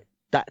shit, like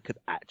that could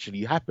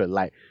actually happen.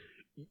 Like,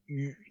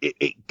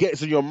 it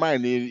gets in your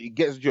mind, it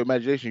gets in your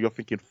imagination. You're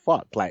thinking,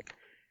 fuck, like,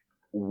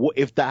 what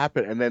if that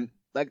happened? And then,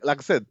 like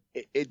I said,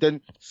 it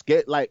then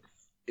it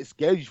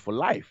scares you for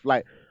life.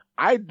 Like,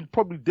 I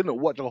probably didn't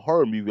watch a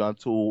horror movie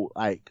until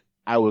like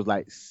I was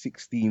like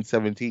 16,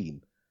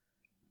 17.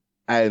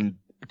 And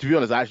to be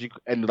honest, I actually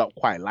ended up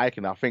quite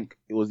liking it. I think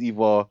it was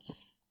either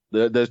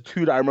there's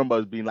two that I remember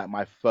as being like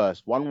my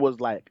first. One was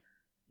like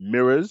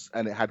Mirrors,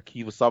 and it had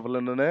Kiefer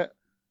Sutherland in it.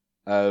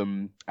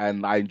 And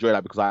I enjoyed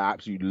that because I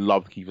absolutely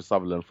loved Kiefer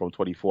Sutherland from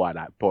 24 at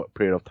that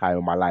period of time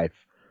in my life.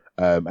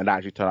 And that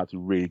actually turned out to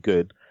be really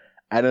good.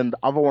 And then the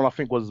other one I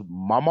think was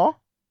Mama.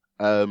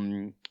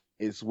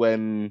 It's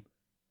when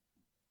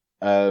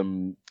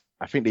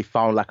I think they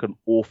found like an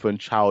orphan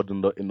child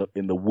in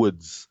the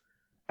woods,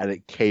 and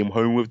it came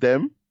home with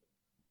them,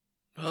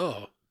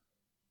 Oh.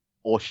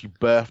 or she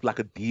birthed like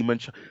a demon.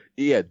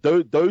 Yeah,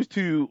 those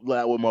two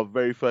like were my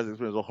very first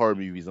experience of horror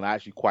movies, and I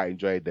actually quite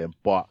enjoyed them.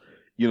 But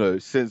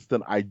since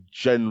then I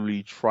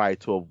generally try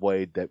to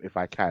avoid them if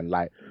I can.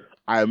 Like,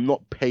 I am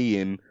not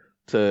paying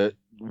to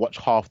watch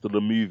half of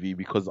the movie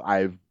because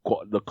I've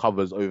got the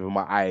covers over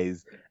my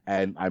eyes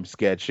and I'm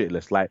scared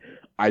shitless. Like,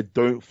 I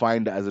don't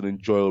find that as an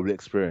enjoyable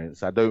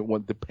experience. I don't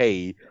want to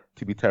pay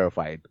to be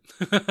terrified.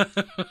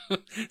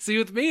 See,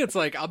 with me, it's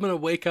like I'm gonna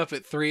wake up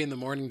at 3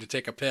 a.m. to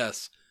take a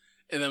piss,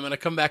 and then I'm gonna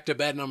come back to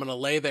bed and I'm gonna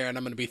lay there and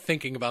I'm gonna be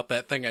thinking about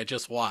that thing I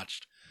just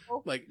watched.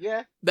 Oh, Like,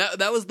 yeah.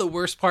 that was the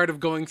worst part of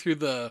going through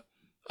the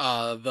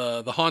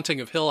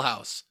Haunting of Hill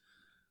House.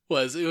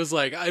 It was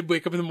like I'd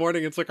wake up in the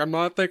morning, it's like I'm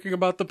not thinking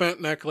about the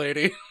bent neck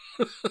lady.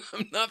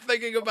 I'm not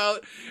thinking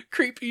about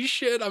creepy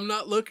shit. I'm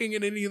not looking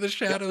at any of the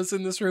shadows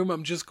in this room.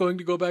 I'm just going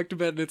to go back to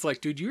bed. And it's like,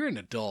 dude, you're an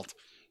adult.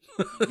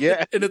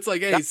 Yeah. And it's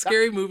like, hey,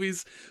 scary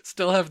movies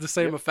still have the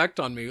same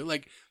effect on me.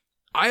 Like,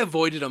 I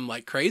avoided them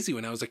like crazy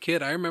when I was a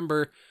kid. I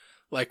remember,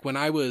 like, when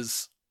I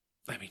was,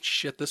 I mean,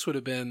 shit, this would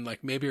have been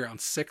like maybe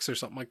around 6 or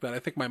something like that. I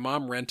think my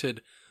mom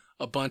rented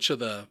a bunch of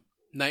the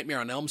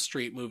Nightmare on Elm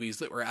Street movies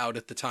that were out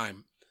at the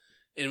time.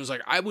 And it was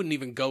like, I wouldn't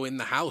even go in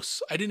the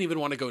house. I didn't even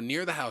want to go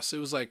near the house. It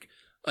was like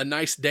a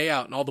nice day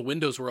out and all the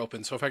windows were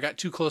open. So if I got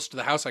too close to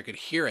the house, I could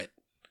hear it.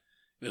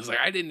 And it was like,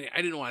 I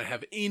didn't want to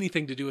have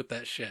anything to do with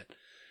that shit.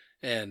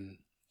 And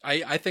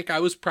I think I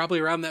was probably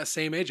around that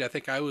same age. I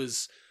think I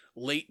was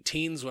late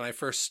teens when I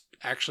first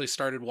actually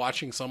started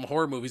watching some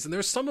horror movies. And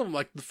there's some of them,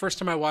 like the first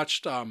time I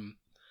watched,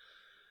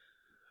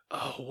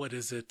 what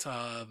is it?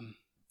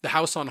 The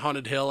House on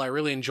Haunted Hill. I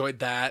really enjoyed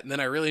that. And then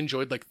I really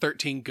enjoyed like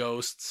 13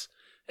 Ghosts.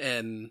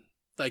 And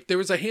like there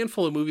was a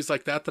handful of movies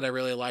like that I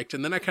really liked.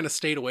 And then I kind of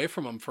stayed away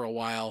from them for a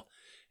while.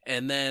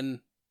 And then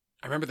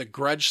I remember The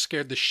Grudge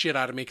scared the shit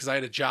out of me because I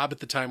had a job at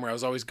the time where I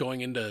was always going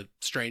into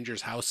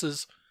strangers'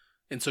 houses.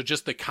 And so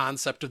just the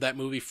concept of that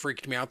movie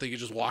freaked me out that you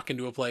just walk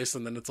into a place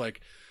and then it's like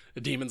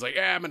the demon's like,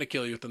 I'm going to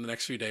kill you within the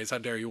next few days. How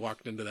dare you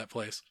walk into that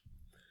place?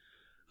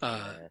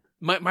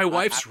 My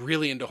wife's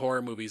really into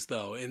horror movies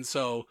though. And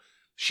so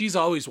she's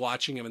always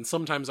watching them. And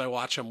sometimes I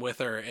watch them with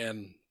her.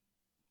 And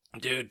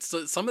dude,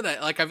 so some of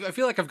that, like, I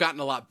feel like I've gotten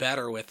a lot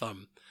better with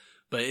them,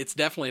 but it's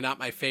definitely not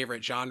my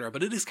favorite genre,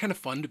 but it is kind of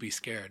fun to be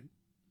scared.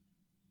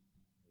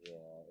 Yeah.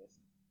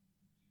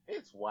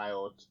 It's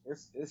wild.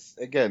 It's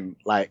again,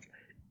 like,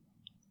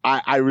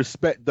 I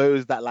respect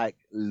those that like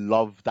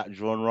love that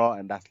genre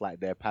and that's like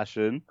their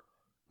passion.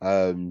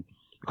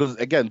 Because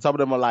again, some of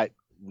them are like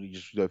really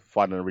just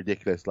fun and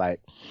ridiculous.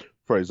 Like,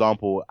 for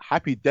example,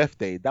 Happy Death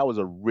Day. That was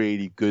a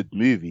really good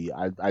movie.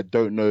 I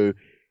don't know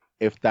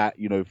if that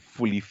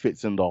fully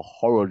fits in the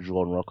horror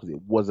genre because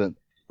it wasn't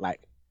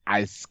like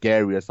as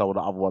scary as some of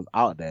the other ones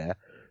out there.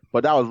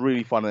 But that was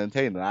really fun and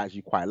entertaining. I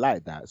actually quite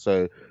like that.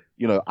 So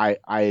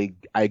I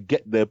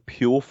get the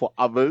appeal for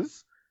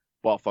others,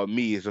 but for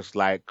me, it's just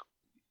like,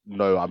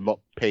 no, I'm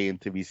not paying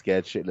to be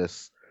scared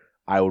shitless.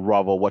 I would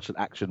rather watch an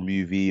action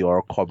movie or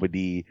a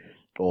comedy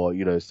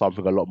or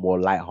something a lot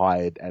more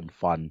lighthearted and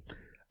fun.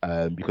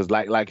 Because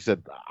like you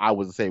said, I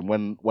was the same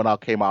when I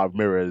came out of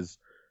Mirrors.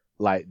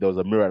 Like, there was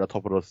a mirror at the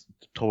top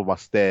of my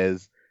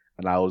stairs,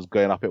 and I was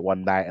going up it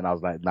one night, and I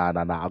was like, nah,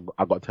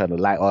 I got to turn the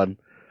light on.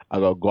 I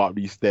got to go up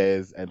these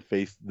stairs and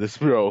face this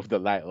mirror with the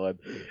light on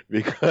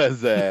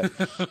because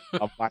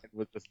my mind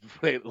was just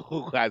playing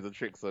all kinds of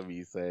tricks on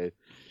me. So,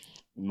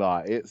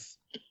 nah, again,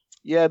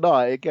 yeah,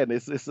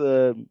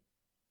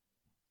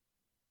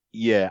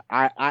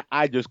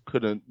 I just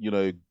couldn't,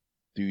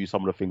 do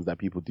some of the things that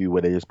people do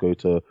where they just go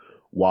to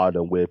wild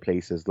and weird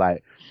places.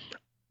 Like,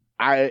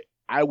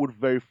 I would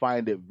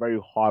find it very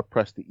hard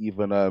pressed to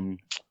even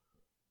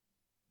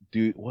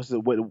do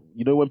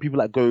when people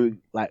like go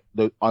like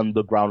the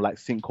underground like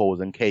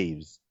sinkholes and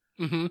caves.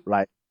 Mm-hmm.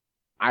 Like,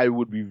 I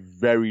would be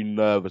very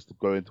nervous to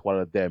go into one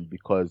of them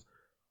because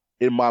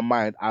in my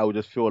mind I would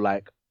just feel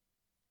like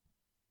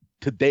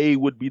today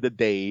would be the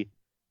day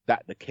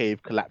that the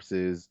cave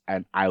collapses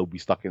and I'll be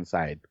stuck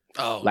inside.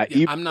 Oh, like,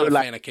 yeah, I'm not a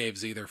fan of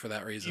caves either for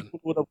that reason. People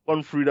would have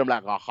gone through them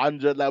like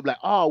 100. Like, I'm like,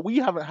 oh, we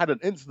haven't had an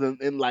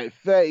incident in like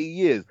 30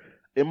 years.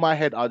 In my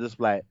head, I'll just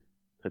be like,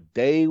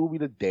 today will be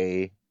the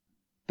day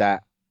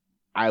that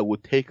I will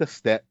take a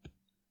step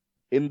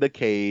in the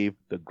cave,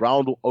 the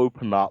ground will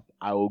open up,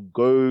 I will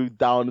go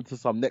down into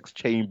some next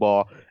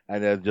chamber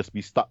and then just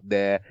be stuck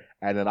there,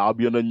 and then I'll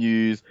be on the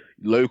news,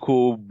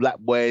 local black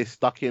boy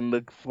stuck in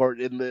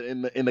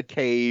the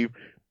cave,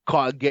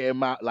 can't get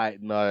him out.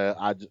 Like, no,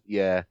 I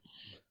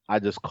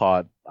just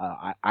can't.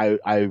 I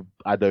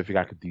don't think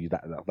I could do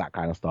that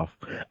kind of stuff.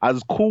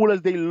 As cool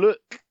as they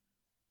look,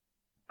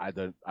 I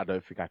don't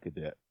think I could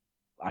do it.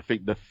 I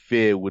think the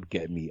fear would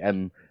get me,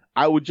 and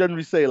I would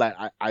generally say like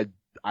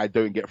I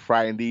don't get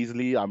frightened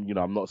easily. I'm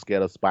not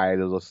scared of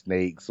spiders or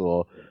snakes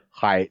or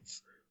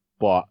heights,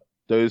 but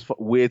those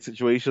weird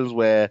situations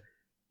where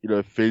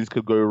things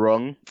could go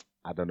wrong,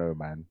 I don't know,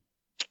 man.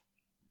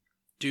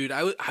 Dude,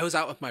 I was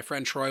out with my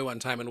friend Troy one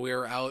time, and we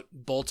were out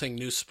bolting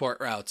new sport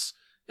routes.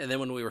 And then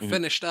when we were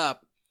finished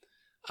up,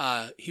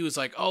 he was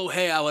like, "Oh,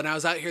 hey, when I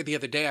was out here the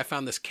other day, I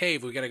found this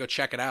cave. We got to go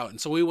check it out."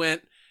 And so we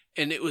went,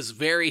 and it was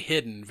very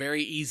hidden,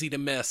 very easy to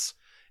miss.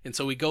 And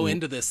so we go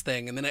into this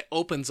thing, and then it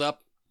opens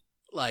up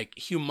like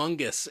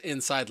humongous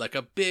inside, like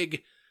a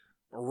big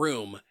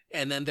room.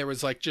 And then there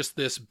was like just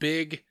this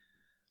big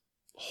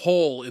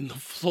hole in the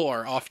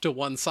floor off to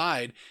one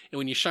side, and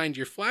when you shined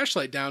your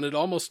flashlight down, it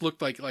almost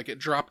looked like it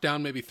dropped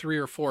down maybe 3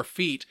 or 4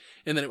 feet,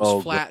 and then it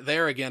was flat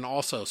there again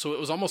also. So it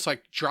was almost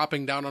like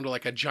dropping down onto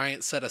like a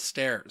giant set of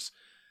stairs.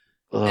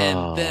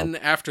 And then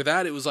after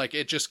that, it was like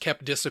it just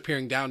kept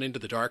disappearing down into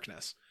the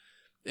darkness.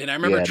 And I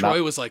remember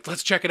Troy was like,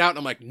 "Let's check it out." And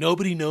I'm like,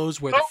 "Nobody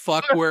knows where the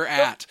fuck we're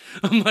at."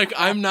 I'm like,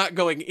 "I'm not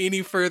going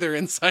any further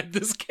inside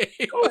this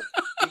cave."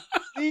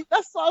 See,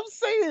 that's what I'm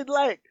saying.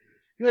 Like,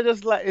 you're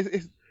just like,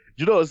 it's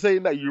you know what I'm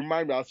saying? That you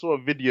remind me, I saw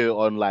a video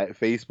on like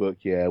Facebook,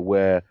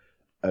 where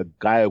a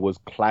guy was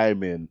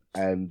climbing,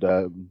 and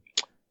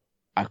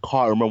I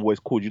can't remember what it's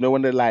called. You know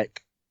when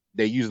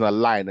they're using a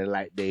line, and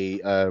like they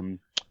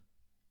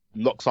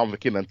knock something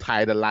in and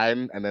tie the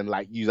line, and then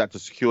like use that to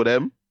secure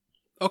them.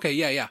 Okay,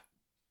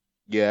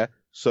 Yeah.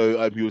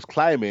 So he was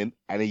climbing,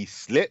 and he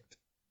slipped,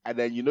 and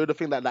then you know the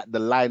thing that the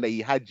line that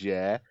he had,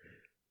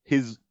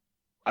 his,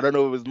 I don't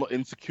know if it was not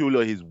insecure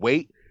or his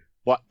weight,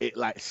 but it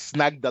like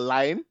snagged the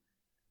line.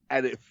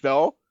 And it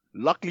fell.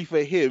 Luckily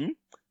for him,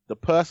 the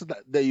person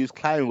that he was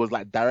climbing was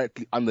like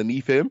directly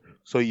underneath him,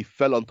 so he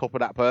fell on top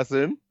of that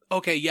person.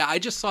 Okay, yeah, I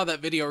just saw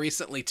that video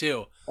recently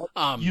too.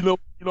 You know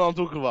what I'm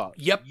talking about?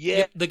 Yep.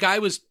 The guy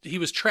was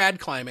trad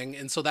climbing,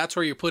 and so that's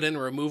where you put in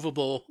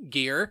removable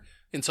gear.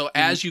 And so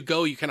as you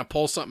go, you kind of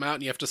pull something out,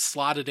 and you have to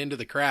slot it into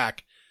the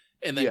crack,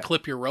 and then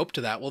clip your rope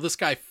to that. Well, this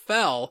guy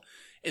fell,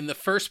 and the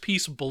first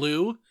piece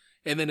blew,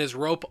 and then his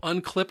rope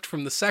unclipped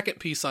from the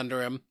second piece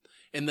under him.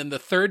 And then the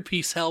third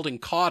piece held and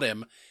caught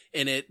him,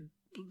 and it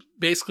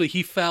basically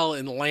he fell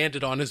and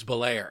landed on his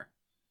belayer.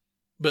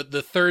 But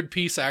the third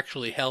piece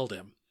actually held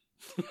him.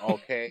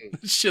 Okay.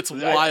 Shit's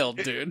wild,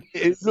 dude.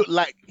 It looked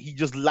like he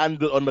just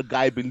landed on the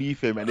guy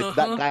beneath him, and if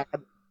that guy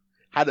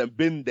hadn't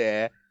been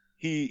there,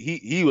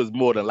 he was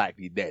more than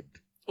likely dead.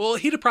 Well,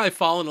 he'd have probably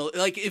fallen,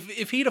 like,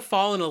 if he'd have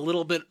fallen a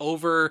little bit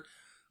over,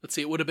 let's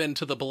see, it would have been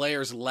to the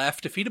belayer's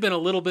left. If he'd have been a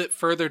little bit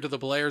further to the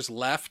belayer's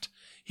left,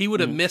 he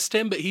would have missed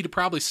him, but he'd have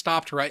probably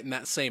stopped right in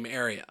that same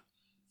area,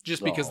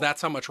 just because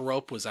that's how much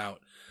rope was out.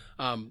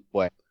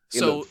 Boy,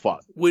 so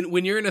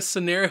when you're in a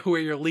scenario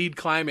where you're lead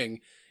climbing,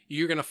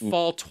 you're going to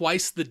fall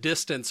twice the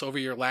distance over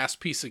your last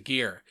piece of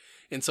gear.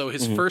 And so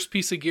his first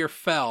piece of gear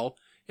fell,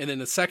 and then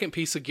the second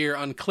piece of gear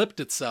unclipped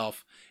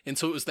itself. And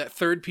so it was that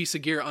third piece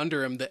of gear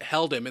under him that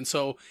held him. And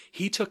so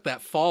he took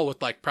that fall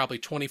with like probably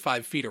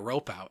 25 feet of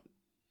rope out.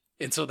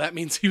 And so that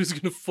means he was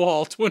going to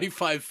fall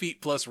 25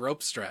 feet plus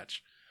rope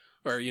stretch.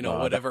 Or,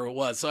 whatever it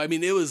was. So, I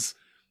mean, that'd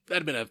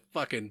have been a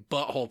fucking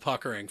butthole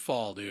puckering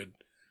fall, dude.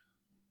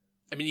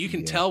 I mean, you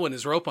can tell when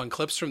his rope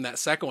unclips from that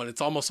second one, it's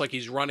almost like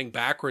he's running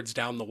backwards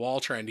down the wall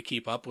trying to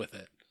keep up with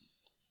it.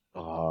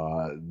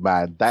 Oh,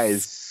 man, that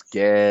is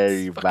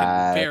scary,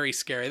 man. Very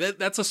scary.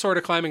 That's a sort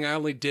of climbing I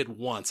only did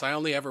once. I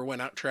only ever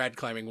went out trad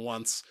climbing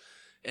once,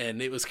 and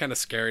it was kind of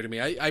scary to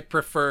me. I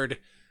preferred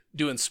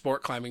doing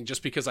sport climbing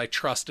just because I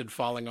trusted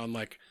falling on,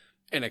 like,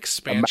 an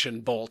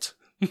expansion bolt.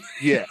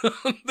 Yeah.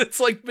 That's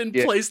like been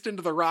placed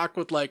into the rock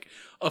with like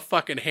a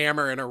fucking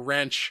hammer and a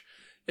wrench,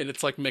 and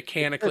it's like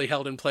mechanically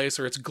held in place,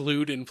 or it's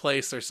glued in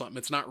place or something.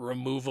 It's not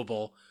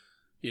removable,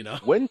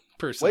 When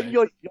when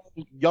you're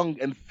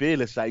young and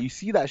fearless, like you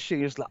see that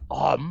shit, it's like,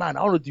 oh man,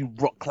 I want to do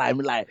rock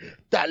climbing. Like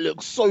that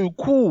looks so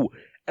cool.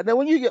 And then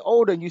when you get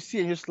older and you see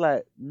it, you're just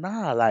like,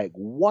 nah, like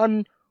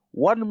one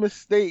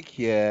mistake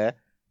here,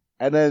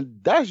 and then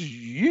that's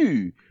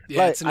you.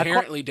 Yeah, it's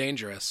inherently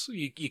dangerous.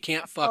 You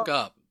can't fuck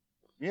up.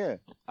 Yeah,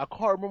 I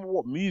can't remember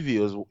what movie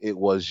it was, but it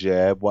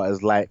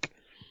was like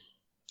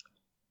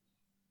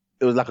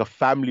a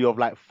family of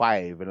like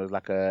 5, and it was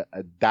like a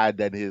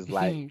dad and his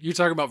like. You're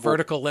talking about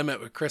Vertical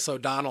Limit with Chris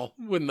O'Donnell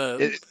when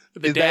the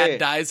dad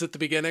dies at the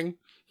beginning.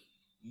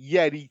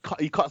 Yeah, he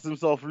cuts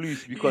himself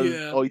loose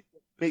because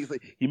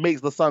he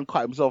makes the son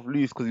cut himself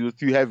loose because he was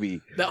too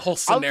heavy. That whole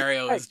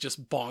scenario is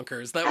just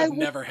bonkers. That would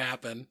never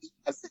happen.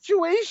 A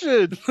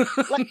situation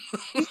like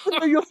even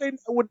though you're saying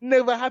that would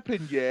never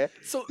happen,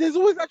 so there's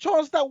always a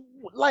chance that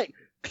like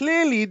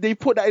clearly they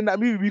put that in that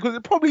movie because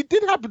it probably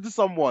did happen to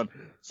someone.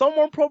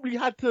 Someone probably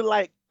had to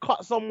like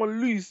cut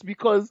someone loose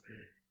because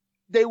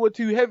they were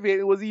too heavy, and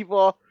it was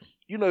either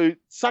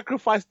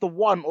sacrifice the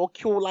one or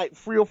kill like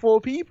 3 or 4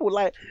 people.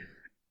 Like,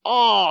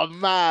 oh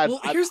man.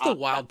 Well, here's the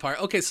wild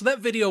part. Okay, so that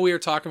video we were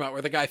talking about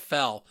where the guy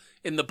fell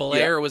and the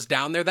belayer was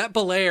down there, that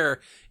belayer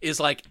is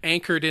like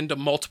anchored into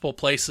multiple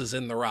places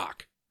in the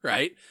rock,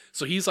 right?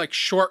 So he's like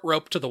short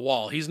rope to the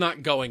wall. He's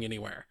not going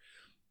anywhere.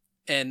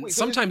 And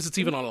sometimes it's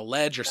even on a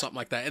ledge or something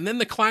like that. And then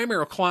the climber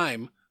will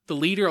climb, the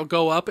leader will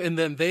go up, and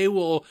then they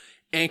will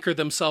anchor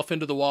themselves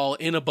into the wall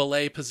in a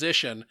belay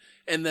position,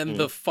 and then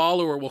the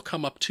follower will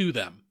come up to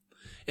them.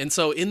 And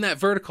so in that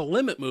Vertical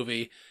Limit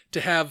movie,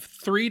 to have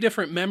 3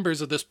 different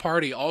members of this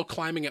party all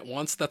climbing at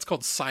once. That's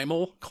called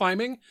simul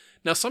climbing.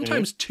 Now,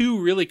 sometimes 2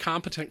 really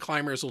competent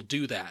climbers will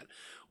do that,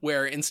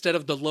 where instead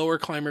of the lower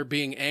climber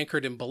being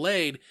anchored and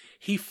belayed,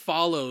 he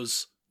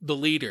follows the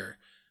leader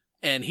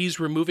and he's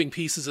removing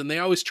pieces, and they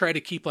always try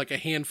to keep like a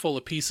handful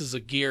of pieces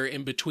of gear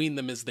in between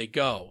them as they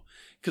go.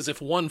 Because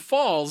if one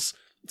falls,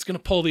 it's going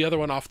to pull the other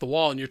one off the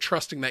wall, and you're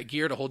trusting that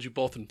gear to hold you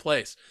both in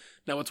place.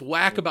 Now, what's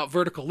whack about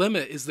Vertical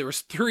Limit is there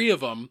was 3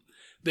 of them.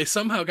 They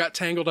somehow got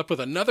tangled up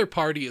with another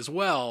party as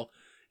well.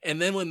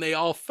 And then when they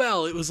all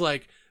fell, it was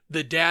like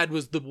the dad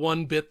was the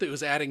one bit that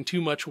was adding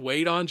too much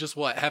weight on, just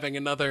having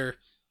another,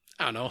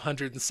 I don't know,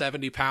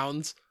 170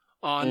 pounds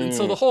on. And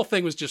so the whole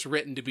thing was just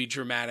written to be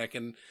dramatic.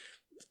 And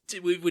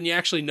when you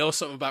actually know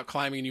something about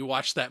climbing and you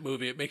watch that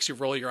movie, it makes you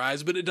roll your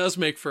eyes, but it does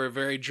make for a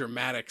very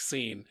dramatic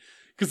scene.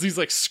 Because he's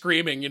like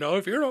screaming,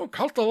 if you don't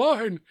cut the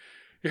line,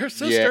 your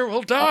sister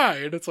will die.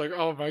 And it's like,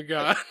 oh my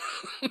God.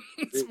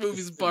 This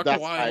movie's buck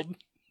wild.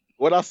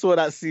 When I saw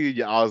that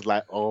scene, I was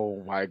like,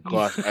 oh my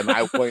gosh. And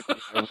I went to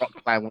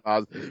rock climb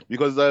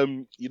because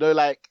you got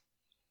like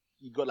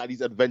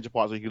these adventure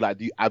parts where you can like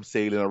do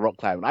abseiling and rock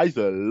climbing. I used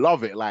to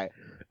love it, like,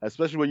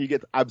 especially when you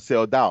get to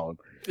abseil down.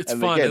 It's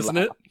fun, isn't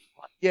it?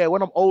 Yeah,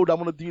 when I'm older, I'm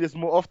going to do this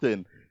more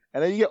often.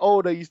 And then you get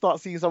older, you start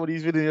seeing some of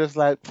these videos, you're just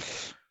like,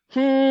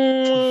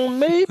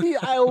 maybe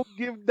I'll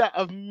give that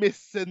a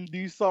miss and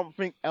do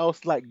something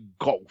else like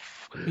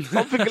golf.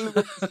 Something a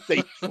little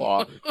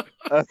safer.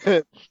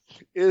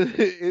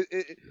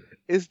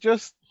 It's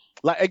just,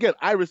 like, again,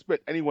 I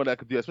respect anyone that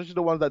could do it, especially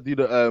the ones that do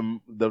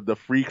the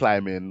free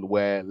climbing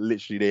where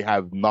literally they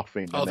have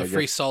nothing. Oh, the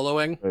free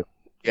soloing?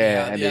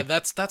 Yeah,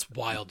 that's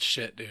wild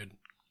shit, dude.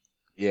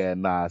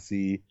 Yeah,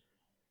 see,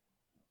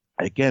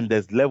 again,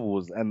 there's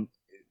levels, and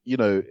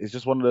it's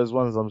just one of those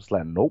ones I'm just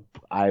like, nope,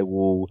 I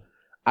will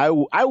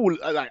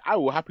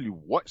happily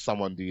watch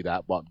someone do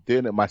that, but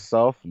doing it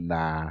myself,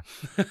 nah.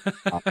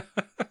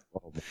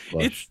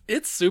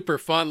 It's super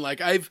fun.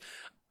 Like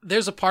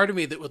there's a part of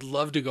me that would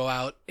love to go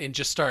out and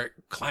just start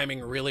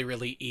climbing really,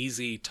 really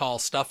easy, tall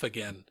stuff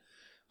again.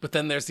 But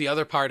then there's the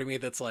other part of me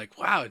that's like,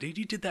 wow, dude,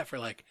 you did that for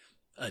like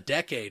a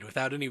decade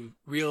without any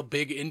real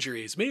big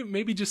injuries.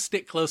 Maybe just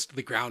stick close to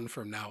the ground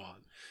from now on.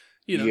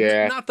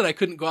 Not that I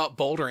couldn't go out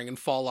bouldering and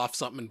fall off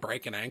something and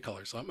break an ankle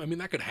or something. I mean,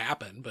 that could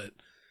happen, but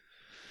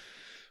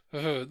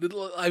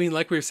I mean,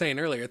 like we were saying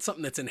earlier, it's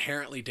something that's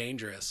inherently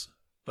dangerous.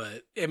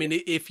 But I mean,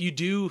 if you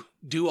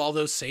do all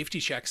those safety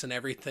checks and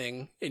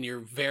everything, and you're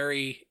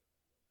very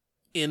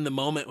in the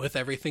moment with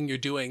everything you're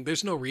doing,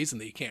 there's no reason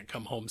that you can't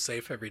come home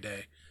safe every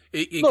day.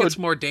 It gets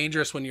more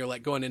dangerous when you're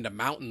like going into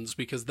mountains,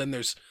 because then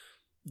there's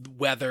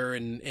weather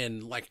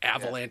and like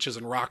avalanches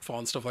and rockfall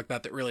and stuff like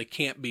that really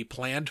can't be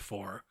planned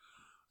for.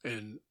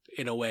 And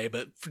in a way,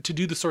 but to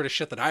do the sort of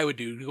shit that I would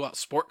do, to go out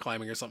sport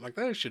climbing or something like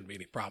that, there shouldn't be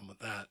any problem with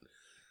that.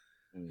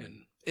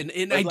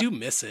 And I do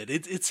miss it.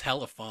 It's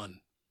hella fun.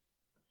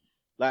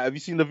 Like, have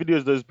you seen the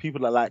videos? Those people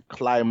that like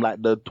climb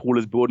like the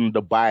tallest building in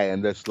Dubai,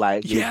 and just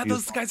like,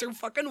 those guys are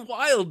fucking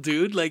wild,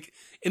 dude. Like,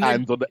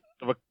 and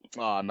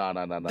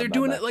they're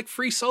doing it like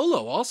free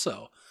solo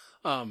also.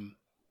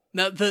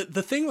 Now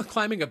the thing with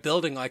climbing a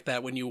building like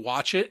that, when you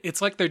watch it,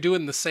 it's like they're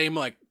doing the same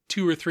like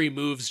 2 or 3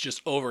 moves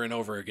just over and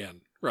over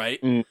again.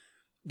 Right?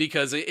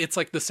 Because it's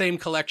like the same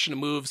collection of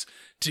moves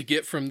to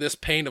get from this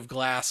pane of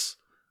glass,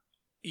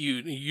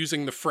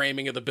 using the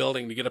framing of the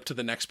building to get up to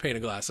the next pane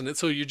of glass. And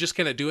so you're just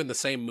kind of doing the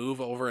same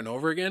move over and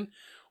over again.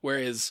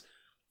 Whereas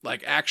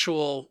like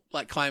actual,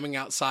 like climbing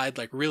outside,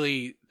 like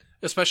really,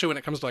 especially when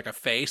it comes to like a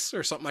face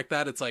or something like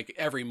that, it's like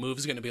every move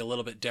is going to be a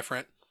little bit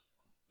different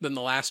than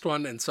the last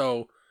one. And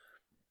so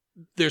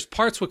there's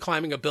parts with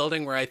climbing a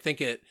building where I think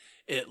it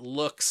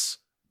looks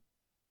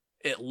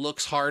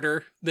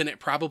harder than it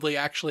probably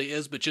actually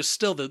is, but just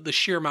still the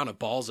sheer amount of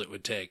balls it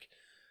would take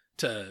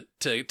to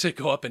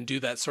go up and do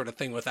that sort of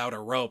thing without a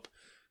rope,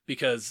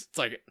 because it's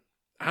like,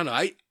 I don't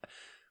know,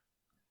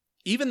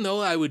 even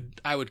though I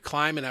would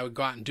climb and I would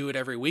go out and do it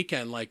every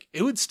weekend, like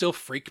it would still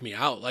freak me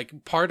out.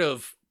 Like part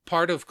of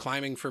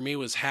climbing for me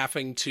was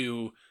having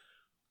to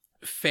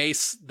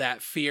face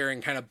that fear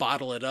and kind of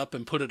bottle it up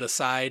and put it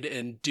aside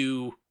and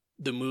do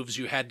the moves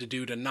you had to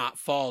do to not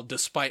fall,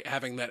 despite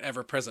having that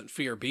ever-present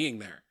fear being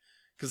there.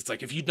 Because it's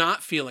like, if you're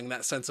not feeling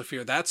that sense of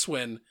fear, that's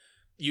when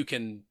you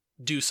can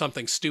do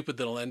something stupid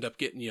that'll end up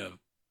getting you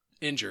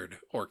injured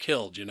or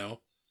killed,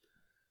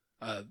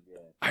 I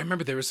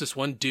remember there was this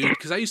one dude,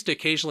 because I used to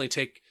occasionally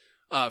take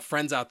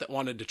friends out that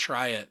wanted to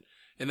try it.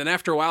 And then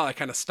after a while, I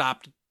kind of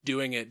stopped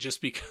doing it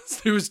just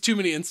because there was too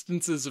many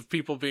instances of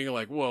people being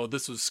like, whoa,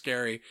 this was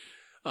scary.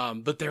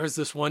 But there was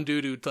this one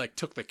dude who like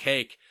took the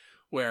cake,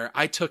 where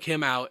I took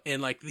him out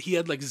and like he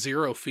had like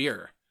zero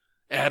fear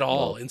at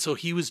all. And so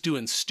he was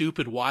doing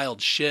stupid,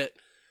 wild shit,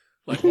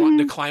 like wanting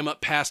to climb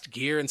up past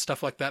gear and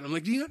stuff like that. And I'm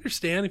like, do you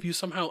understand if you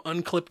somehow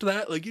unclipped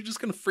that? Like, you're just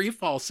going to free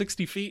fall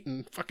 60 feet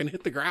and fucking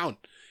hit the ground.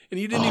 And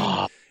you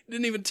didn't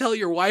even tell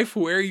your wife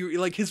where you,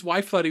 like, his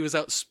wife thought he was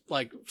out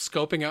like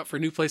scoping out for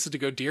new places to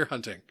go deer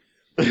hunting.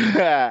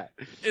 Yeah.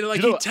 And like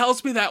You know he what?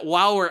 tells me that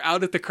while we're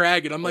out at the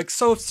crag, and I'm like,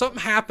 so if something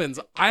happens,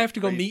 I have to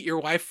go meet your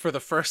wife for the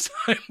first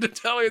time to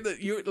tell her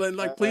that you and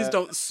like, please Uh,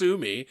 don't sue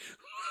me.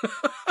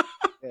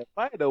 yeah,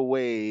 by the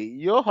way,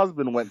 your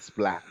husband went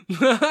splat.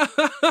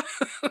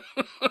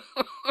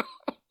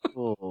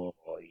 Oh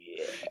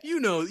yeah. You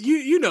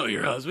know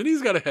your husband.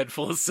 He's got a head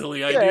full of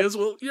silly Yeah, ideas.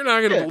 Well, you're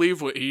not gonna yeah,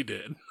 believe what he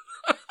did.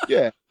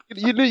 yeah.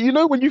 You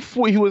know when you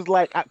thought he was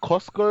like at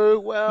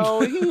Costco?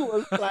 Well, he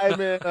was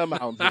climbing a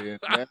mountain,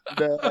 and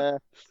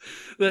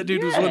That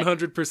dude was yeah.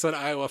 100%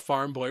 Iowa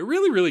farm boy.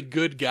 Really, really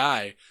good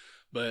guy,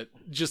 but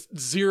just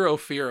zero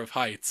fear of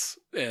heights.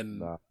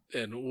 Nah.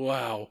 And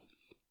wow.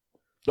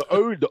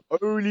 The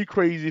only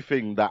crazy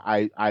thing that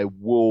I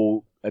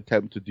will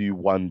attempt to do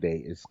one day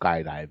is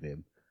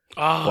skydiving.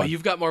 Oh, One.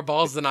 you've got more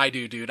balls than I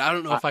do, dude. I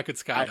don't know I, if I could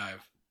I skydive.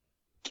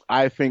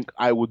 I think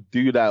I would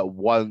do that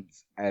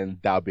once, and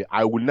that'll be.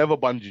 I would never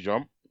bungee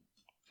jump.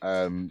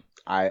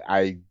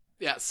 I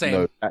Yeah,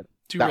 no, same.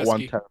 Too that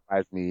one risky.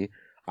 terrifies me.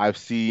 I've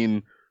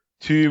seen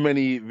too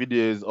many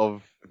videos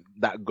of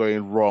that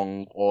going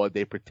wrong, or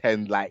they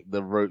pretend like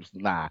the ropes.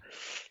 Nah,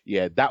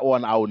 yeah, that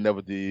one I would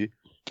never do.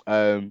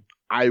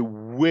 I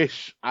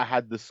wish I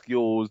had the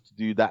skills to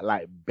do that,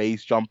 like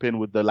base jumping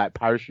with the like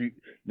parachute,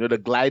 the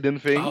gliding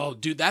thing. Oh,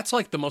 dude, that's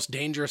like the most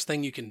dangerous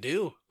thing you can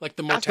do. Like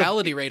the That's the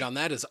mortality rate on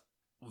that is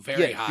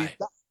very yeah. See, high.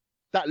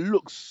 that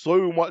looks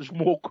so much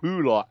more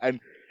cooler, and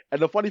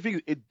the funny thing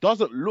is, it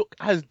doesn't look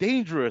as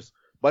dangerous,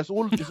 but it's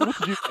all to do with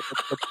like,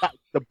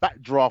 the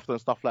backdraft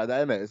and stuff like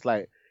that, innit? It's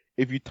like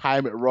if you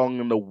time it wrong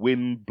and the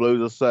wind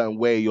blows a certain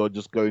way, you're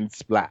just going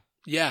splat.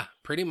 Yeah,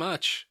 pretty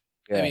much.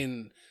 I Yeah,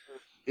 mean,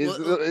 it's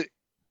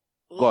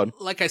gone.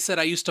 like I said,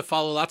 I used to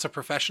follow lots of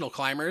professional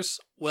climbers.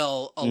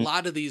 Well, a Mm,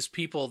 lot of these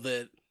people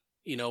that,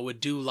 would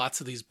do lots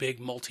of these big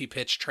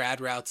multi-pitch trad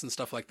routes and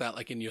stuff like that,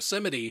 like in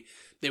Yosemite,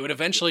 they would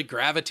eventually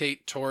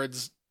gravitate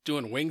towards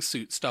doing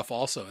wingsuit stuff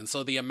also. And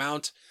so the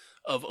amount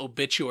of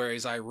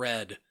obituaries I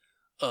read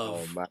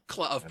oh of man,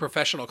 of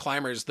professional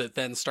climbers that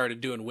then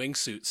started doing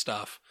wingsuit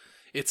stuff,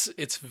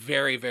 it's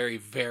very, very,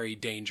 very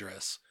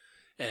dangerous.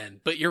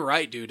 But you're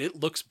right, dude. It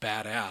looks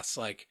badass.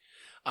 Like,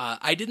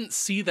 I didn't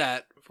see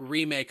that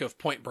remake of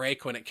Point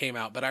Break when it came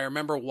out, but I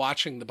remember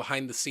watching the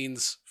behind the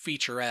scenes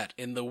featurette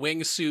in the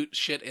wingsuit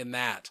shit in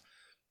that.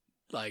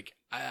 Like,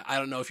 I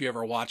don't know if you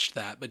ever watched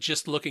that, but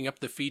just looking up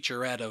the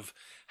featurette of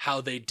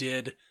how they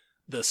did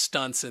the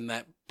stunts in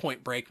that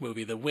Point Break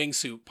movie, the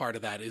wingsuit part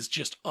of that is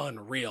just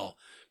unreal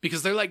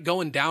because they're like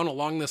going down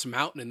along this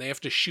mountain and they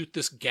have to shoot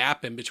this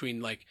gap in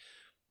between like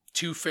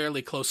two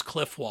fairly close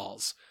cliff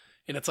walls.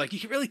 And it's like,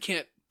 you really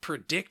can't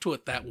predict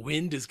what that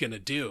wind is going to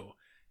do.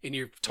 And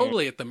you're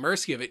totally at the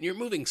mercy of it. And you're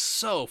moving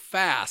so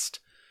fast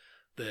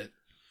that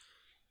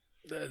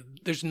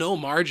there's no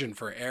margin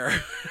for error.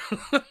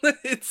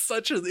 It's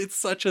such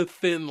a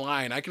thin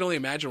line. I can only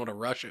imagine what a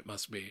rush it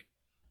must be.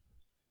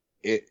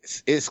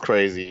 it's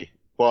crazy,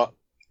 but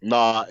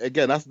nah.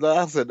 Again, that's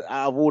it.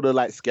 Out of all the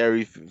like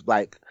scary,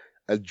 like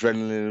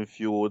adrenaline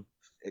fueled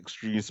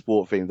extreme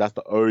sport things, that's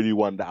the only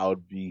one that I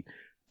would be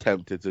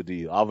tempted to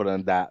do. Other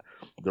than that,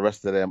 the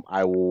rest of them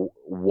I will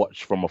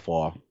watch from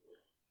afar.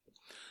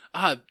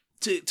 Uh,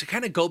 to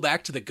kind of go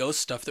back to the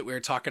ghost stuff that we were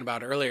talking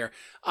about earlier,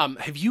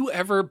 have you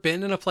ever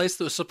been in a place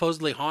that was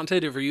supposedly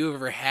haunted? Have you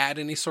ever had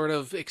any sort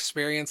of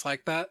experience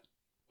like that?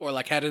 Or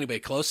like had anybody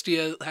close to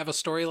you have a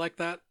story like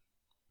that?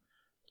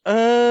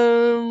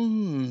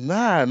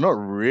 Nah, not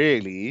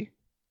really.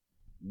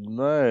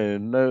 No,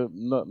 no,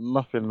 not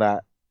nothing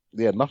that.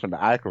 Yeah, nothing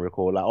that I can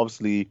recall. Like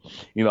obviously,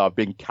 I've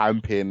been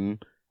camping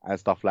and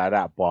stuff like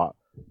that, but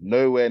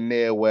nowhere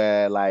near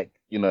where like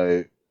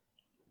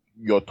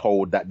you're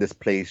told that this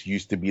place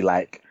used to be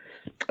like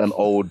an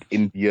old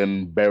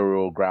Indian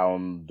burial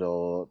ground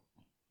or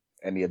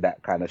any of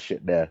that kind of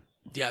shit there.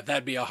 Yeah,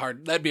 that'd be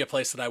a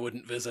place that I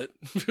wouldn't visit.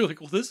 You're like,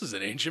 well, this is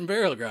an ancient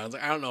burial grounds.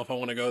 I don't know if I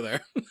want to go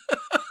there.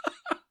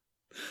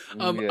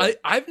 Yeah.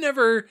 I've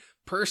never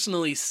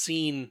personally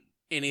seen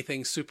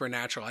anything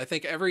supernatural. I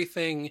think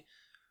everything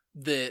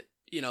that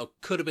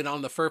could have been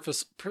on the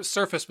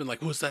surface been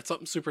like, was that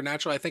something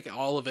supernatural? I think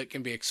all of it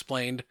can be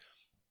explained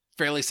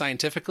fairly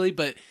scientifically,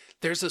 but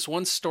there's this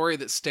one story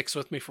that sticks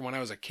with me from when I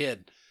was a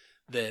kid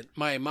that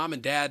my mom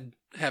and dad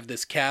have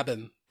this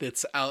cabin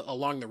that's out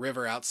along the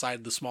river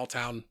outside the small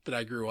town that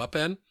I grew up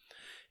in.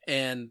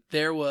 And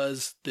there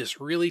was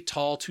this really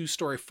tall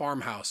 2-story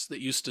farmhouse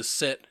that used to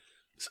sit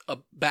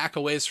back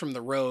a ways from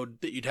the road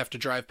that you'd have to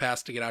drive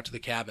past to get out to the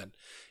cabin.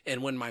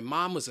 And when my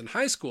mom was in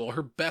high school,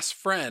 her best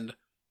friend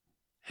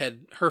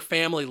her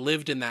family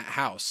lived in that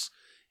house.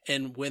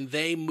 And when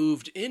they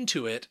moved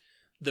into it,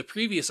 the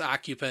previous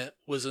occupant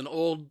was an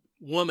old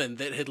woman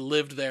that had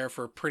lived there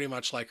for pretty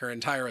much like her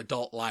entire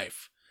adult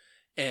life.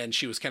 And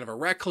she was kind of a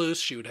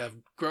recluse. She would have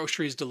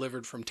groceries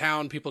delivered from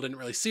town. People didn't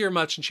really see her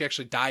much, and she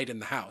actually died in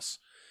the house.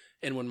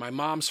 And when my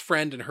mom's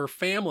friend and her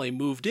family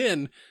moved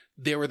in,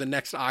 they were the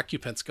next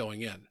occupants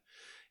going in.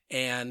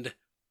 And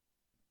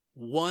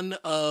one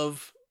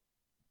of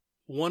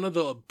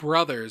the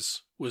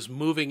brothers was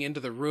moving into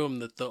the room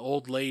that the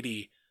old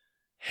lady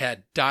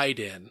had died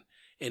in.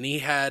 and he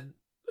had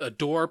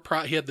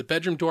he had the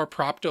bedroom door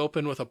propped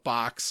open with a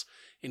box,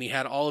 and he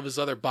had all of his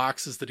other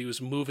boxes that he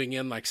was moving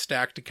in, like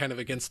stacked kind of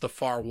against the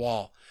far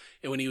wall.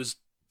 And when he was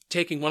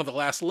taking one of the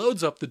last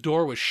loads up, the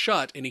door was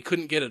shut and he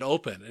couldn't get it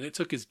open. And it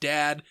took his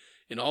dad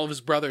and all of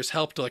his brothers'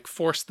 help to like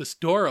force this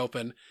door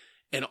open,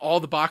 and all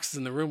the boxes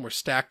in the room were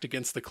stacked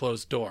against the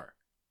closed door.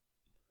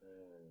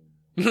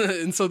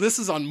 And so this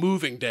is on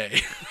moving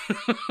day.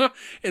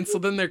 And so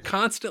then they're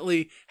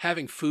constantly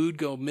having food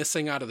go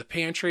missing out of the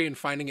pantry and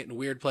finding it in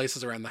weird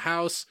places around the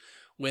house.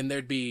 When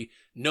there'd be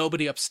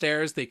nobody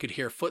upstairs, they could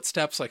hear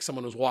footsteps like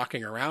someone was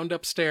walking around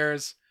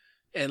upstairs,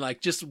 and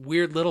like just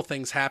weird little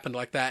things happened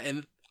like that.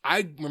 And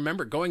I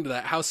remember going to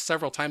that house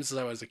several times as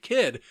I was a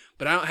kid,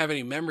 but I don't have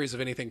any memories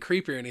of anything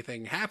creepy or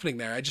anything happening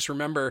there. I just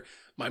remember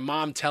my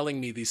mom telling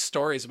me these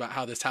stories about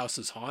how this house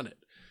is haunted,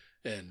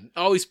 and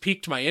always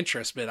piqued my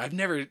interest, but I've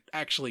never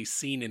actually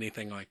seen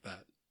anything like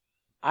that.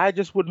 I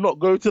just would not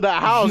go to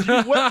that house.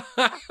 I would not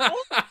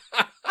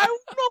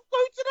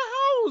go to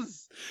the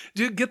house.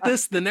 Dude, get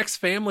this. The next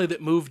family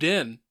that moved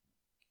in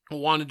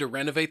wanted to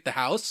renovate the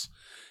house.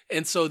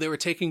 And so they were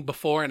taking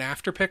before and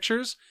after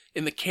pictures,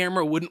 and the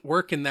camera wouldn't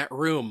work in that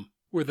room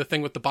where the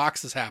thing with the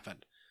boxes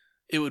happened.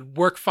 It would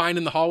work fine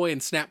in the hallway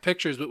and snap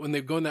pictures, but when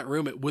they'd go in that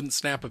room, it wouldn't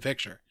snap a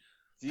picture.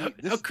 See,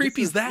 how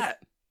creepy is that?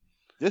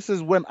 This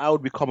is when I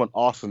would become an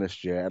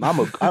arsonist, yeah. And I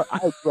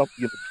grew up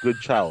being a good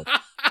child.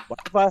 But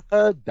if I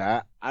heard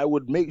that, I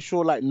would make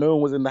sure like no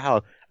one was in the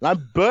house. And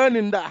I'm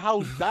burning that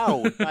house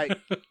down. Like,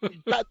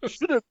 that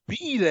shouldn't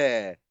be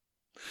there.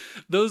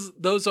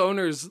 Those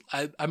owners,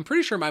 I'm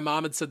pretty sure my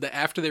mom had said that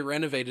after they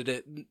renovated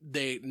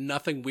it,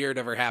 nothing weird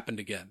ever happened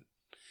again.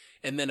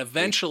 And then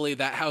eventually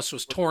that house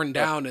was torn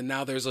down, and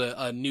now there's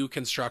a new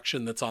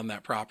construction that's on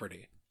that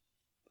property.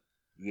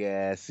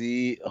 Yeah,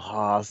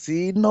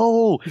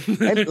 no.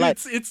 And like,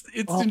 it's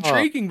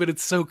intriguing, but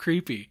it's so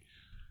creepy.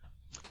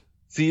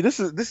 See, this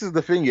is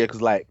the thing, yeah,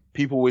 because like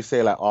people always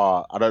say like,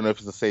 I don't know if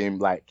it's the same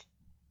like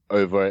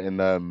over in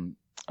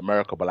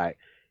America, but like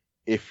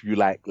if you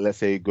like, let's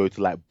say go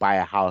to like buy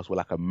a house where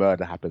like a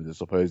murder happens and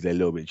supposedly a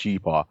little bit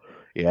cheaper,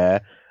 yeah,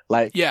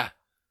 like yeah,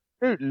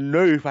 I don't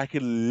know if I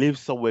can live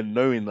somewhere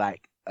knowing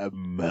like a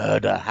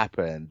murder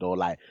happened or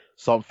like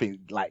something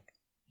like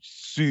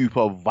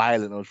super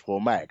violent or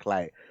traumatic.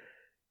 Like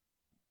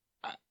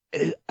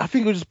I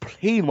think it would just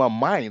play in my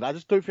mind. I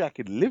just don't think I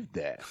could live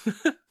there.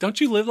 Don't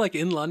you live like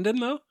in London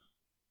though?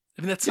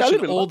 I mean, that's such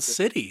an old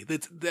city.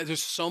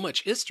 There's so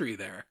much history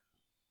there.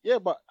 Yeah,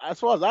 but as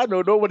far as I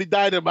know, nobody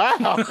died in my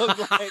house.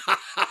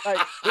 like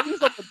maybe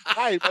someone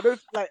died. I don't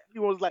feel like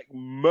anyone was like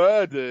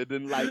murdered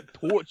and like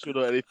tortured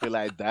or anything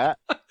like that.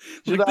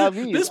 You know what I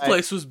mean? This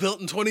place was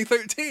built in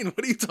 2013.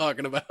 What are you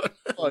talking about?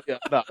 Oh yeah,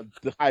 no,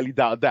 I highly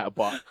doubt that.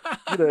 But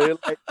you know,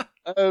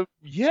 like,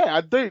 yeah, I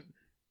don't.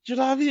 Do you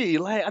know what I mean?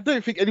 Like, I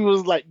don't think anyone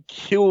was like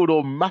killed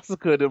or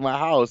massacred in my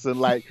house, and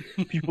like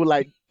people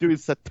like doing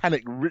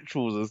satanic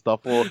rituals and stuff.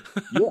 Or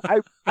yeah,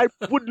 I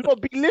would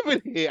not be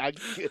living here.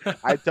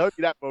 I tell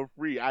you that for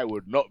free. I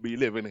would not be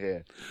living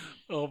here.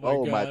 Oh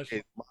my gosh.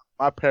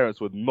 My parents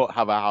would not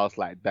have a house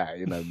like that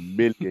in a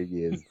million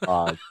years.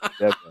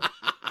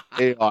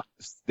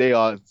 They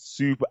are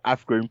super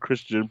African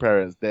Christian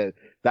parents.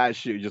 That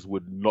shit just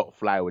would not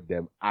fly with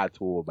them at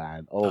all,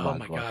 man. Oh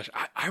my gosh.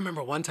 I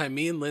remember one time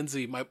me and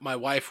Lindsay, my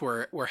wife,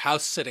 were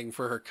house sitting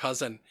for her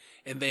cousin,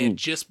 and they had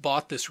just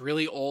bought this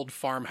really old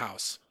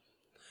farmhouse.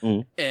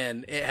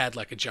 And it had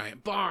like a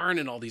giant barn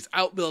and all these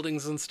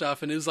outbuildings and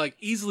stuff, and it was like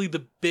easily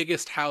the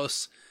biggest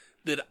house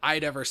that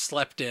I'd ever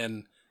slept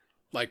in,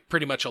 like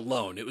pretty much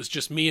alone. It was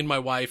just me and my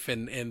wife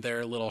and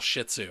their little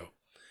Shih Tzu.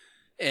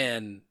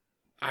 And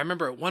I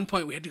remember at one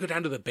point we had to go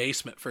down to the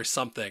basement for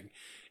something.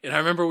 And I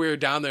remember we were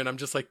down there and I'm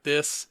just like,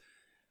 this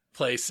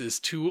place is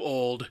too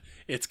old.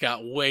 It's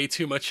got way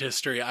too much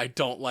history. I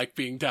don't like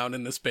being down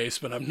in this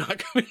basement. I'm not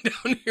coming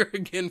down here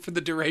again for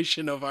the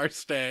duration of our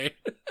stay.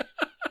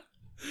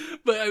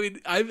 But I mean,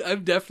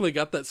 I've definitely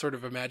got that sort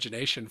of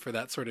imagination for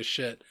that sort of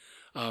shit.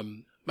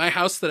 My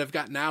house that I've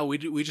got now,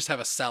 we just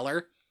have a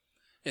cellar.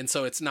 And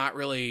so it's not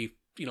really,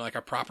 like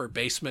a proper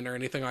basement or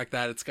anything like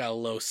that. It's got a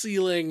low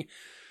ceiling,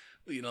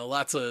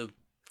 lots of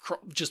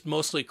just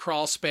mostly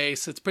crawl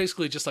space. It's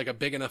basically just like a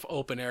big enough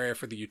open area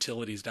for the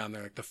utilities down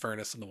there, like the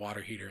furnace and the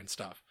water heater and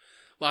stuff.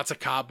 Lots of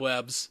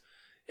cobwebs.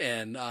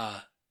 And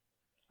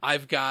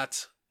I've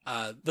got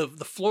the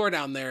floor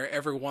down there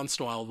every once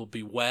in a while will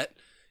be wet.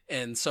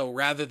 And so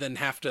rather than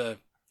have to,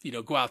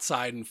 go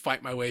outside and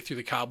fight my way through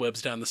the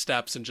cobwebs down the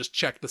steps and just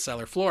check the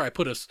cellar floor, I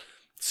put a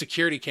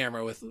security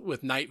camera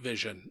with night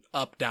vision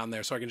up down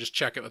there so I can just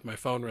check it with my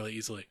phone really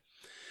easily.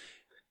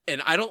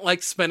 And I don't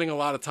like spending a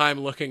lot of time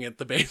looking at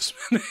the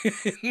basement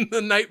in the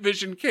night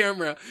vision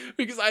camera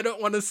because I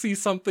don't want to see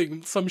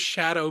some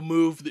shadow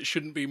move that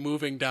shouldn't be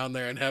moving down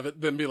there and have it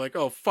then be like,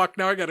 oh, fuck,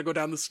 now I got to go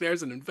down the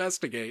stairs and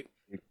investigate.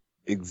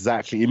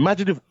 Exactly.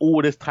 Imagine if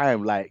all this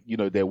time, like,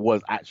 there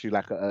was actually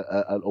like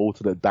an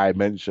alternate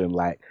dimension,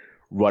 like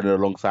running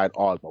alongside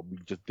ours, but we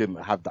just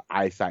didn't have the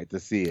eyesight to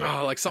see it.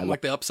 Oh, like something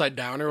like the Upside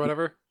Down or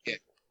whatever? Yeah.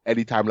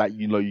 Anytime, like,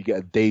 you get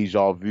a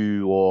deja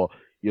vu or,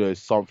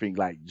 something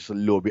like just a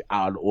little bit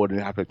out of the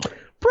ordinary happen.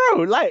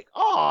 Bro, like,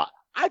 I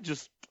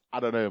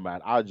don't know,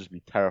 man. I'll just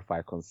be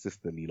terrified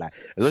consistently. Like,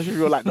 especially if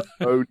you're like the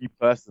only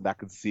person that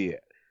can see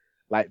it.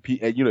 Like,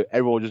 and,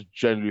 everyone just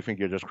generally think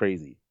you're just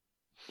crazy.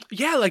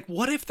 Yeah, like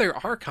what if there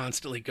are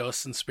constantly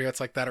ghosts and spirits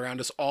like that around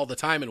us all the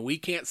time and we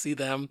can't see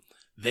them,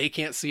 they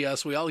can't see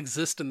us, we all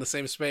exist in the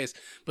same space,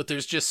 but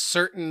there's just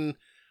certain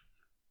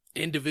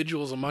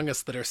individuals among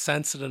us that are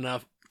sensitive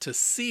enough to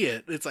see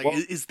it. It's like,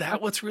 is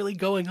that what's really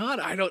going on?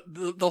 I don't.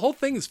 The whole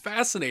thing is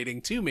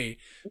fascinating to me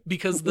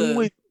because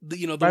the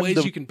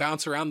ways you can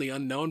bounce around the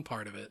unknown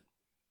part of it.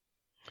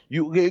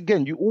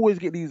 You always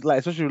get these, like,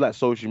 especially with like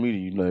social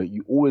media.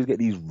 You always get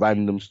these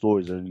random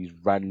stories and these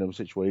random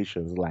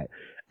situations, like,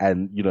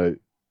 and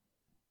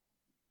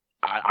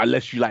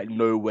unless you like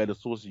know where the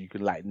source is, you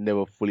can like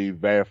never fully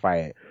verify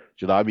it.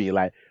 Do you know what I mean?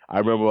 Like, I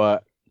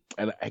remember,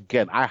 and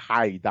again, I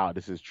highly doubt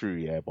this is true,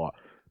 yeah, but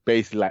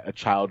basically, like, a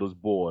child was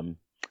born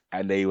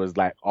and they was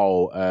like,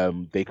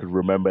 they could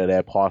remember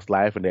their past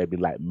life and they had been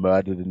like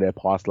murdered in their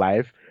past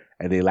life,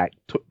 and they like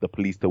took the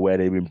police to where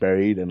they've been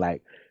buried, and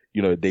like,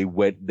 they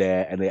went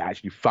there and they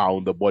actually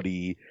found the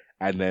body,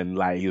 and then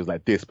like he was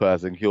like, this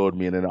person killed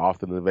me, and then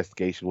after the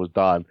investigation was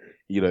done,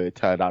 it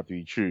turned out to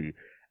be true.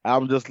 And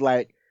I'm just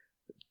like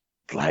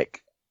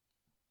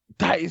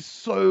that is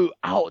so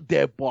out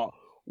there, but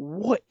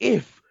what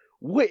if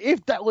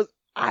that was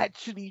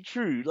actually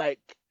true? Like,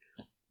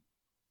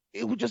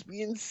 it would just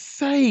be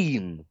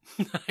insane.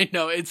 I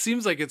know, it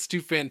seems like it's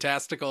too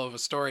fantastical of a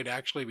story to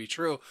actually be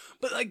true,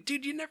 but like,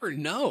 dude, you never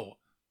know.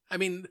 I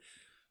mean,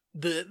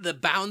 the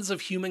bounds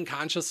of human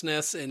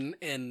consciousness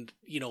and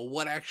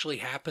what actually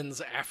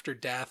happens after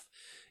death,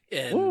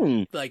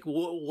 and like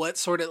what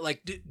sort of,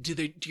 like,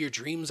 do your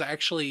dreams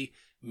actually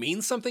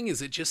mean something?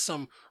 Is it just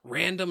some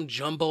random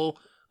jumble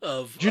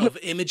of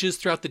images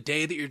throughout the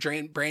day that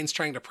your brain's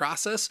trying to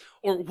process?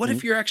 Or what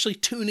if you're actually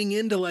tuning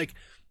into like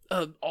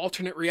an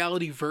alternate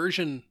reality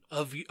version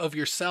of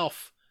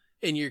yourself,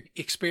 and you're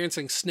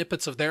experiencing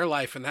snippets of their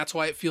life, and that's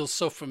why it feels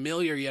so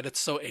familiar yet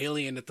it's so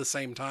alien at the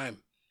same time?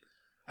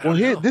 Well,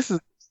 here, this is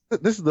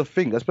the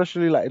thing,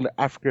 especially like in the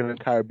African and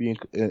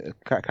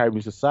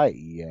Caribbean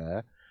society,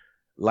 yeah.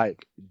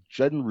 Like,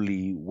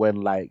 generally, when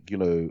like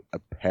a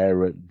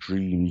parent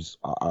dreams,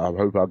 I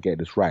hope I'll get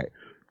this right,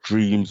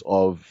 dreams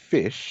of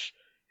fish,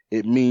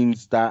 it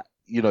means that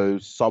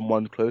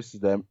someone close to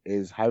them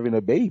is having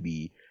a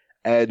baby,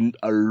 and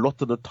a lot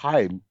of the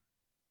time,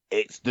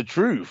 it's the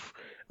truth.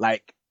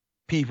 Like,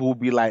 people will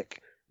be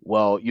like,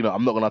 well,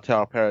 I'm not gonna tell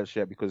our parents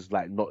yet because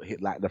like not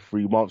hit like the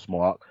 3 months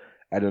mark.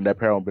 And then their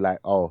parent will be like,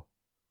 "Oh,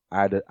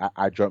 I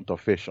dreamt of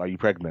fish. Are you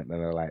pregnant?"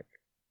 And they're like,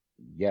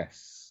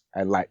 "Yes."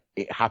 And like,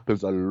 it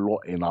happens a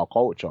lot in our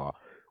culture,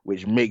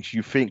 which makes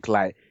you think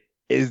like,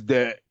 is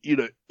there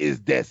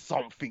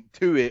something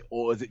to it,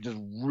 or is it just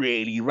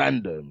really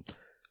random?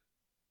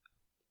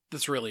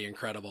 That's really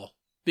incredible.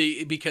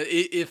 Because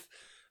if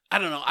I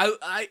don't know,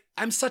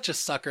 I'm such a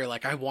sucker.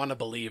 Like, I want to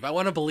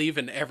believe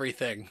in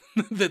everything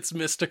that's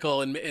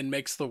mystical and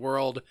makes the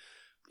world,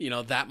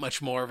 that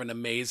much more of an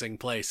amazing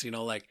place.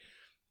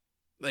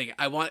 Like,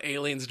 I want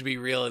aliens to be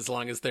real as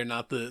long as they're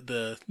not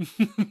the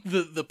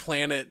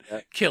planet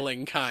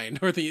killing kind,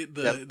 or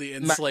the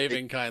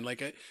enslaving kind.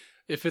 Like,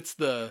 if it's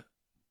the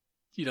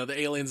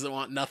aliens that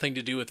want nothing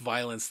to do with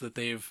violence, that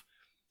they've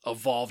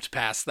evolved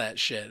past that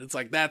shit. It's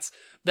like, that's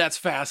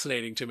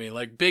fascinating to me.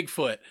 Like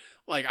Bigfoot,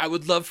 like, I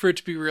would love for it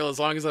to be real as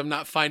long as I'm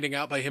not finding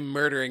out by him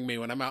murdering me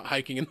when I'm out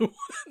hiking in the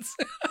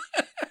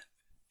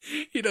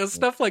woods.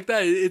 Stuff like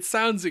that. It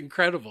sounds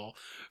incredible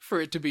for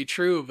it to be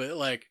true, but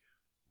like,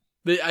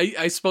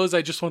 I suppose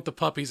I just want the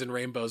puppies and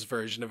rainbows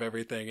version of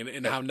everything,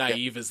 and how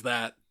naive is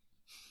that?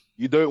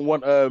 You don't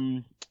want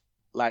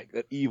like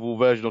an evil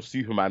version of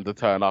Superman to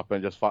turn up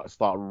and just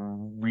start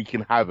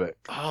wreaking havoc.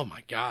 Oh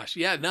my gosh,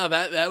 yeah, no,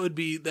 that would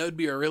be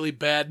a really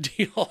bad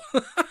deal.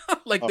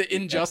 Like the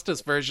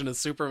Injustice version of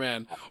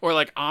Superman, or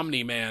like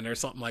Omni-Man or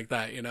something like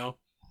that.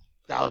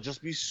 That'll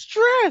just be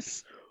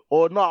stress.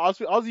 Or no, I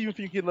was even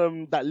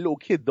thinking that little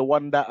kid, the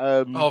one that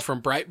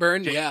from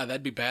Brightburn, yeah,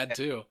 that'd be bad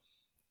too.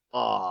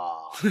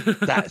 Oh,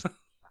 that's bad.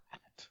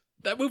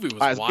 That movie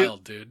was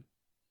wild, dude.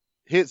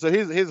 Here's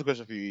a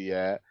question for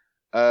you,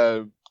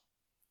 yeah.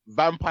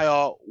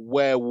 Vampire,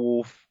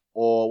 werewolf,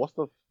 or what's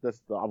the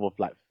other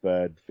like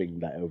third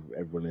thing that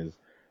everyone is?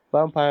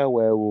 Vampire,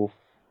 werewolf.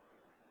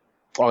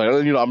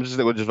 Okay, I'm just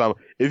thinking just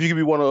vampire. If you could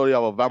be one or the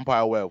other,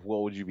 vampire, werewolf,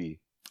 what would you be?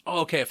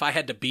 Okay, if I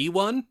had to be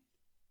one,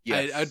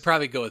 yes. I'd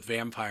probably go with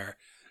vampire.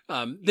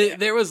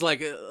 There was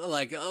like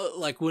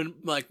when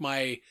like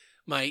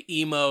my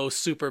emo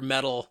super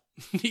metal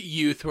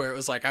youth, where it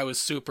was like I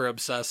was super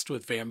obsessed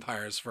with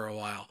vampires for a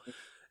while,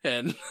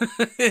 and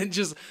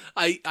just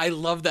I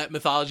love that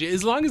mythology,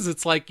 as long as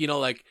it's like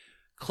like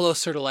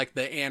closer to like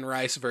the Anne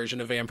Rice version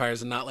of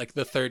vampires and not like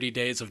the 30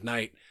 Days of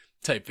Night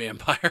type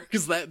vampire,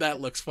 because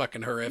that looks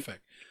fucking horrific.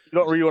 You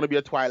don't really want to be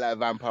a Twilight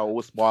vampire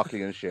all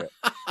sparkling and shit.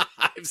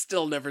 I've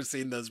still never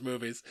seen those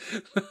movies.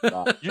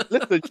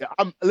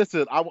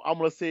 Listen, I'm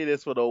gonna say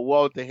this for the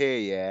world to hear.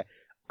 Yeah,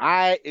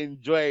 I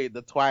enjoy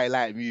the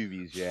Twilight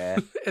movies, yeah.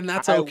 And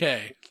that's I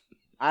okay.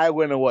 I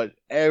went and watched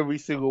every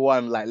single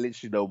one, like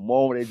literally the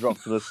moment they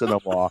dropped to the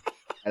cinema,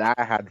 and I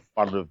had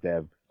fun with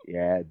them.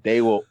 Yeah,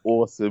 they were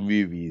awesome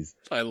movies,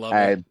 I love it.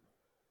 and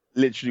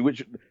literally,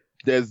 which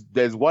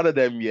there's one of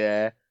them,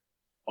 yeah.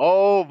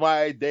 Oh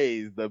my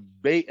days, the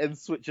bait and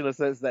switch in a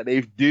sense that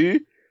they do.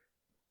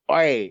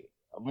 Oi,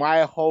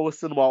 my whole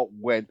cinema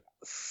went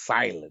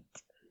silent.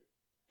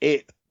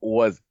 It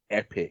was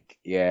epic.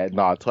 Yeah,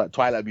 no,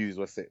 Twilight movies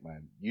were sick,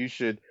 man. You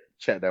should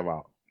check them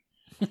out.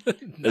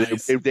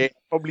 Nice. If they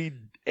probably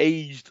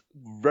aged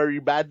very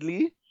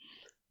badly,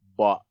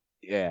 but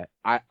yeah,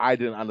 I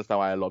didn't understand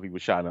why a lot of people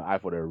shouting. I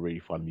thought they were really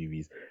fun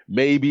movies.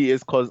 Maybe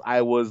it's because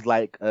I was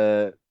like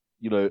a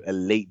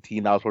late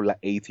teen. I was probably like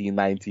 18,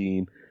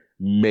 19,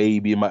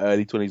 maybe in my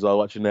early 20s. I was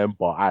watching them,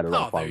 but I had a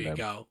lot of fun with them.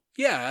 There you go.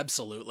 Yeah,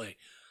 absolutely.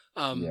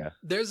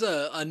 There's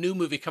a new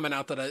movie coming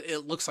out that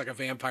it looks like a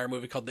vampire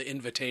movie called The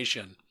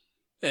Invitation,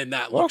 and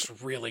that looks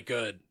really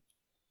good.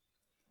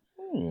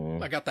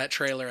 I got that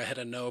trailer ahead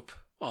of Nope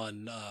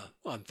on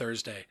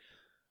Thursday.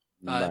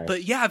 Nice.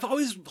 But yeah, I've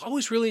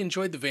always really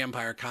enjoyed the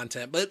vampire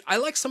content, but I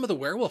like some of the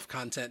werewolf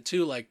content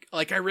too. Like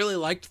I really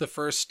liked the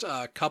first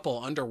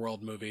couple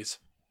Underworld movies.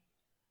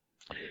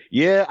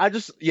 Yeah,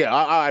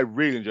 I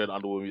really enjoyed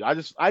Underworld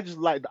movies. I just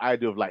like the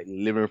idea of like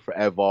living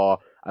forever.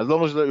 As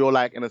long as you're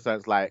like in a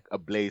sense like a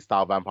Blade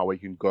style vampire where you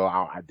can go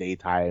out at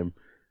daytime,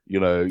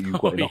 you've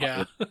got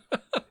enhanced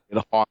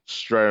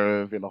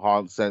strength,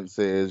 enhanced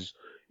senses,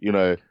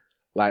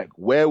 like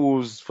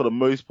werewolves for the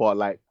most part,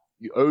 like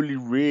you only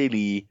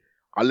really,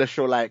 unless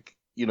you're like,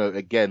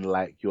 again,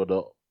 like you're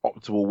the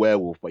optimal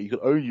werewolf, but you can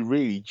only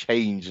really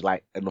change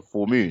like in the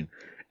full moon.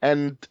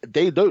 And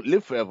they don't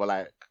live forever.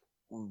 Like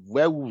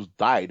werewolves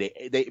die.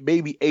 They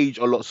maybe age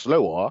a lot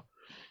slower,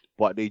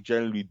 but they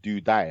generally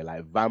do die.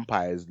 Like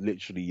vampires,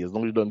 literally, as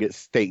long as you don't get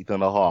staked in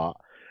the heart,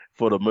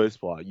 for the most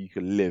part, you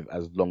can live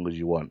as long as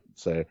you want.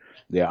 So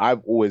yeah,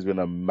 I've always been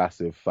a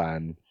massive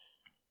fan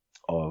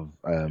of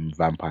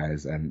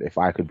vampires, and if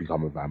I could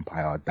become a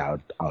vampire, I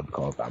would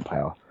become a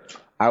vampire.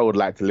 I would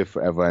like to live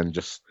forever and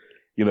just,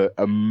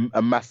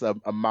 amass a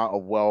amount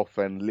of wealth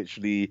and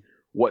literally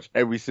watch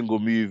every single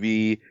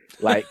movie.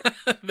 Like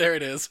there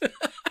it is.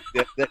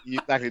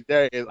 Exactly,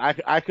 there it is.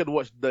 I could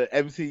watch the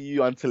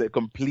MCU until it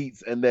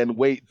completes and then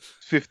wait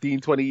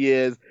 15, 20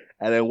 years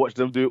and then watch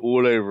them do it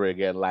all over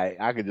again. Like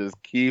I could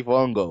just keep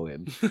on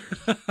going.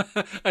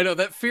 I know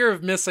that fear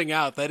of missing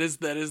out. That is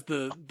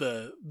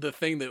the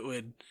thing that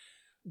would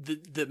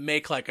that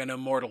make like an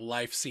immortal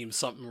life seem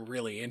something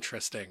really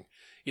interesting.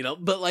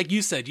 But like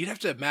you said, you'd have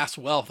to amass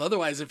wealth.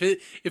 Otherwise, if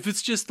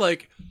it's just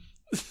like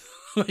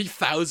like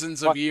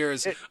thousands of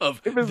years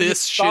of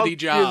this shitty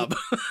job.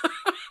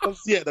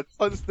 Yeah, the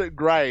constant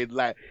grind,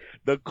 like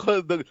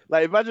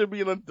like imagine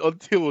being on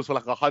tills for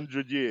like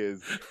 100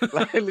 years,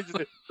 like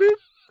literally.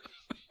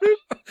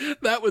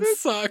 That would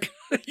suck.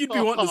 You'd be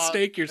wanting to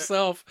stake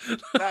yourself.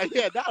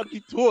 Yeah, that would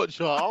be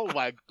torture. Oh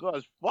my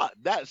gosh, fuck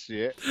that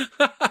shit.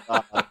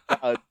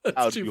 That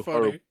would too be funny.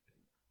 horrible.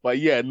 But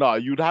yeah, no,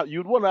 you'd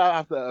want to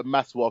have to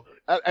amass wealth,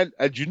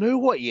 and you know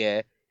what?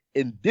 Yeah,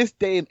 in this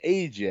day and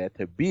age, yeah,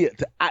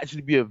 to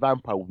actually be a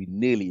vampire would be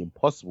nearly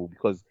impossible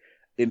because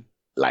in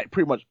like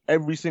pretty much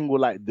every single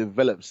like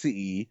developed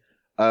city,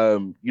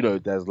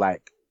 there's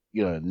like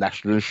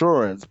national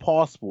insurance,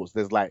 passports.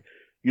 There's like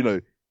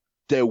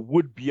there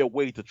would be a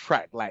way to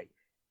track. Like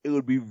it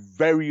would be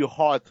very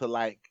hard to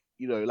like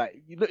in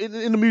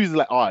the movies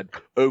like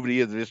over the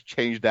years they just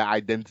change their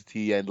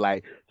identity and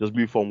like just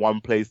move from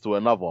one place to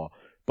another.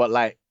 But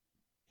like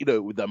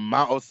with the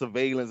amount of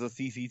surveillance and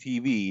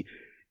CCTV,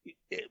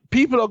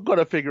 people are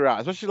gonna figure out,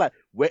 especially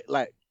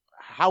like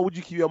how would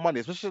you keep your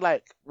money? Especially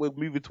like we're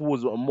moving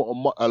towards a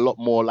lot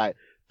more like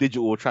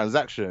digital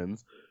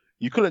transactions.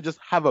 You couldn't just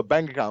have a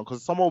bank account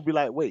because someone would be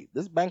like, wait,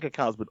 this bank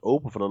account's been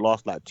open for the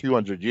last like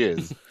 200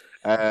 years.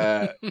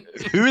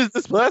 Who is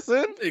this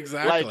person?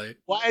 Exactly. Like,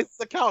 why is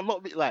this account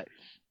not be like?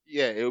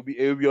 Yeah, it would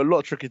be a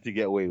lot tricky to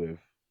get away with.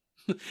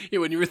 Yeah,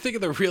 when you were thinking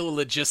the real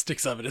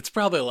logistics of it, it's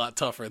probably a lot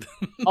tougher than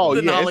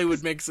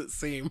Hollywood makes it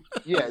seem.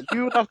 Yeah,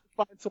 you would have to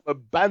find some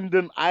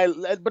abandoned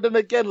island. But then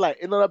again, like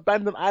in an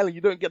abandoned island,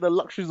 you don't get the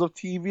luxuries of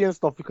TV and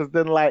stuff because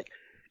then like,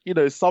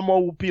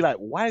 someone will be like,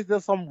 why is there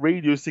some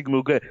radio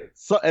signal going?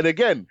 So, and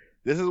again,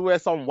 this is where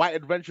some white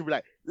adventurer will be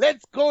like,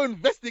 let's go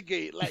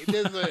investigate. Like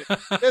there's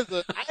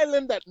an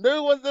island that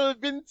no one's ever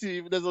been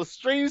to. There's a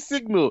strange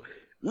signal.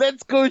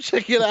 Let's go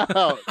check it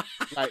out.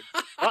 Like,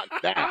 fuck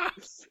that.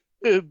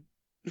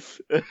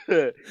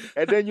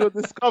 And then you're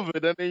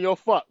discovered and then you're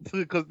fucked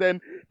because then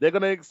they're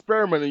gonna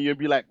experiment and you'll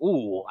be like,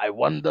 oh, I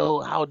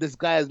wonder how this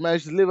guy has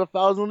managed to live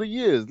 1,000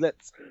 years.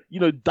 Let's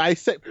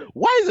dissect.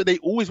 Why is it they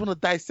always want to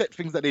dissect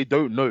things that they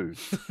don't know?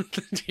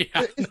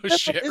 Yeah,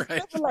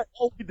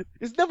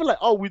 It's never like,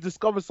 oh, we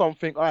discovered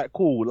something, all right,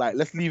 cool, like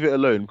let's leave it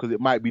alone because it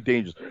might be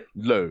dangerous.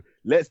 No,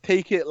 let's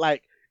take it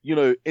like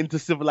into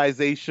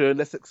civilization.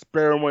 Let's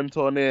experiment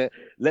on it.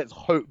 Let's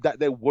hope that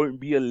there won't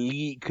be a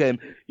leak and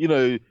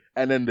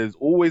And then there's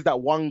always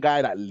that one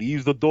guy that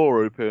leaves the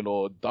door open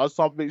or does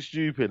something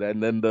stupid,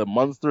 and then the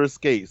monster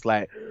escapes.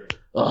 Like,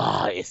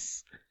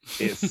 it's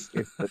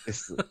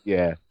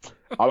yeah.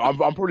 I'm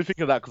probably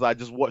thinking of that because I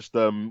just watched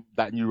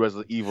that new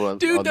Resident Evil on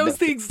Dude, that was Netflix.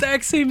 the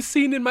exact same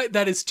scene in my.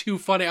 That is too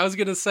funny. I was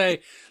gonna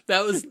say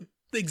that was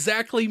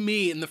exactly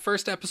me in the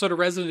first episode of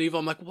Resident Evil.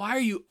 I'm like, why are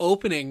you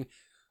opening?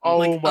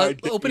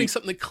 Opening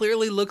something that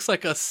clearly looks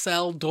like a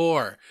cell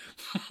door.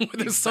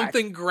 There's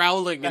something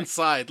growling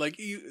inside. Like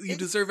you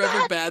deserve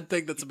every bad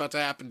thing that's about to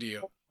happen to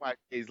you. Like,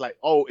 it's like,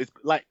 oh, it's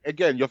like,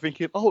 again, you're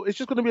thinking, oh, it's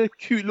just gonna be a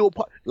cute little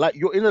part. Like,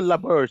 you're in a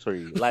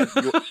laboratory, like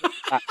you're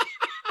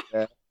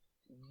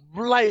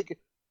like,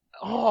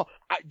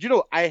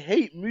 I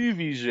hate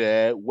movies,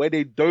 yeah, where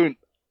they don't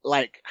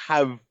like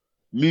have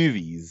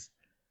movies.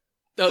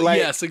 Oh, Like,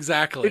 yes,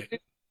 exactly.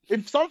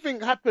 if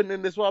something happened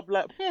in this world, I'd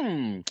be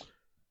like,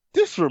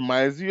 this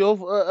reminds me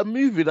of a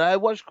movie that I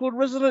watched called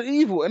Resident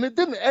Evil, and it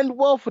didn't end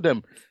well for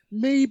them.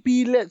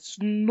 Maybe let's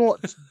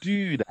not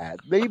do that.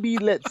 Maybe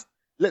let's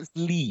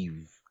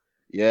leave.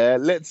 Yeah,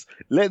 let's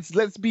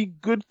be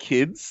good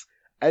kids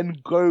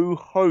and go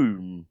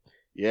home.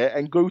 Yeah,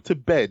 and go to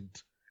bed.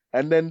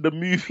 And then the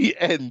movie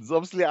ends.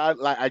 Obviously, I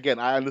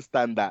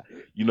understand that,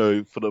 you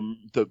know, for them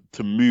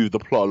to move the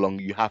plot along,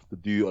 you have to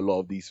do a lot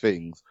of these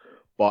things.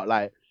 But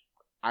like,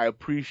 I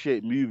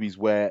appreciate movies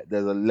where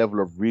there's a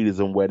level of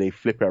realism where they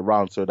flip it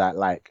around so that,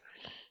 like,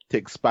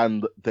 to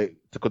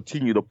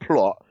continue the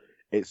plot,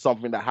 it's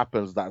something that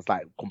happens that's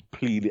like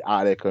completely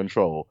out of their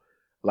control.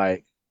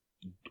 Like,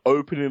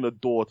 opening a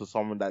door to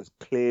someone that's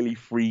clearly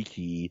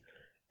freaky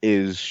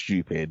is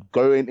stupid.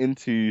 Going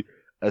into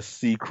a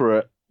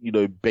secret, you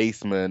know,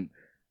 basement,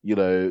 you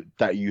know,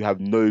 that you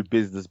have no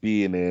business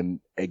being in,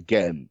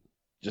 again,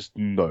 just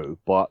no.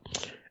 But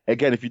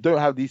again, if you don't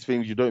have these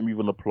things, you don't move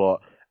on the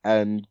plot.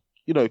 And,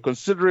 you know,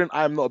 considering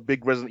I'm not a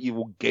big Resident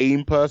Evil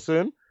game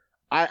person,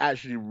 I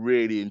actually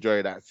really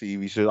enjoy that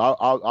TV show.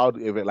 I'll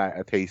give it like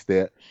a taste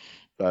it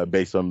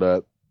based on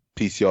the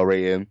PCR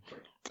rating.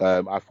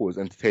 I thought it was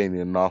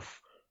entertaining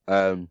enough.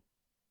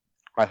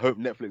 I hope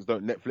Netflix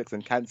don't Netflix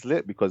and cancel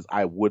it, because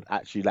I would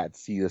actually like to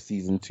see the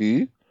season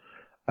 2.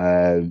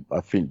 I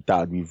think that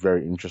would be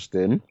very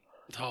interesting.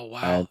 Oh,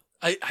 wow.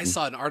 I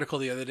saw an article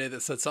the other day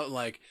that said something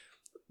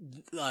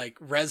like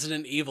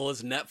Resident Evil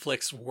is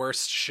Netflix's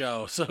worst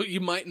show, so you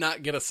might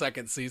not get a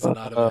second season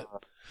out of it.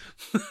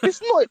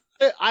 It's not.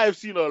 I've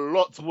seen a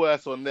lot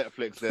worse on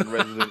Netflix than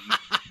Resident Evil.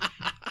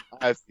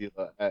 I've seen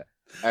that.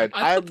 And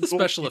I thought the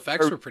special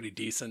effects were pretty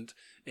decent,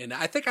 and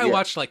I think I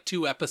watched like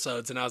 2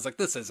 episodes, and I was like,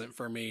 "This isn't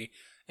for me."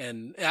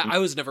 And I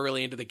was never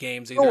really into the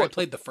games either. I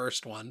played the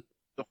first one.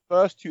 The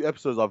first 2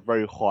 episodes are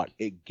very hard.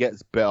 It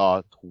gets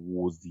better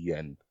towards the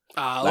end.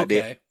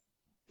 Okay.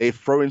 They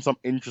throw in some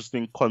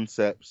interesting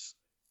concepts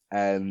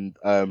and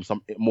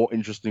some more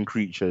interesting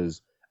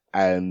creatures,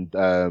 and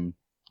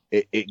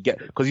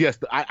because yes,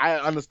 I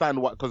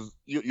understand what, because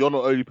you're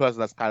not the only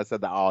person that's kind of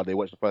said that. They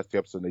watched the first 2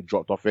 episodes and they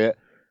dropped off it.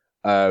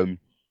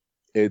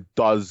 It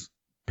does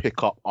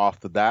pick up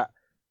after that.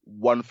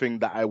 One thing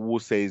that I will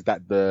say is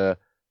that the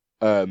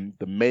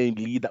main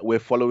lead that we're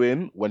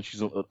following, when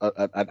she's an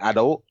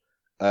adult,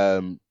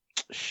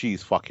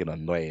 she's fucking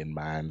annoying,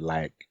 man.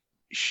 Like,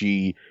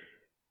 she's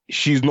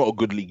not a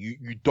good lead.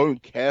 You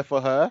don't care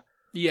for her.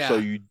 Yeah.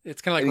 So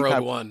it's kind of like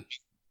Rogue One.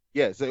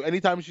 Yeah. So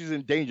anytime she's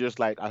in danger, it's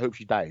like, I hope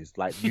she dies.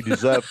 Like, you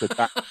deserve to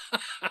die.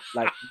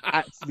 Like,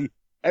 actually,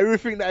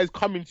 everything that is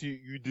coming to you,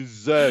 you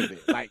deserve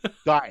it. Like,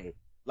 die.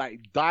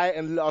 Like, die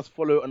and let us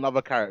follow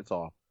another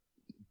character.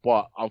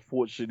 But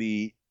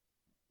unfortunately,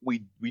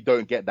 we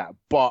don't get that.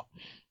 But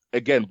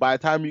again, by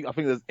the time I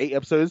think there's 8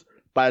 episodes,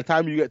 by the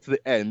time you get to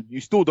the end,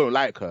 you still don't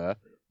like her,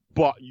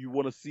 but you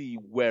want to see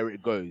where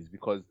it goes,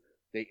 because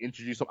they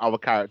introduce some other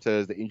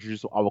characters, they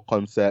introduce some other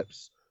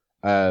concepts.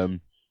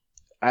 And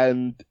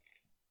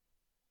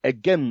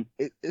again,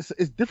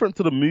 it's different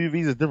to the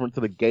movies, it's different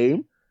to the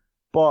game,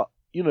 but,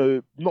 you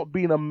know, not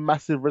being a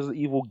massive Resident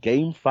Evil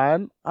game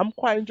fan, I'm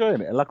quite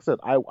enjoying it. And like I said,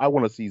 I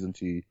want a season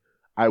 2.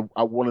 I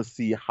want to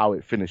see how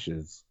it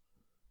finishes.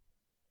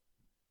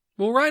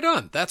 Well, right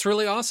on. That's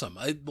really awesome.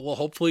 Well,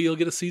 hopefully you'll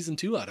get a season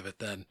 2 out of it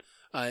then.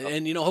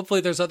 And, you know,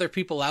 hopefully there's other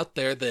people out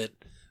there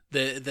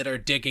that are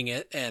digging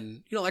it.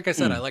 And, you know, like I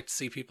said, I like to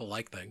see people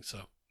like things. So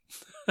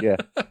yeah,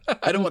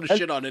 I don't want to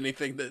shit on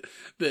anything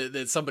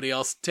that somebody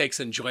else takes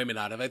enjoyment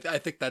out of. I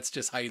think that's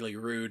just highly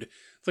rude.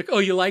 It's like, oh,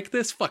 you like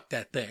this? Fuck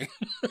that thing.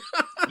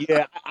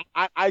 Yeah,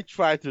 I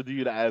try to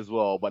do that as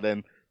well, but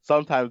then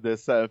sometimes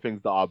there's certain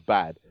things that are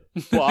bad.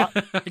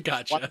 But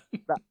gotcha.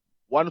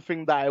 One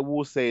thing that I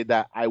will say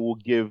that I will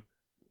give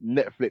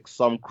Netflix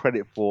some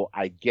credit for,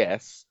 I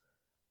guess,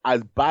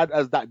 as bad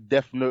as that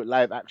Death Note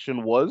live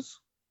action was,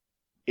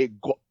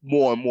 it got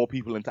more and more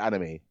people into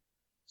anime.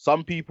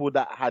 Some people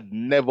that had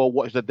never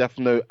watched the Death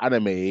Note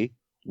anime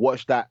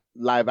watched that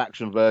live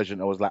action version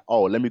and was like,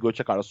 oh, let me go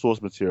check out the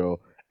source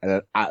material, and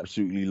then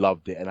absolutely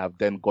loved it, and have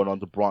then gone on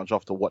to branch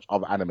off to watch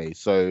other anime.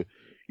 So,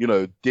 you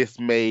know, this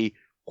may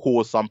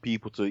cause some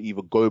people to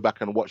either go back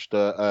and watch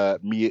the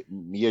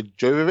Mia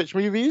Jovovich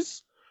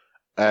movies,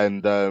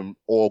 and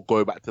or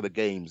go back to the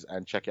games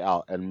and check it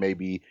out, and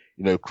maybe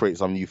create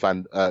some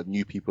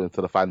new people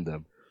into the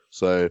fandom.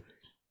 So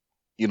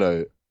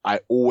I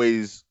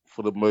always,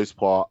 for the most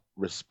part,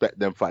 respect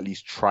them for at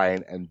least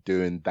trying and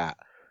doing that,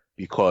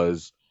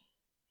 because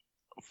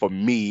for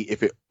me,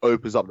 if it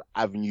opens up the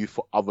avenue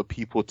for other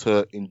people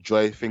to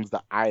enjoy things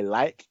that I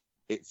like,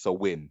 it's a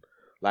win.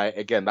 Like,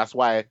 again, that's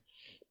why,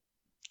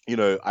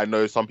 I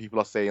know some people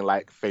are saying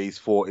like Phase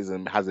 4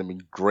 hasn't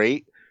been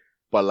great,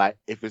 but like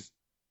if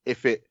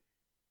it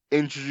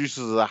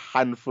introduces a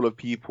handful of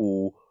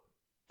people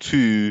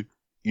to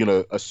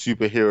a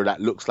superhero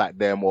that looks like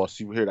them, or a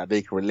superhero that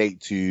they can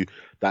relate to,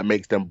 that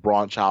makes them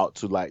branch out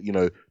to like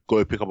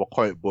go pick up a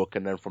comic book,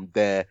 and then from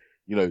there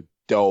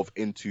delve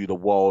into the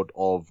world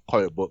of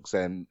comic books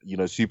and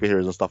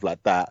superheroes and stuff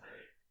like that.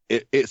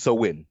 It's a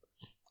win,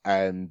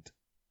 and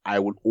I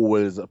would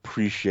always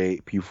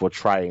appreciate people for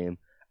trying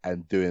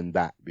and doing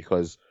that,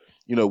 because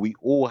we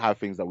all have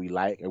things that we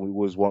like, and we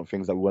always want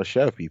things that we want to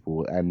share with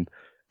people. And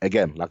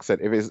again, like I said,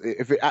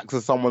 if it acts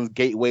as someone's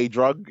gateway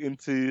drug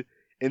into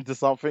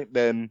something,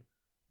 then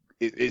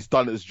it's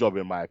done its job,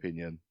 in my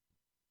opinion.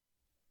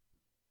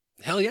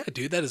 Hell yeah,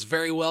 dude, that is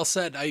very well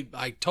said.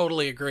 I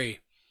totally agree.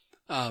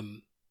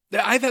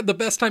 I've had the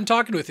best time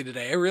talking with you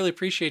today. I really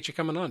appreciate you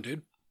coming on,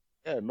 dude.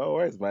 Yeah, no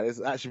worries, man. It's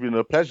actually been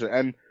a pleasure.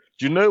 And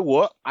do you know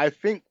what? I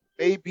think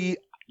maybe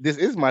this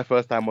is my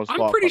first time on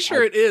Spark. I'm pretty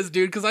sure it is,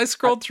 dude, because I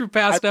scrolled through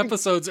past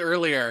episodes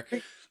earlier.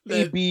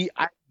 Maybe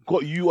I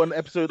got you on an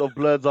episode of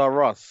Blurs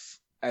Are Us,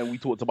 and we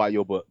talked about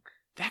your book.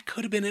 That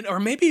could have been it, or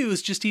maybe it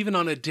was just even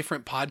on a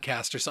different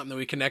podcast or something that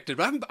we connected.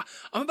 But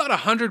I'm about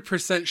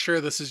 100%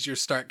 sure this is your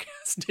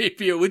Startcast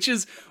debut, which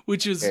is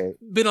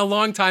been a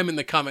long time in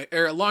the coming,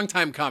 or a long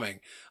time coming.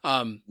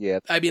 Yeah,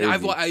 I mean,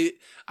 crazy.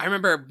 I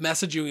remember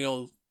messaging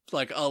you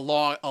like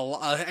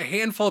a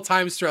handful of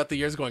times throughout the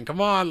years, going,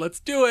 "Come on, let's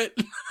do it."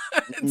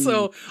 And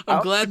so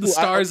I'm glad the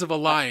stars have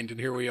aligned, and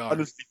here we are.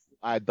 Honestly,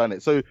 I've done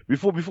it. So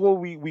before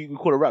we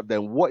call a wrap,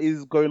 then what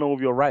is going on with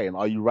your writing?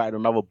 Are you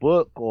writing another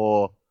book,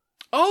 or?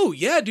 Oh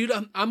yeah, dude,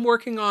 I'm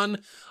working on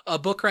a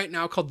book right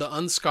now called The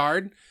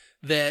Unscarred.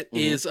 That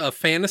is a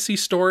fantasy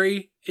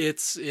story.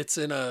 It's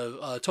in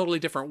a totally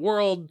different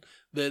world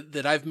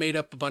that I've made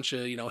up a bunch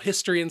of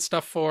history and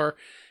stuff for,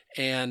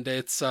 and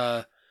it's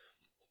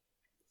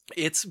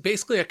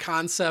basically a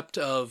concept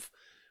of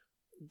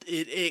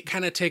it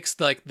kind of takes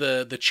like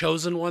the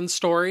Chosen One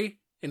story,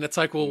 and it's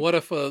like, well, what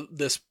if what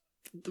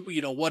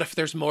if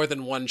there's more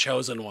than one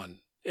Chosen One,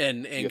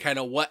 and kind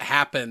of what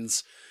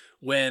happens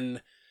when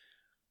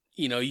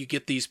you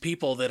get these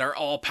people that are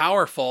all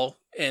powerful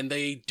and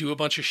they do a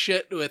bunch of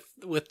shit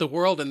with the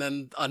world, and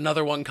then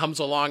another one comes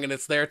along and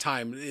it's their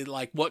time.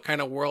 Like, what kind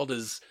of world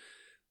is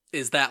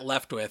that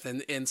left with?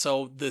 And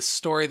so the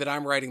story that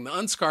I'm writing, The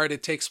Unscarred,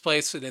 it takes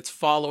place and it's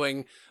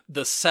following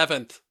the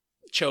seventh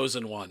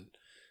Chosen One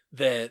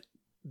that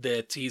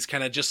he's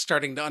kind of just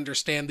starting to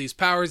understand these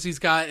powers he's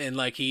got, and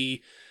like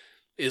he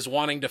is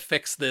wanting to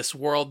fix this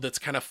world that's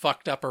kind of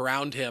fucked up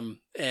around him,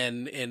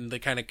 and the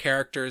kind of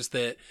characters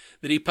that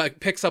he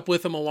picks up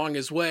with him along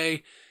his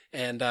way.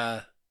 And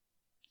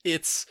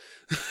it's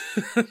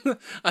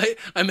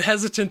I'm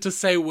hesitant to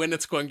say when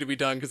it's going to be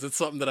done, because it's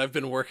something that I've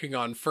been working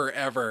on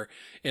forever,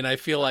 and I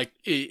feel like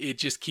it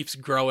just keeps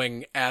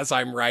growing as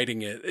I'm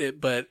writing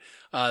it. But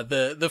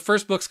the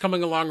first book's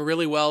coming along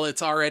really well.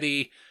 It's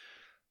already,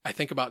 I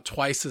think, about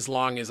twice as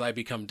long as I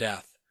Become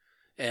Death.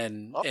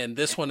 And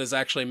this one is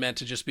actually meant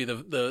to just be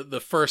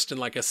the first in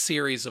like a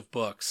series of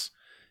books.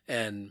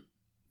 And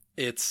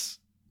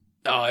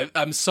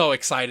I'm so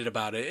excited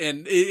about it.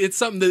 And it's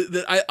something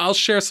that I'll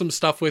share some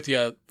stuff with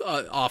you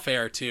off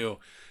air too.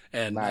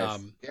 And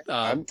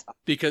Nice.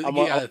 because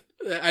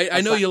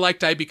I know you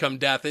liked I Become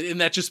Death,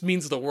 and that just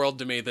means the world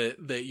to me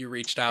that you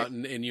reached out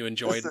and you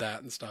enjoyed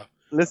that and stuff.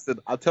 Listen,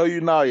 I'll tell you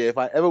now, if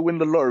I ever win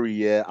the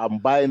lottery, I'm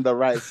buying the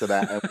rights to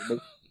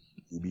that,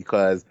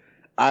 because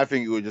I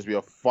think it would just be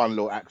a fun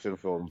little action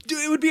film.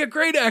 Dude, it would be a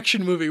great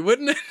action movie,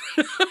 wouldn't it?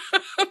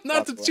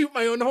 Not to toot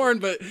my own horn,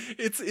 but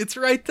it's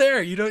right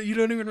there. You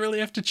don't even really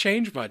have to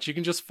change much. You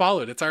can just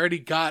follow it. It's already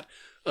got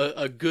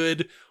a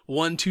good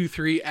 1, 2,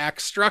 3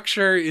 act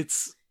structure.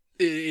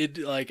 It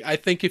like, I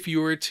think if you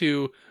were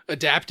to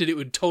adapt it, it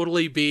would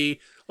totally be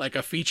like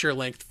a feature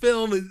length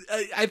film.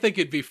 I think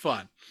it'd be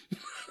fun.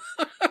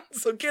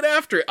 So get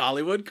after it,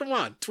 Hollywood. Come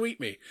on, tweet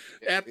me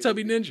at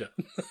Tubby Ninja.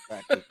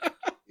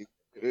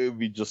 It would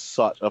be just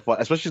such a fun,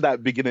 especially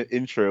that beginning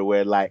intro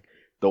where like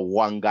the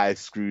one guy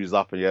screws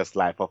up and you're just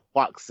like, for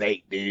fuck's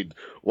sake, dude,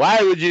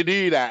 why would you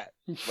do that?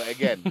 But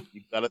again,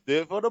 you gotta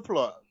do it for the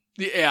plot.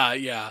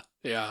 Yeah.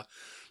 No,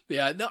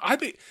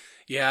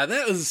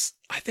 that was,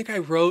 I think I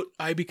wrote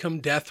I Become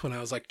Death when I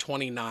was like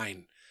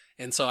 29.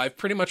 And so I've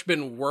pretty much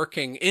been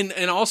working in,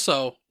 and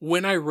also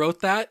when I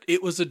wrote that,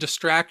 it was a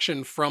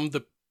distraction from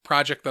the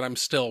project that I'm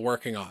still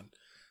working on.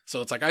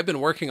 So it's like, I've been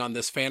working on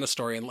this fantasy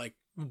story and like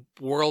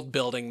world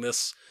building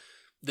this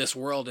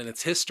world and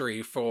its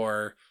history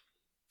for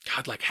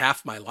like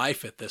half my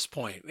life at this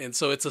point. And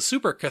so it's a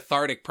super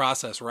cathartic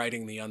process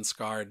writing The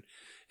Unscarred.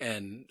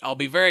 and I'll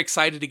be very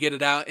excited to get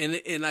it out.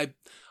 And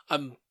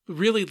I'm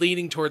really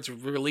leaning towards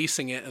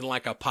releasing it in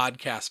like a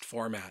podcast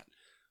format,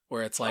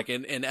 where it's like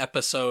an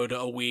episode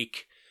a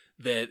week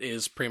that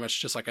is pretty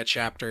much just like a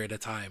chapter at a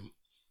time.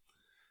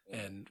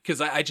 And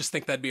because I just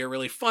think that'd be a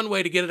really fun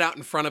way to get it out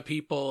in front of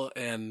people,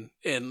 and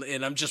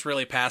I'm just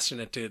really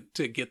passionate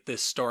to get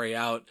this story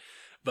out.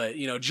 But,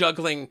 you know,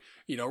 juggling,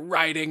 you know,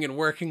 writing and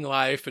working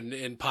life and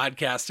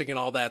podcasting and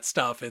all that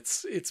stuff,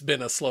 it's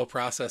been a slow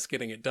process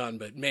getting it done.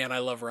 But man, I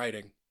love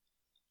writing.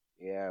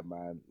 Yeah,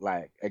 man.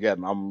 Like,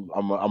 again, I'm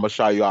gonna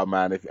shout you out,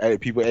 man. If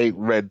people ain't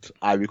read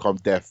I Become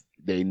Death,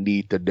 they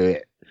need to do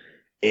it.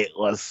 It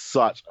was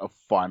such a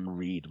fun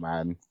read,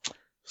 man.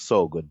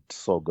 So good,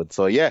 so good.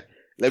 So yeah.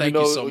 Let me know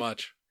Thank you so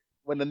much.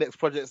 When the next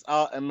project's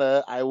out, and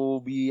I will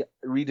be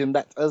reading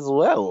that as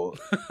well.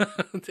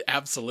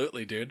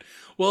 Absolutely, dude.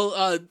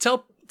 Well,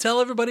 tell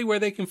everybody where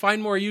they can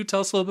find more of you.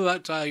 Tell us a little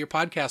bit about your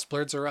podcast,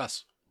 Blurs Are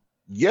Us.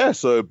 Yeah,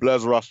 so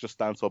Blurs Are Us just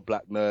stands for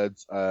Black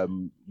Nerds.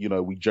 You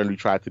know, we generally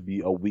try to be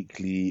a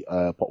weekly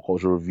pop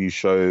culture review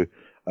show,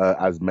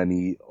 as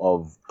many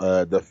of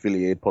the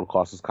affiliated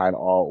podcasters kind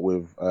of are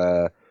with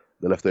the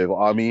Leftover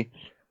Army.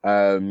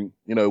 You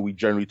know, we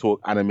generally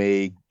talk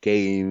anime,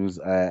 games,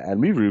 and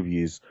movie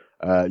reviews.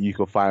 You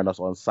can find us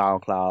on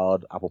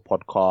SoundCloud, Apple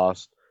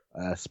Podcast,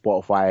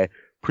 Spotify,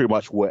 pretty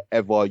much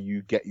wherever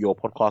you get your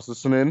podcast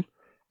listening.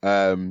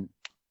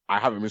 I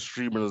haven't been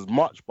streaming as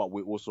much, but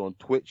we're also on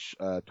Twitch,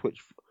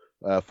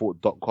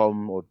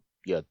 twitch.com, or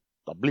yeah,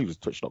 I believe it's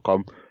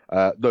twitch.com.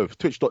 No,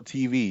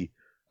 twitch.tv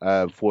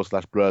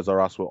 / Blurs Are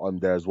Us. We're on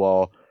there as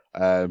well.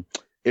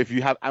 If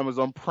you have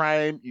Amazon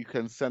Prime, you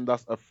can send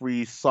us a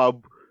free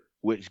sub,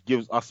 which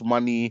gives us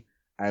money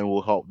and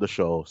will help the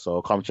show.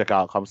 So come check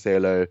out, come say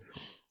hello.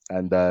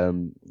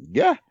 And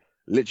yeah,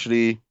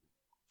 literally.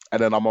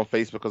 And then I'm on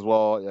Facebook as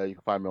well. Yeah, you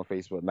can find me on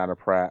Facebook, Nana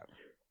Pratt,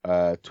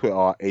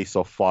 Twitter, Ace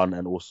of Fun,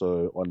 and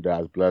also on there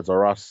as Blurs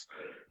Are Us.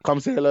 Come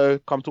say hello,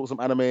 come talk some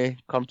anime,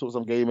 come talk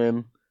some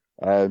gaming,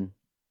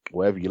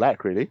 whatever you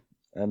like, really.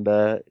 And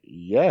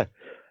yeah,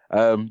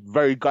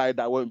 very gutted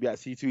that I won't be at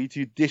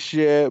C2E2 this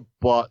year,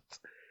 but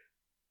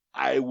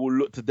I will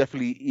look to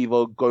definitely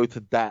either go to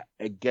that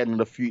again in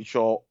the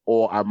future,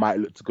 or I might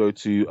look to go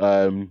to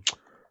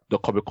the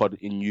Comic-Con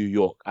in New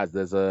York, as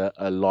there's a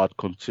large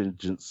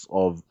contingent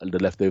of the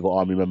Leftover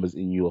Army members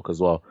in New York as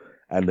well.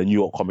 And the New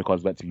York Comic-Con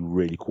is meant to be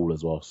really cool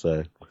as well.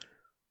 So,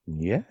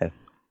 yeah.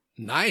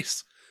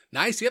 Nice.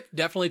 Yep.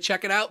 Definitely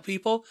check it out,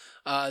 people.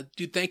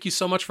 Dude, thank you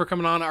so much for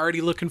coming on.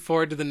 Already looking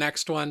forward to the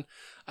next one.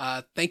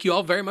 Thank you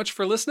all very much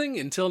for listening.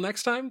 Until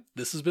next time,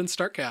 this has been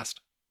Startcast.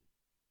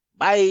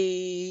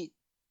 Bye.